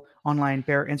digital online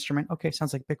bearer instrument. Okay,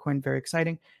 sounds like Bitcoin, very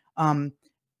exciting.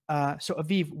 So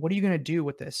Aviv, what are you going to do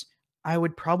with this? I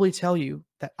would probably tell you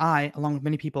that I, along with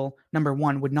many people, number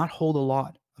one, would not hold a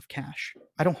lot of cash.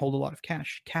 I don't hold a lot of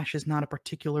cash. Cash is not a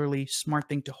particularly smart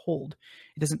thing to hold.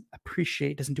 It doesn't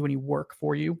appreciate, doesn't do any work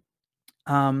for you.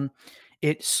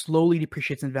 It slowly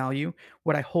depreciates in value.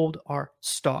 What I hold are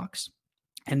stocks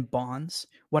and bonds.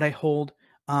 What I hold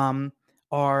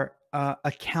are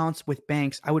accounts with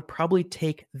banks. I would probably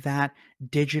take that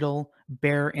digital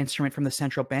bearer instrument from the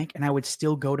central bank and I would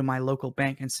still go to my local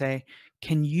bank and say,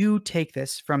 can you take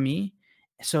this from me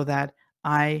so that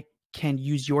I can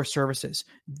use your services?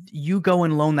 You go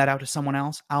and loan that out to someone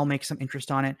else. I'll make some interest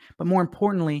on it. But more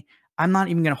importantly, I'm not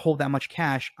even going to hold that much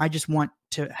cash. I just want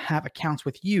to have accounts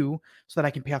with you so that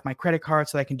I can pay off my credit card,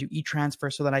 so that I can do e-transfer,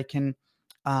 so that I can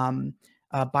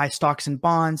buy stocks and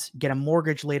bonds, get a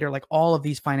mortgage later, like all of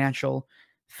these financial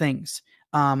things.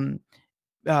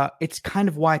 It's kind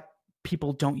of why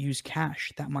people don't use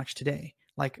cash that much today.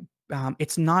 Like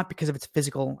It's not because of its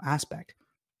physical aspect.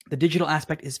 The digital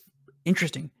aspect is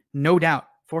interesting, no doubt,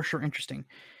 for sure interesting.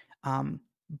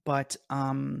 But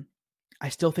I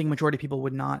still think majority of people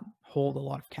would not hold a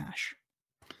lot of cash.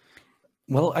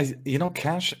 Well,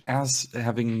 cash as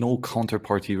having no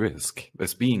counterparty risk,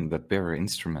 as being that bearer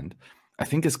instrument, I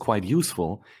think is quite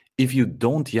useful if you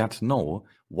don't yet know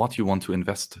what you want to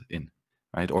invest in,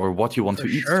 right? Or what you want to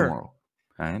eat tomorrow,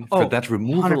 right? For that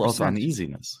removal 100%. of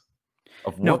uneasiness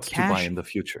of what to buy in the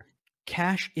future.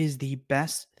 Cash is the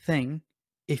best thing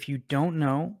if you don't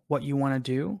know what you want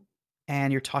to do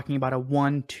and you're talking about a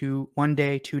 1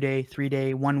 day, 2 day, 3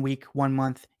 day, 1 week, 1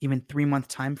 month, even 3 month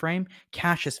time frame.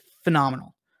 Cash is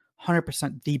phenomenal.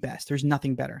 100% the best. There's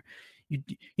nothing better.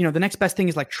 You know, the next best thing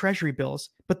is like treasury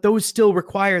bills, but those still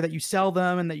require that you sell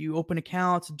them and that you open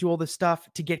accounts and do all this stuff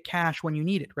to get cash when you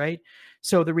need it, right?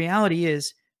 So the reality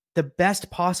is the best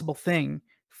possible thing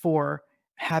for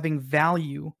having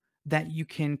value that you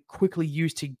can quickly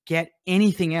use to get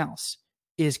anything else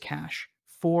is cash,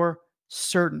 for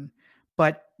certain.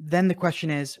 But then the question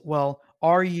is, well,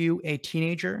 are you a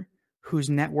teenager whose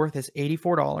net worth is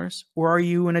 $84, or are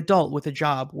you an adult with a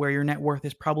job where your net worth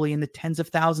is probably in the tens of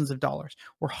thousands of dollars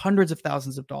or hundreds of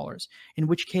thousands of dollars? In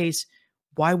which case,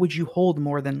 why would you hold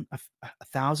more than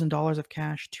 $1,000 of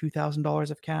cash,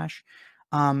 $2,000 of cash?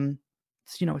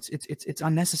 It's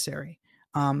unnecessary.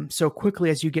 So quickly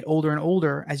as you get older and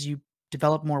older, as you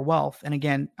develop more wealth, and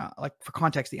again, like for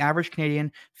context, the average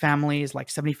Canadian family is like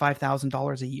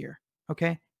 $75,000 a year.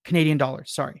 Okay. Canadian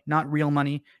dollars, sorry, not real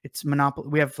money. It's monopoly.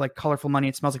 We have like colorful money.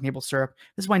 It smells like maple syrup.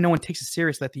 This is why no one takes us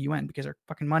seriously at the UN, because our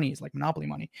fucking money is like monopoly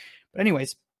money. But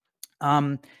anyways,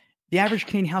 the average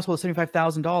Canadian household is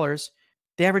 $75,000.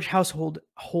 The average household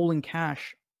holding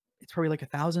cash, it's probably like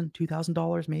 $1,000,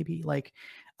 $2,000 maybe, like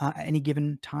at any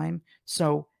given time.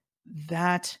 So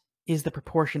that is the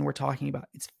proportion we're talking about.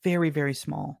 It's very, very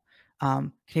small.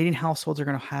 Canadian households are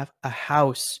going to have a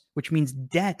house, which means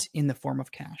debt in the form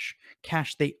of cash.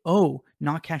 Cash they owe,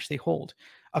 not cash they hold.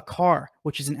 A car,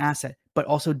 which is an asset, but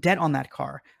also debt on that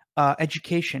car.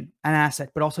 Education, an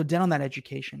asset, but also debt on that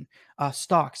education.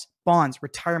 Stocks, bonds,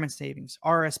 retirement savings,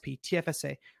 RSP,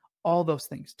 TFSA, all those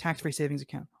things, tax-free savings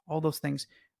account, all those things,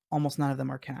 almost none of them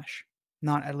are cash,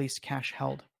 not at least cash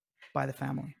held by the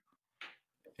family.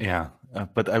 Yeah,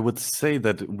 but I would say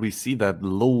that we see that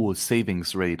low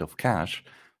savings rate of cash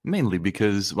mainly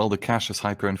because, well, the cash is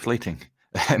hyperinflating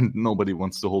and nobody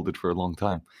wants to hold it for a long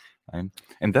time. Right?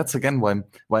 And that's again why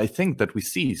I think that we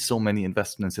see so many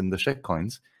investments in the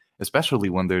shitcoins, especially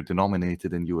when they're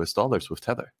denominated in US dollars with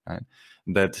Tether. Right?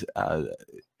 That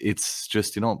it's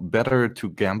just, better to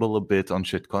gamble a bit on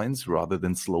shitcoins rather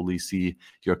than slowly see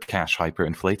your cash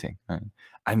hyperinflating. Right?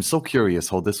 I'm so curious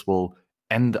how this will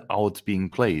end out being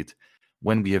played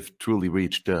when we have truly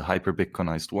reached the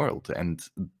hyper-Bitcoinized world and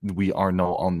we are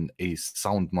now on a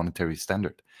sound monetary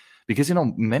standard. Because,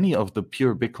 many of the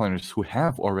pure Bitcoiners who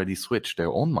have already switched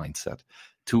their own mindset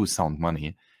to sound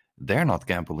money, they're not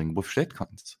gambling with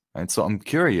shitcoins. Right? So I'm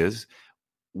curious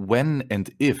when and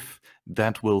if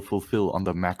that will fulfill on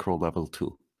the macro level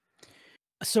too.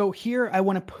 So here I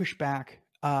want to push back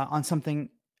on something,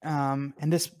 and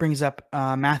this brings up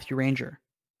Matthew Ranger,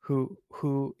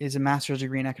 who is a master's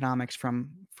degree in economics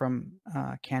from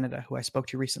Canada, who I spoke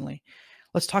to recently.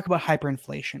 Let's talk about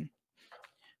hyperinflation.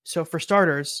 So for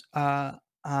starters,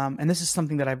 and this is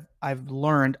something that I've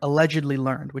allegedly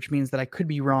learned, which means that I could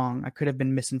be wrong, I could have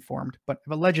been misinformed, but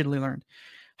I've allegedly learned.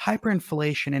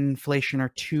 Hyperinflation and inflation are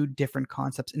two different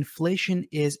concepts. Inflation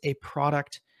is a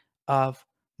product of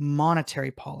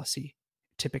monetary policy,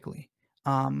 typically.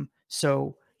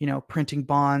 So printing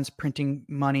bonds, printing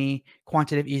money,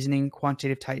 quantitative easing,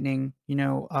 quantitative tightening,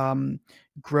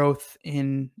 growth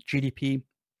in GDP.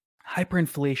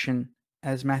 Hyperinflation,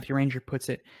 as Matthew Ranger puts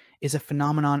it, is a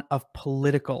phenomenon of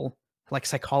political, like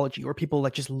psychology, or people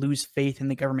that just lose faith in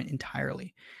the government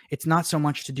entirely. It's not so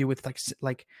much to do with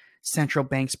like central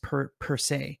banks per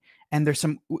se. And there's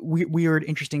some weird,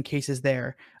 interesting cases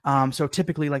there. So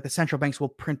typically, like the central banks will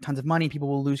print tons of money, people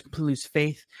will completely lose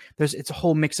faith. It's a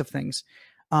whole mix of things.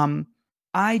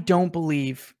 I don't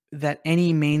believe that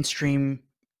any mainstream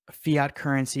fiat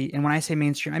currency, and when I say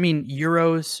mainstream, I mean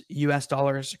euros, US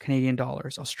dollars, Canadian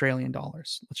dollars, Australian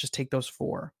dollars. Let's just take those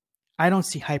four. I don't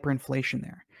see hyperinflation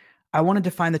there. I want to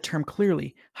define the term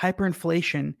clearly.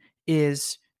 Hyperinflation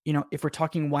is, if we're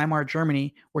talking Weimar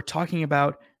Germany, we're talking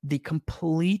about the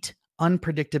complete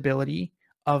unpredictability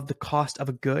of the cost of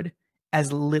a good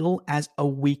as little as a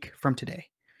week from today.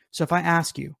 So if I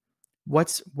ask you,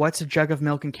 what's a jug of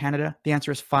milk in Canada? The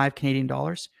answer is $5 Canadian.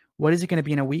 What is it going to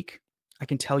be in a week? I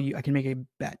can tell you, I can make a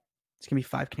bet. It's going to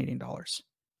be $5 Canadian.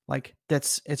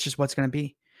 It's just what's going to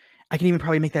be. I can even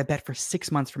probably make that bet for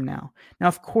 6 months from now. Now,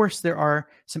 of course, there are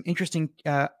some interesting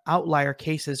outlier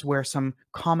cases where some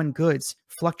common goods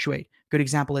fluctuate. Good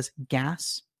example is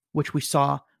gas, which we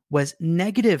saw was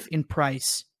negative in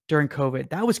price during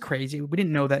COVID. That was crazy. We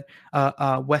didn't know that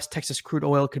West Texas crude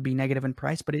oil could be negative in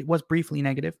price, but it was briefly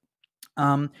negative.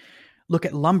 Look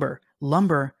at lumber.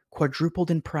 Lumber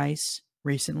quadrupled in price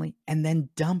recently and then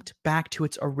dumped back to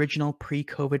its original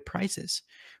pre-COVID prices,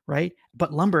 right?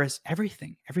 But lumber is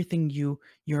everything. Everything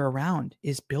you're around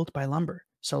is built by lumber.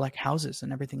 So like houses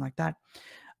and everything like that.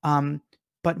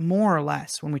 But more or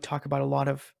less, when we talk about a lot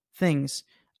of things,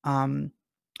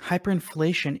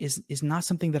 hyperinflation is not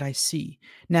something that I see.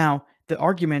 Now, the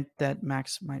argument that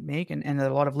Max might make and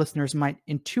that a lot of listeners might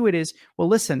intuit is, well,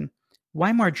 listen,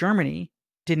 Weimar Germany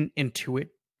didn't intuit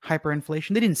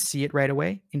hyperinflation. They didn't see it right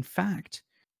away. In fact,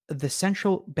 the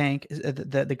central bank,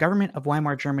 the government of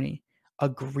Weimar Germany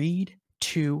agreed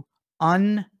to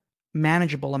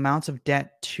unmanageable amounts of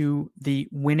debt to the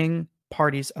winning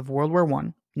parties of World War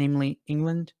I, namely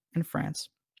England and France,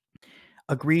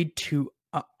 agreed to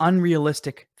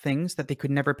unrealistic things that they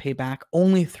could never pay back.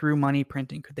 Only through money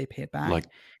printing could they pay it back.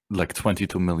 Like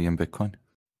 22 million Bitcoin.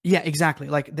 Yeah, exactly.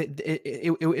 Like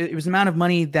it was an amount of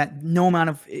money that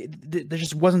there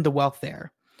just wasn't the wealth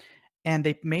there. And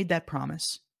they made that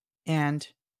promise. And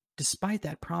despite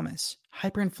that promise,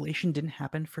 hyperinflation didn't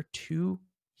happen for 2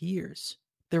 years.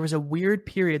 There was a weird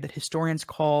period that historians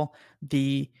call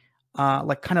the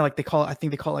I think they call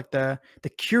it the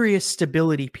curious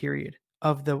stability period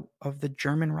of the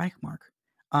German Reichsmark.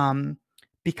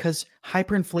 Because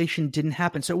hyperinflation didn't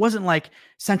happen. So it wasn't like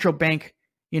central bank,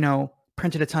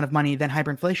 printed a ton of money, then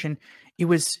hyperinflation.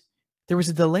 There was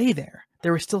a delay there.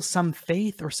 There was still some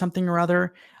faith or something or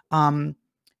other. And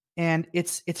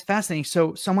it's fascinating.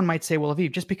 So someone might say, well,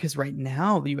 Aviv, just because right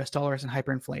now the US dollar isn't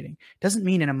hyperinflating doesn't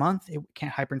mean in a month it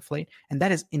can't hyperinflate. And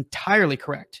that is entirely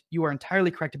correct. You are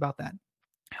entirely correct about that.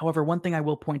 However, one thing I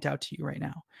will point out to you right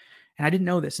now, and I didn't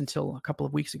know this until a couple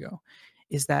of weeks ago,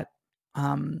 is that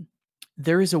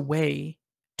there is a way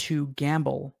to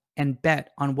gamble and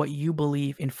bet on what you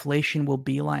believe inflation will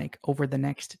be like over the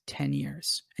next 10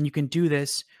 years. And you can do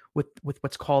this with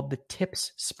what's called the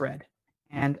TIPS spread.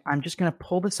 And I'm just going to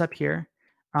pull this up here.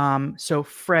 So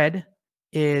Fred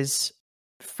is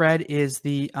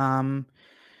the,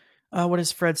 what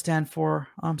does Fred stand for?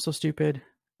 I'm so stupid.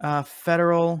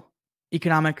 Federal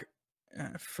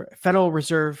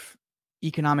Reserve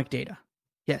Economic Data.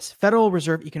 Yes, Federal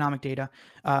Reserve Economic Data,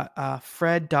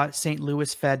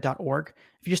 fred.stlouisfed.org.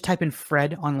 If you just type in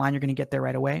Fred online, you're going to get there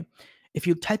right away. If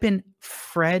you type in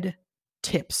Fred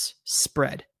TIPS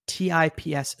spread,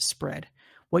 TIPS spread,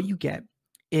 what you get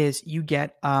is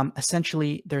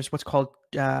essentially there's what's called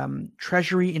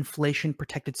Treasury Inflation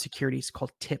Protected Securities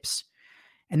called TIPS.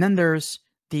 And then there's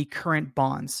the current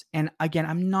bonds. And again,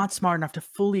 I'm not smart enough to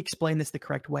fully explain this the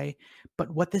correct way,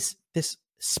 but what this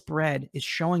spread is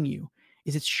showing you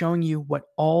is it's showing you what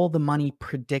all the money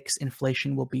predicts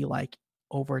inflation will be like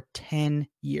over 10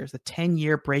 years, the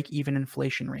 10-year break-even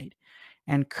inflation rate.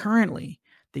 And currently,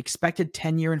 the expected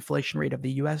 10-year inflation rate of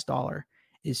the US dollar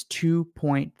is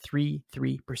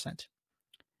 2.33%.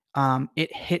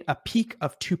 It hit a peak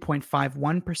of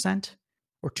 2.51%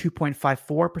 or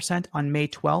 2.54% on May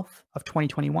 12th of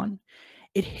 2021.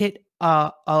 It hit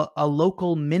a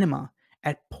local minima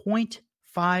at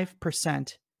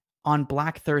 0.5% on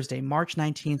Black Thursday, March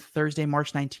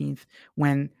 19th,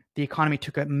 when the economy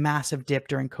took a massive dip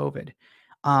during COVID,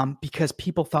 because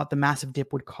people thought the massive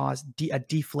dip would cause a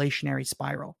deflationary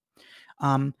spiral.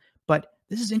 But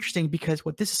this is interesting because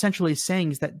what this essentially is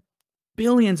saying is that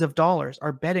billions of dollars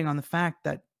are betting on the fact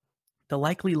that the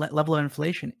likely level of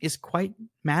inflation is quite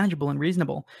manageable and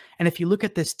reasonable. And if you look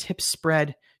at this TIPS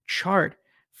spread chart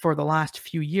for the last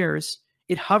few years,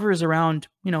 it hovers around,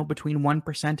 between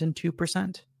 1% and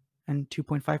 2%. And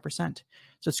 2.5%.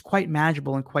 So it's quite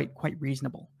manageable and quite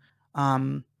reasonable.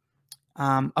 Of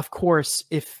course,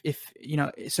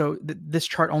 this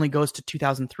chart only goes to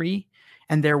 2003,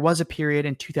 and there was a period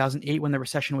in 2008 when the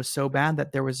recession was so bad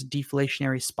that there was a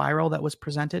deflationary spiral that was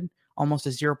presented, almost a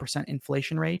 0%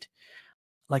 inflation rate,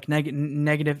 like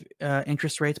negative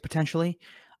interest rates potentially.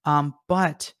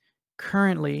 But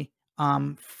currently,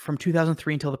 from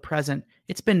 2003 until the present,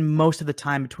 it's been most of the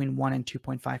time between 1 and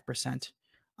 2.5%.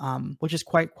 Which is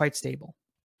quite stable.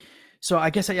 So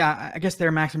I guess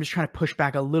there, Max, I'm just trying to push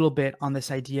back a little bit on this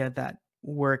idea that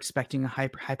we're expecting a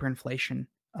hyperinflation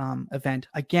event.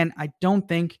 Again, I don't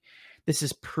think this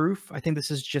is proof. I think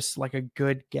this is just like a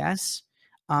good guess.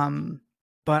 But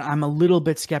I'm a little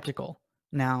bit skeptical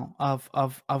now of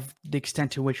the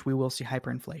extent to which we will see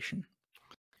hyperinflation.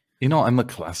 You know, I'm a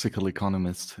classical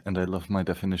economist and I love my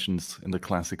definitions in the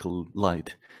classical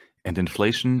light. And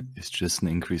inflation is just an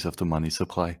increase of the money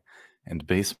supply. And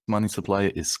base money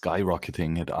supply is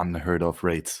skyrocketing at unheard of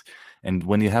rates. And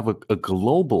when you have a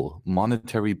global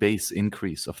monetary base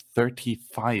increase of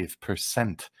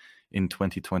 35% in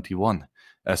 2021,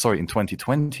 in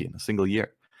 2020, in a single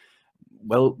year,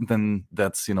 well, then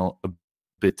that's, a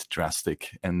bit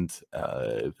drastic and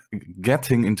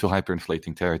getting into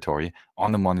hyperinflating territory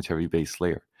on the monetary base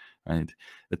layer, right?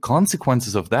 The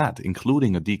consequences of that,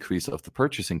 including a decrease of the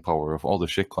purchasing power of all the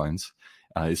shitcoins,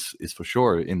 is for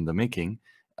sure in the making.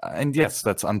 And yes,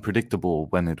 that's unpredictable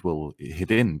when it will hit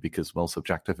in because, well,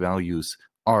 subjective values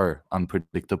are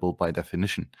unpredictable by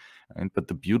definition. Right? But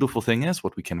the beautiful thing is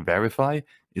what we can verify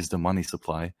is the money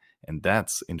supply, and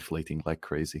that's inflating like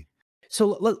crazy. So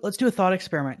let's do a thought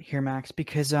experiment here, Max,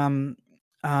 because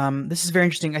this is very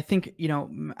interesting. I think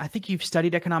I think you've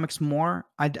studied economics more.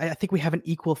 I think we have an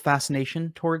equal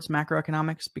fascination towards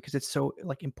macroeconomics because it's so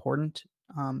important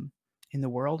in the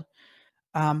world.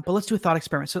 But let's do a thought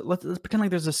experiment. So let's pretend like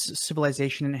there's a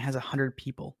civilization and it has 100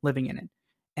 people living in it,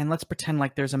 and let's pretend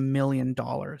like there's $1 million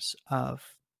of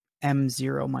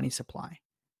M0 money supply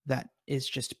that is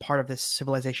just part of this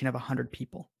civilization of 100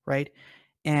 people, right?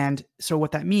 And so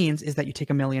what that means is that you take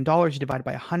 $1 million, you divide it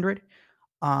by 100.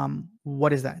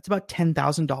 What is that? It's about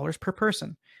 $10,000 per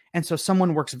person. And so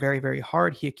someone works very, very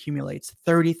hard. He accumulates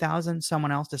 30,000.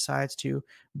 Someone else decides to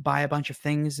buy a bunch of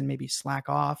things and maybe slack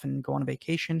off and go on a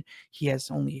vacation. He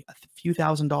has only a few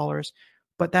 $1,000s,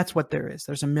 but that's what there is.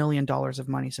 There's $1 million of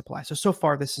money supply. So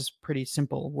far, this is a pretty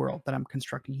simple world that I'm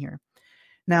constructing here.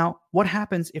 Now, what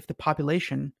happens if the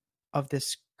population of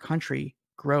this country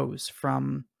grows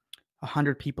from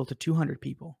 100 people to 200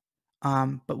 people,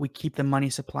 but we keep the money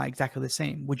supply exactly the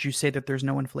same? Would you say that there's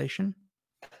no inflation?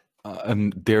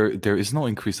 There is no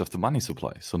increase of the money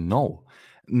supply, so no.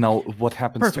 Now, what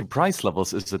happens to price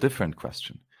levels is a different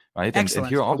question, right? Excellent. And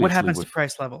here, obviously, what happens to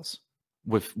price levels?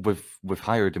 With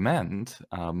higher demand,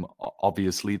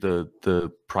 obviously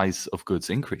the price of goods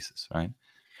increases, right?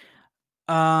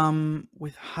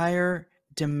 With higher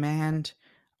demand,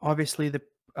 obviously the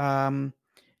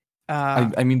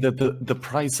I mean the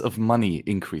price of money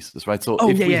increases, right? So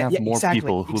if we have more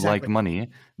people who like money,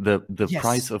 the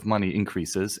price of money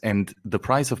increases, and the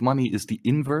price of money is the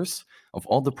inverse of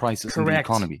all the prices in the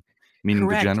economy, meaning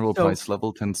the general price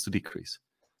level tends to decrease.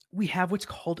 We have what's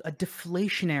called a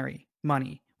deflationary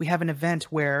money. We have an event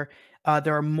where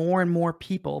there are more and more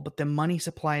people, but the money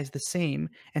supply is the same.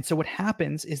 And so what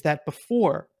happens is that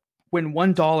before, when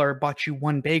 $1 bought you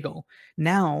one bagel,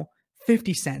 now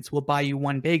 50 cents will buy you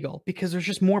one bagel because there's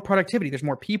just more productivity. There's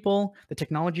more people, the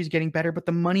technology is getting better, but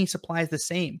the money supply is the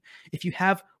same. If you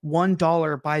have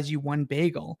 $1 buys you one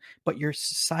bagel, but your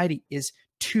society is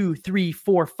 2, 3,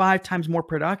 4, 5 times more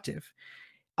productive,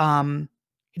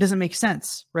 it doesn't make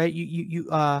sense, right?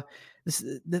 This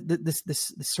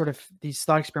sort of, these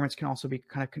thought experiments can also be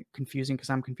kind of confusing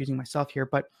because I'm confusing myself here.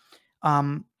 But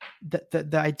the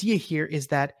idea here is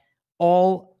that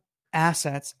all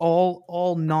assets,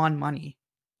 all non-money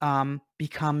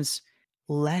becomes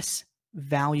less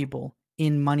valuable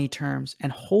in money terms,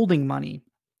 and holding money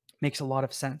makes a lot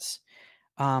of sense.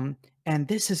 And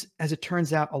this is, as it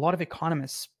turns out, a lot of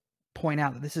economists point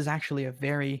out that this is actually a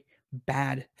very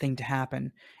bad thing to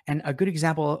happen. And a good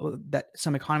example that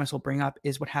some economists will bring up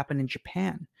is what happened in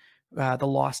Japan, the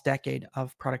lost decade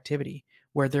of productivity,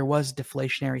 where there was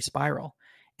deflationary spiral,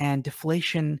 and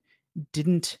deflation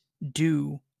didn't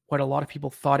do what a lot of people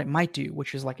thought it might do,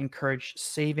 which is like encourage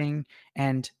saving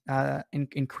and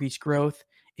increase growth.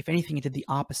 If anything, it did the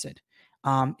opposite.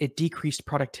 It decreased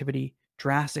productivity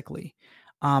drastically.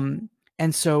 And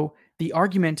so the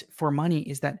argument for money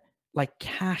is that, like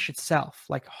cash itself,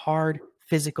 like hard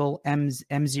physical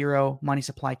M0 money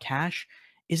supply cash,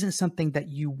 isn't something that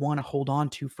you want to hold on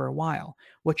to for a while.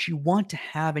 What you want to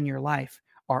have in your life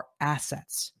are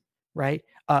assets, right?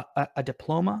 A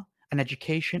diploma, an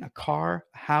education, a car,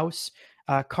 a house.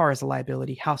 Car is a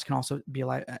liability. House can also be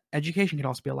education can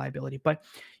also be a liability. But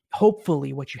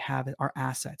hopefully what you have are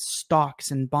assets, stocks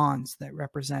and bonds that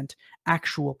represent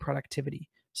actual productivity,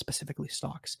 specifically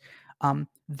stocks.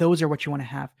 Those are what you want to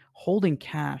have. Holding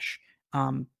cash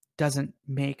doesn't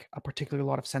make a particular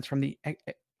lot of sense from the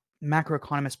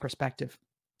macroeconomist perspective.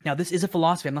 Now, this is a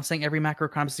philosophy. I'm not saying every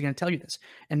macroeconomist is going to tell you this,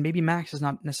 and maybe Max does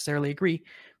not necessarily agree,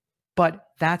 but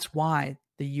that's why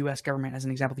the U.S. government, as an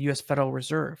example, the U.S. Federal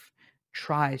Reserve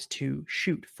tries to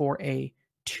shoot for a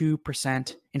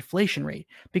 2% inflation rate,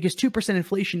 because 2%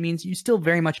 inflation means you still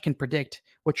very much can predict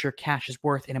what your cash is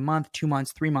worth in a month, 2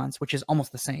 months, 3 months, which is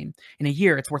almost the same. In a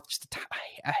year, it's worth just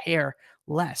a hair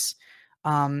less.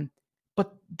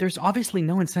 But there's obviously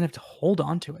no incentive to hold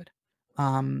on to it.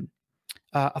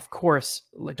 Of course,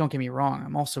 like, don't get me wrong,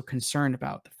 I'm also concerned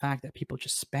about the fact that people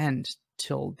just spend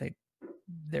till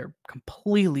they're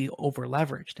completely over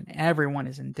leveraged and everyone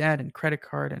is in debt and credit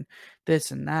card and this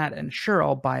and that. And sure,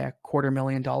 I'll buy a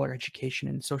 $250,000 education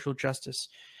in social justice,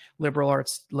 liberal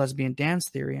arts, lesbian dance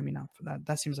theory. I mean,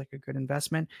 that seems like a good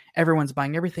investment. Everyone's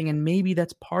buying everything. And maybe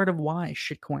that's part of why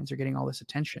shitcoins are getting all this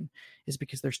attention, is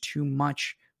because there's too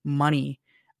much money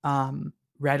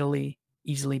readily,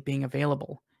 easily being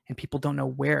available. And people don't know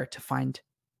where to find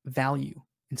value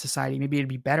in society. Maybe it'd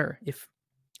be better if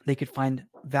they could find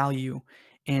value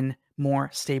in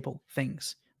more stable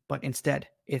things, but instead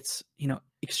it's,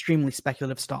 extremely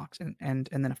speculative stocks and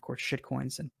then of course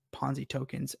shitcoins and Ponzi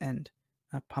tokens and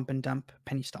pump and dump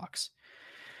penny stocks.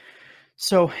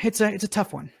 So it's a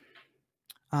tough one.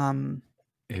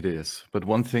 It is, but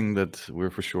one thing that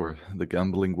we're for sure, the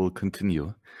gambling will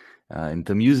continue, and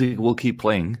the music will keep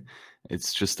playing.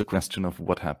 It's just a question of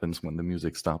what happens when the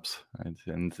music stops, right?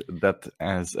 And that,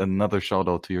 as another shout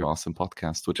out to your awesome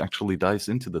podcast, which actually dives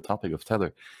into the topic of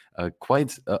Tether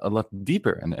quite a lot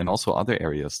deeper, and also other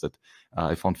areas that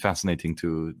I found fascinating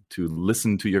to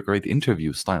listen to your great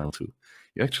interview style too.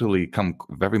 You actually come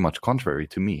very much contrary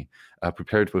to me,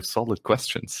 prepared with solid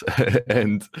questions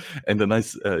and a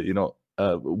nice,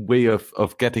 way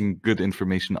of getting good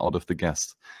information out of the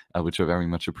guest, which I very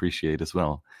much appreciate as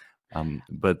well.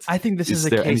 But I think this is a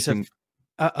case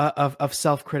of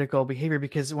self-critical behavior,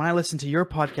 because when I listen to your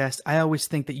podcast, I always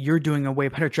think that you're doing a way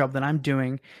better job than I'm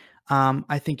doing.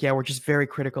 I think, we're just very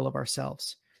critical of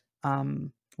ourselves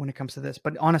when it comes to this.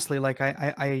 But honestly, like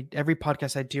I every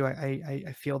podcast I do,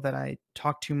 I feel that I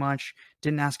talk too much,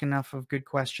 didn't ask enough of good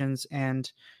questions,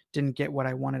 and didn't get what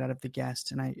I wanted out of the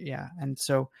guest. And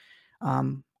so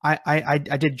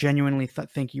I did genuinely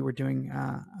think you were doing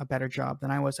a better job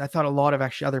than I was. I thought a lot of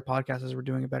actually other podcasters were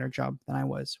doing a better job than I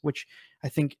was, which I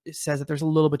think says that there's a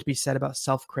little bit to be said about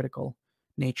self-critical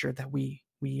nature, that we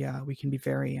can be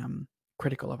very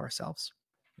critical of ourselves.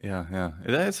 Yeah,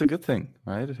 it's a good thing,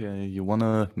 right? You want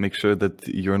to make sure that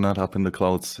you're not up in the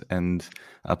clouds and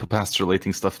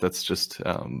postulating stuff that's just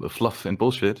fluff and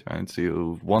bullshit, right? So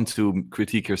you want to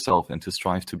critique yourself and to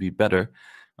strive to be better.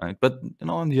 Right. But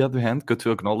on the other hand, good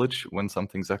to acknowledge when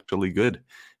something's actually good.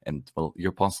 And well,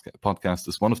 your podcast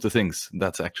is one of the things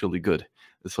that's actually good.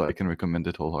 So I can recommend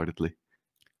it wholeheartedly.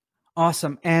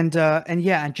 Awesome. And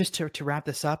just to wrap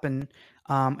this up, and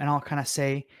I'll kind of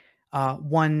say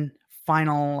one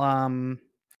final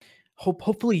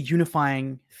hopefully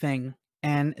unifying thing,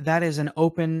 and that is an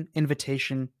open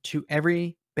invitation to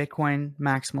every Bitcoin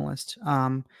maximalist.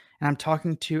 And I'm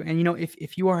talking to, and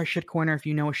if you are a shitcoiner, if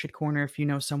you know a shitcoiner, if you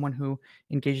know someone who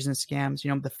engages in scams,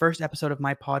 the first episode of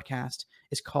my podcast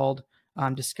is called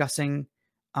discussing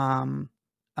the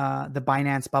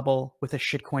Binance bubble with a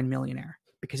shitcoin millionaire,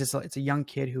 because it's a young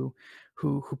kid who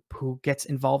gets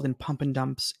involved in pump and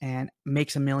dumps and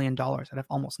makes $1 million out of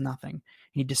almost nothing. And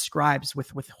he describes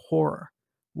with horror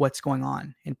what's going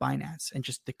on in Binance and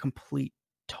just the complete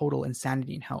total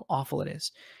insanity and how awful it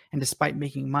is. And despite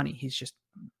making money, he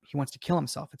wants to kill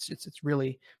himself. It's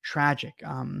really tragic.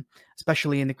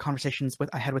 Especially in the conversations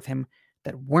I had with him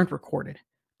that weren't recorded.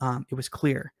 It was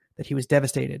clear that he was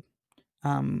devastated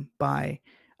by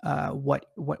what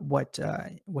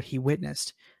he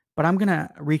witnessed. But I'm gonna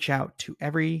reach out to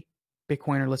every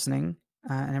Bitcoiner listening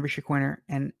and every shitcoiner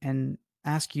and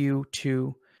ask you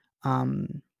to,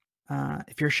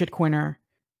 if you're a shitcoiner,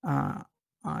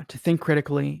 to think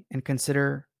critically and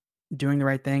consider doing the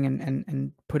right thing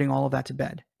and putting all of that to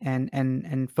bed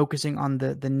and focusing on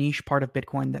the niche part of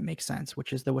Bitcoin that makes sense,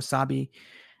 which is the Wasabi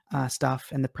stuff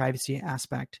and the privacy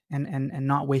aspect, and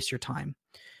not waste your time.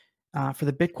 For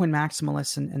the Bitcoin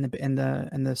maximalists and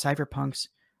the Cypherpunks,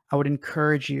 I would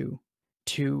encourage you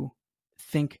to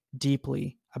think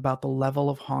deeply about the level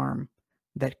of harm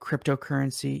that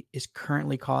cryptocurrency is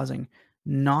currently causing.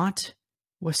 Not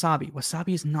Wasabi.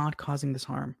 Wasabi is not causing this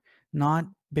harm. Not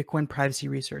Bitcoin privacy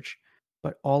research,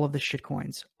 but all of the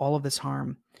shitcoins, all of this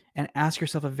harm. And ask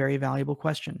yourself a very valuable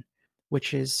question,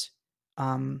 which is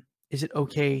it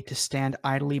okay to stand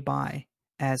idly by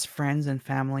as friends and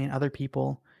family and other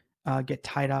people get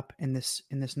tied up in this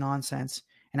nonsense?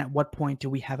 And at what point do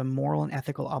we have a moral and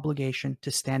ethical obligation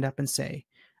to stand up and say,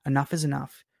 enough is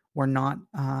enough? We're not.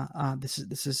 This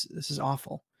is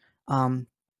awful.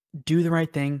 Do the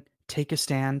right thing. Take a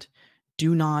stand.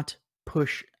 Do not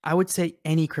push, I would say,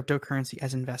 any cryptocurrency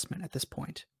as investment at this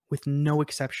point, with no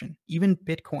exception. Even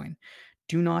Bitcoin.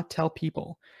 Do not tell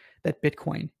people that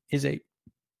Bitcoin is a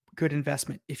good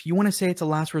investment. If you want to say it's a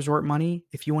last resort money,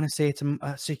 if you want to say it's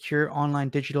a secure online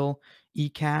digital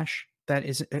e-cash that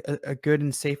is a good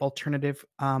and safe alternative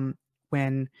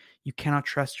when you cannot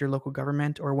trust your local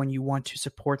government, or when you want to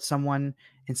support someone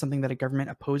in something that a government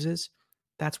opposes,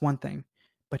 that's one thing.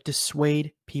 But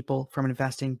dissuade people from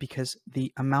investing, because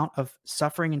the amount of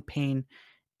suffering and pain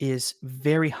is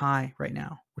very high right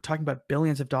now. We're talking about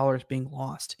billions of dollars being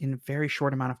lost in a very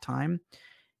short amount of time.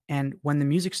 And when the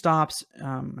music stops,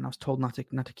 and I was told not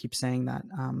to keep saying that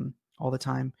all the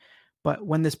time, but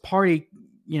when this party,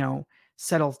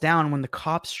 settles down, when the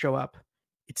cops show up,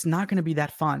 it's not going to be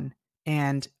that fun.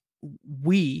 And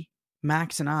we,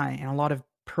 Max and I, and a lot of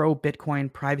pro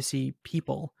Bitcoin privacy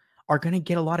people are going to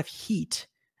get a lot of heat,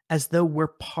 as though we're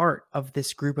part of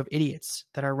this group of idiots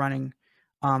that are running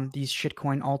these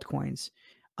shitcoin altcoins.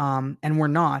 And we're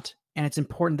not. And it's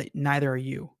important that neither are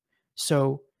you.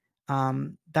 So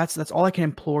that's all I can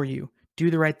implore you. Do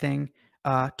the right thing.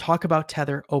 Talk about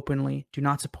Tether openly. Do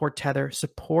not support Tether.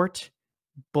 Support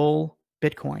bull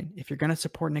Bitcoin. If you're going to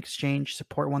support an exchange,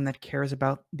 support one that cares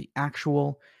about the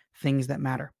actual things that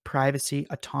matter: privacy,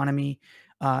 autonomy,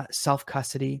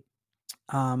 self-custody,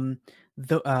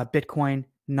 Bitcoin,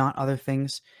 not other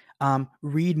things.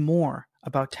 Read more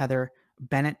about Tether.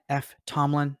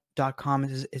 BennettFTomlin.com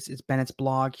is Bennett's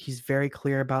blog. He's very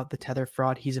clear about the Tether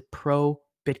fraud. He's a pro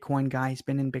Bitcoin guy. He's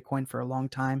been in Bitcoin for a long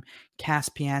time. Cass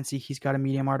Pianzi, he's got a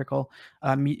Medium article.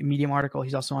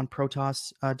 He's also on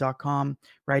Protoss.com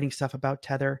writing stuff about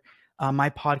Tether.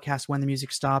 My podcast, When the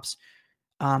Music Stops.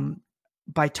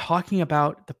 By talking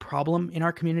about the problem in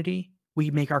our community,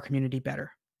 we make our community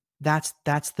better. That's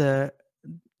the,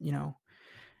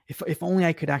 if only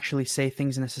I could actually say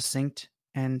things in a succinct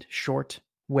and short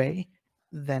way,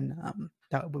 then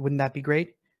wouldn't that be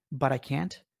great? But I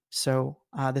can't. So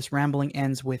this rambling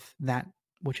ends with that,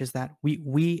 which is that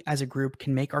we as a group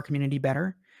can make our community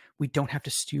better. We don't have to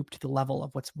stoop to the level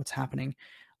of what's happening.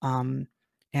 And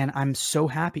I'm so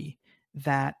happy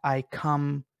that I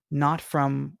come not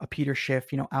from a Peter Schiff,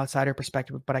 outsider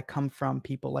perspective, but I come from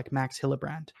people like Max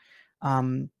Hillebrand,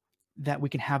 that we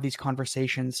can have these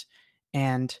conversations,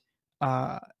 and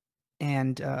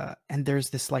there's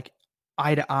this like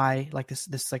eye to eye, like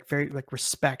this like very like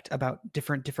respect about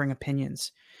differing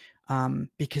opinions,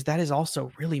 because that is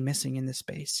also really missing in this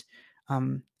space.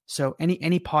 So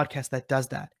any podcast that does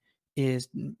that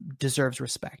deserves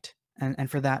respect,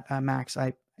 and for that, Max,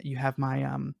 you have my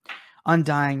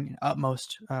undying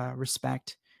utmost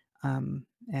respect.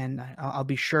 And I'll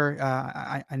be sure.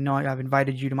 I know I've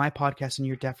invited you to my podcast, and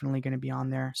you're definitely going to be on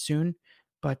there soon.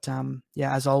 But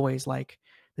yeah, as always, like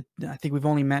I think we've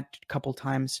only met a couple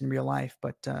times in real life,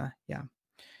 but yeah,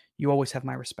 you always have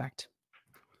my respect.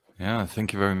 Yeah,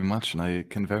 thank you very much, and I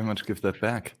can very much give that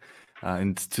back.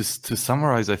 And to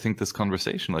summarize, I think this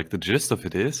conversation, like the gist of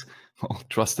it is, well,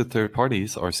 trusted third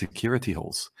parties are security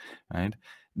holes, right?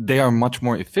 They are much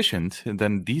more efficient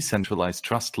than decentralized,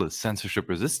 trustless,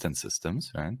 censorship-resistant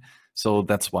systems, right? So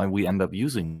that's why we end up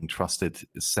using trusted,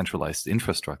 centralized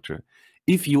infrastructure.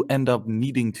 If you end up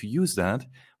needing to use that,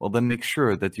 well, then make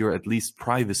sure that you're at least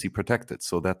privacy protected,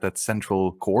 so that that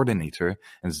central coordinator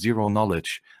has zero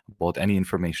knowledge about any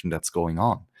information that's going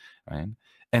on, right?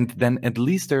 And then at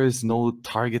least there is no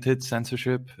targeted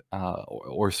censorship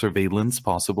or surveillance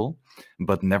possible.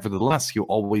 But nevertheless, you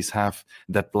always have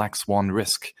that black swan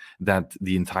risk that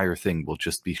the entire thing will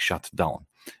just be shut down.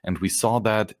 And we saw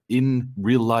that in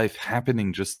real life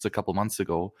happening just a couple months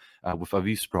ago with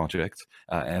Aviv's project,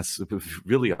 as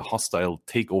really a hostile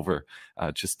takeover,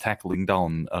 just tackling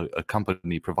down a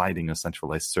company providing a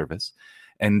centralized service.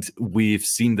 And we've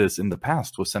seen this in the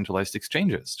past with centralized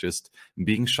exchanges just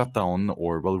being shut down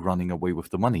or, well, running away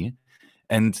with the money.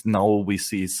 And now we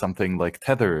see something like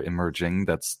Tether emerging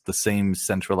that's the same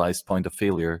centralized point of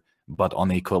failure, but on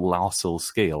a colossal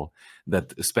scale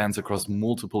that spans across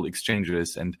multiple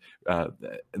exchanges. And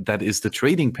that is the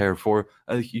trading pair for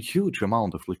a huge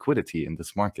amount of liquidity in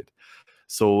this market.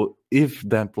 So if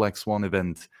that Black Swan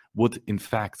event would in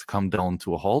fact come down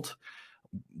to a halt,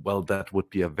 well, that would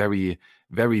be a very,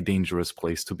 very dangerous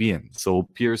place to be in. So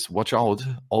peers, watch out,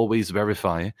 always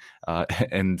verify,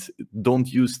 and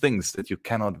don't use things that you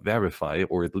cannot verify,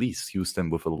 or at least use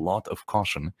them with a lot of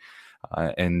caution.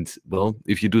 And well,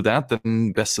 if you do that,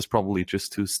 then best is probably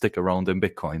just to stick around in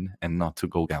Bitcoin and not to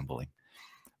go gambling.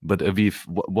 But Aviv,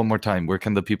 one more time, where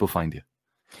can the people find you?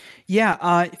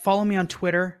 Yeah, follow me on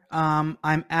Twitter. I'm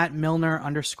at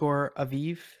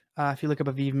Milner_Aviv. If you look up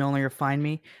Aviv Milner, you'll find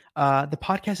me. The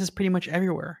podcast is pretty much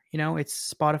everywhere.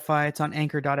 It's Spotify, it's on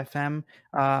Anchor.fm,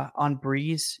 on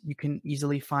Breeze. You can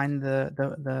easily find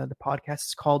the podcast.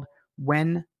 It's called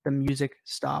When the Music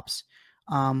Stops.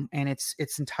 and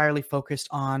it's entirely focused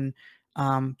on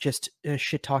just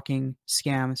shit talking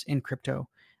scams in crypto,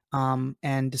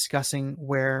 and discussing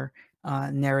where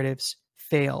narratives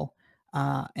fail.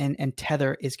 And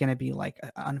Tether is going to be like,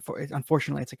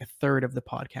 unfortunately, it's like a third of the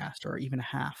podcast, or even a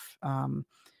half,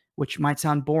 which might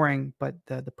sound boring, but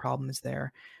the problem is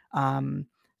there.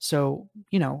 So,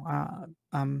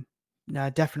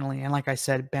 definitely. And like I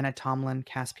said, Bennett Tomlin,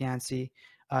 Caspiancy,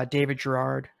 David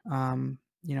Gerard, there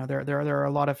are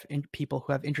a lot of people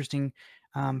who have interesting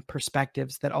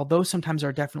perspectives that, although sometimes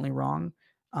are definitely wrong,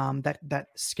 that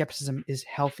skepticism is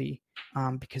healthy,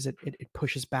 because it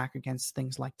pushes back against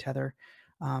things like Tether.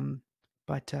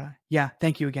 But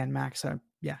thank you again, Max.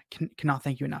 Cannot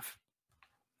thank you enough.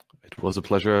 It was a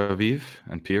pleasure, Aviv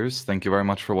and Piers. Thank you very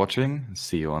much for watching.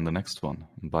 See you on the next one.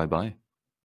 Bye-bye.